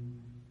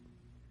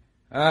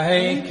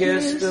 I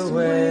kissed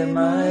away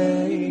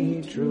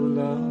my true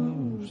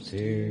love's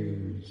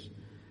tears,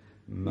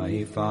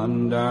 my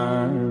fond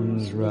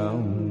arms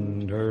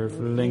round her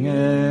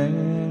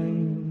flinging,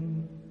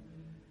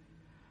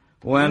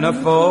 when a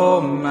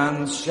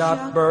foeman's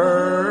shot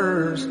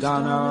burst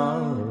on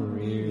our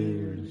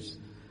ears,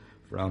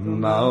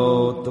 from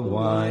out the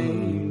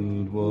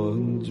wild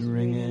woods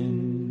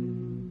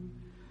ringing.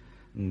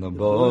 The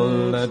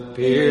bullet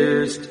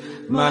pierced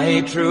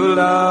my true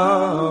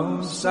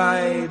love's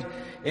side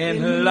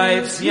in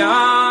life's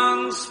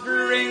young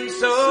spring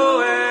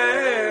so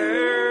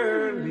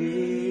early,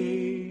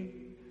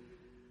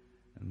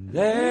 and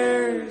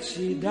there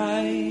she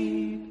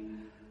died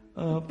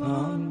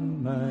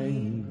upon my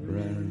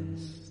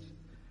breast,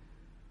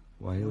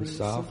 while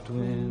soft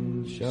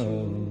wind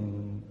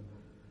showed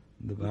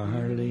the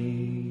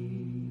barley.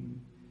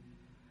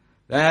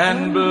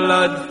 Then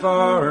blood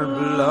for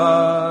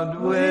blood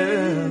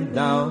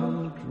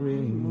without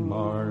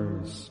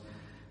remorse,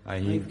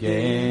 I've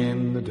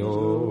gained the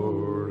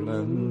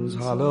Dorlands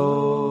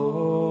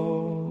hollow,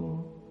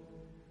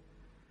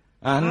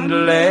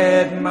 and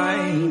laid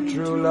my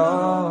true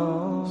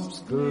love's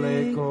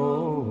clay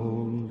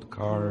cold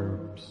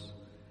corpse,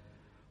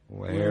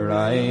 where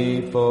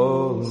I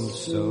full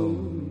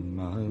soon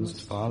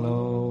must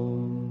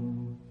follow.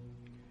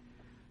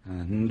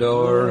 And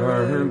o'er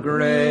her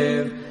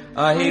grave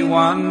I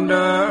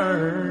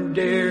wandered,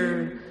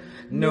 dear,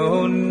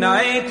 no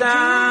night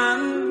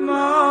and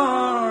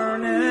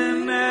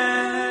morning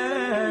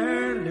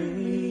early,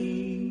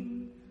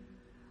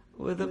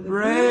 with a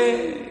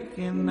break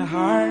in the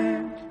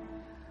heart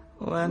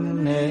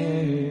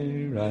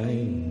whene'er I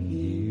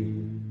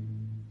hear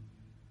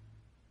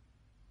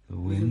the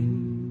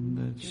wind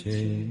that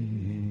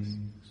shakes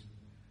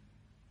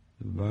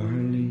the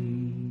barley.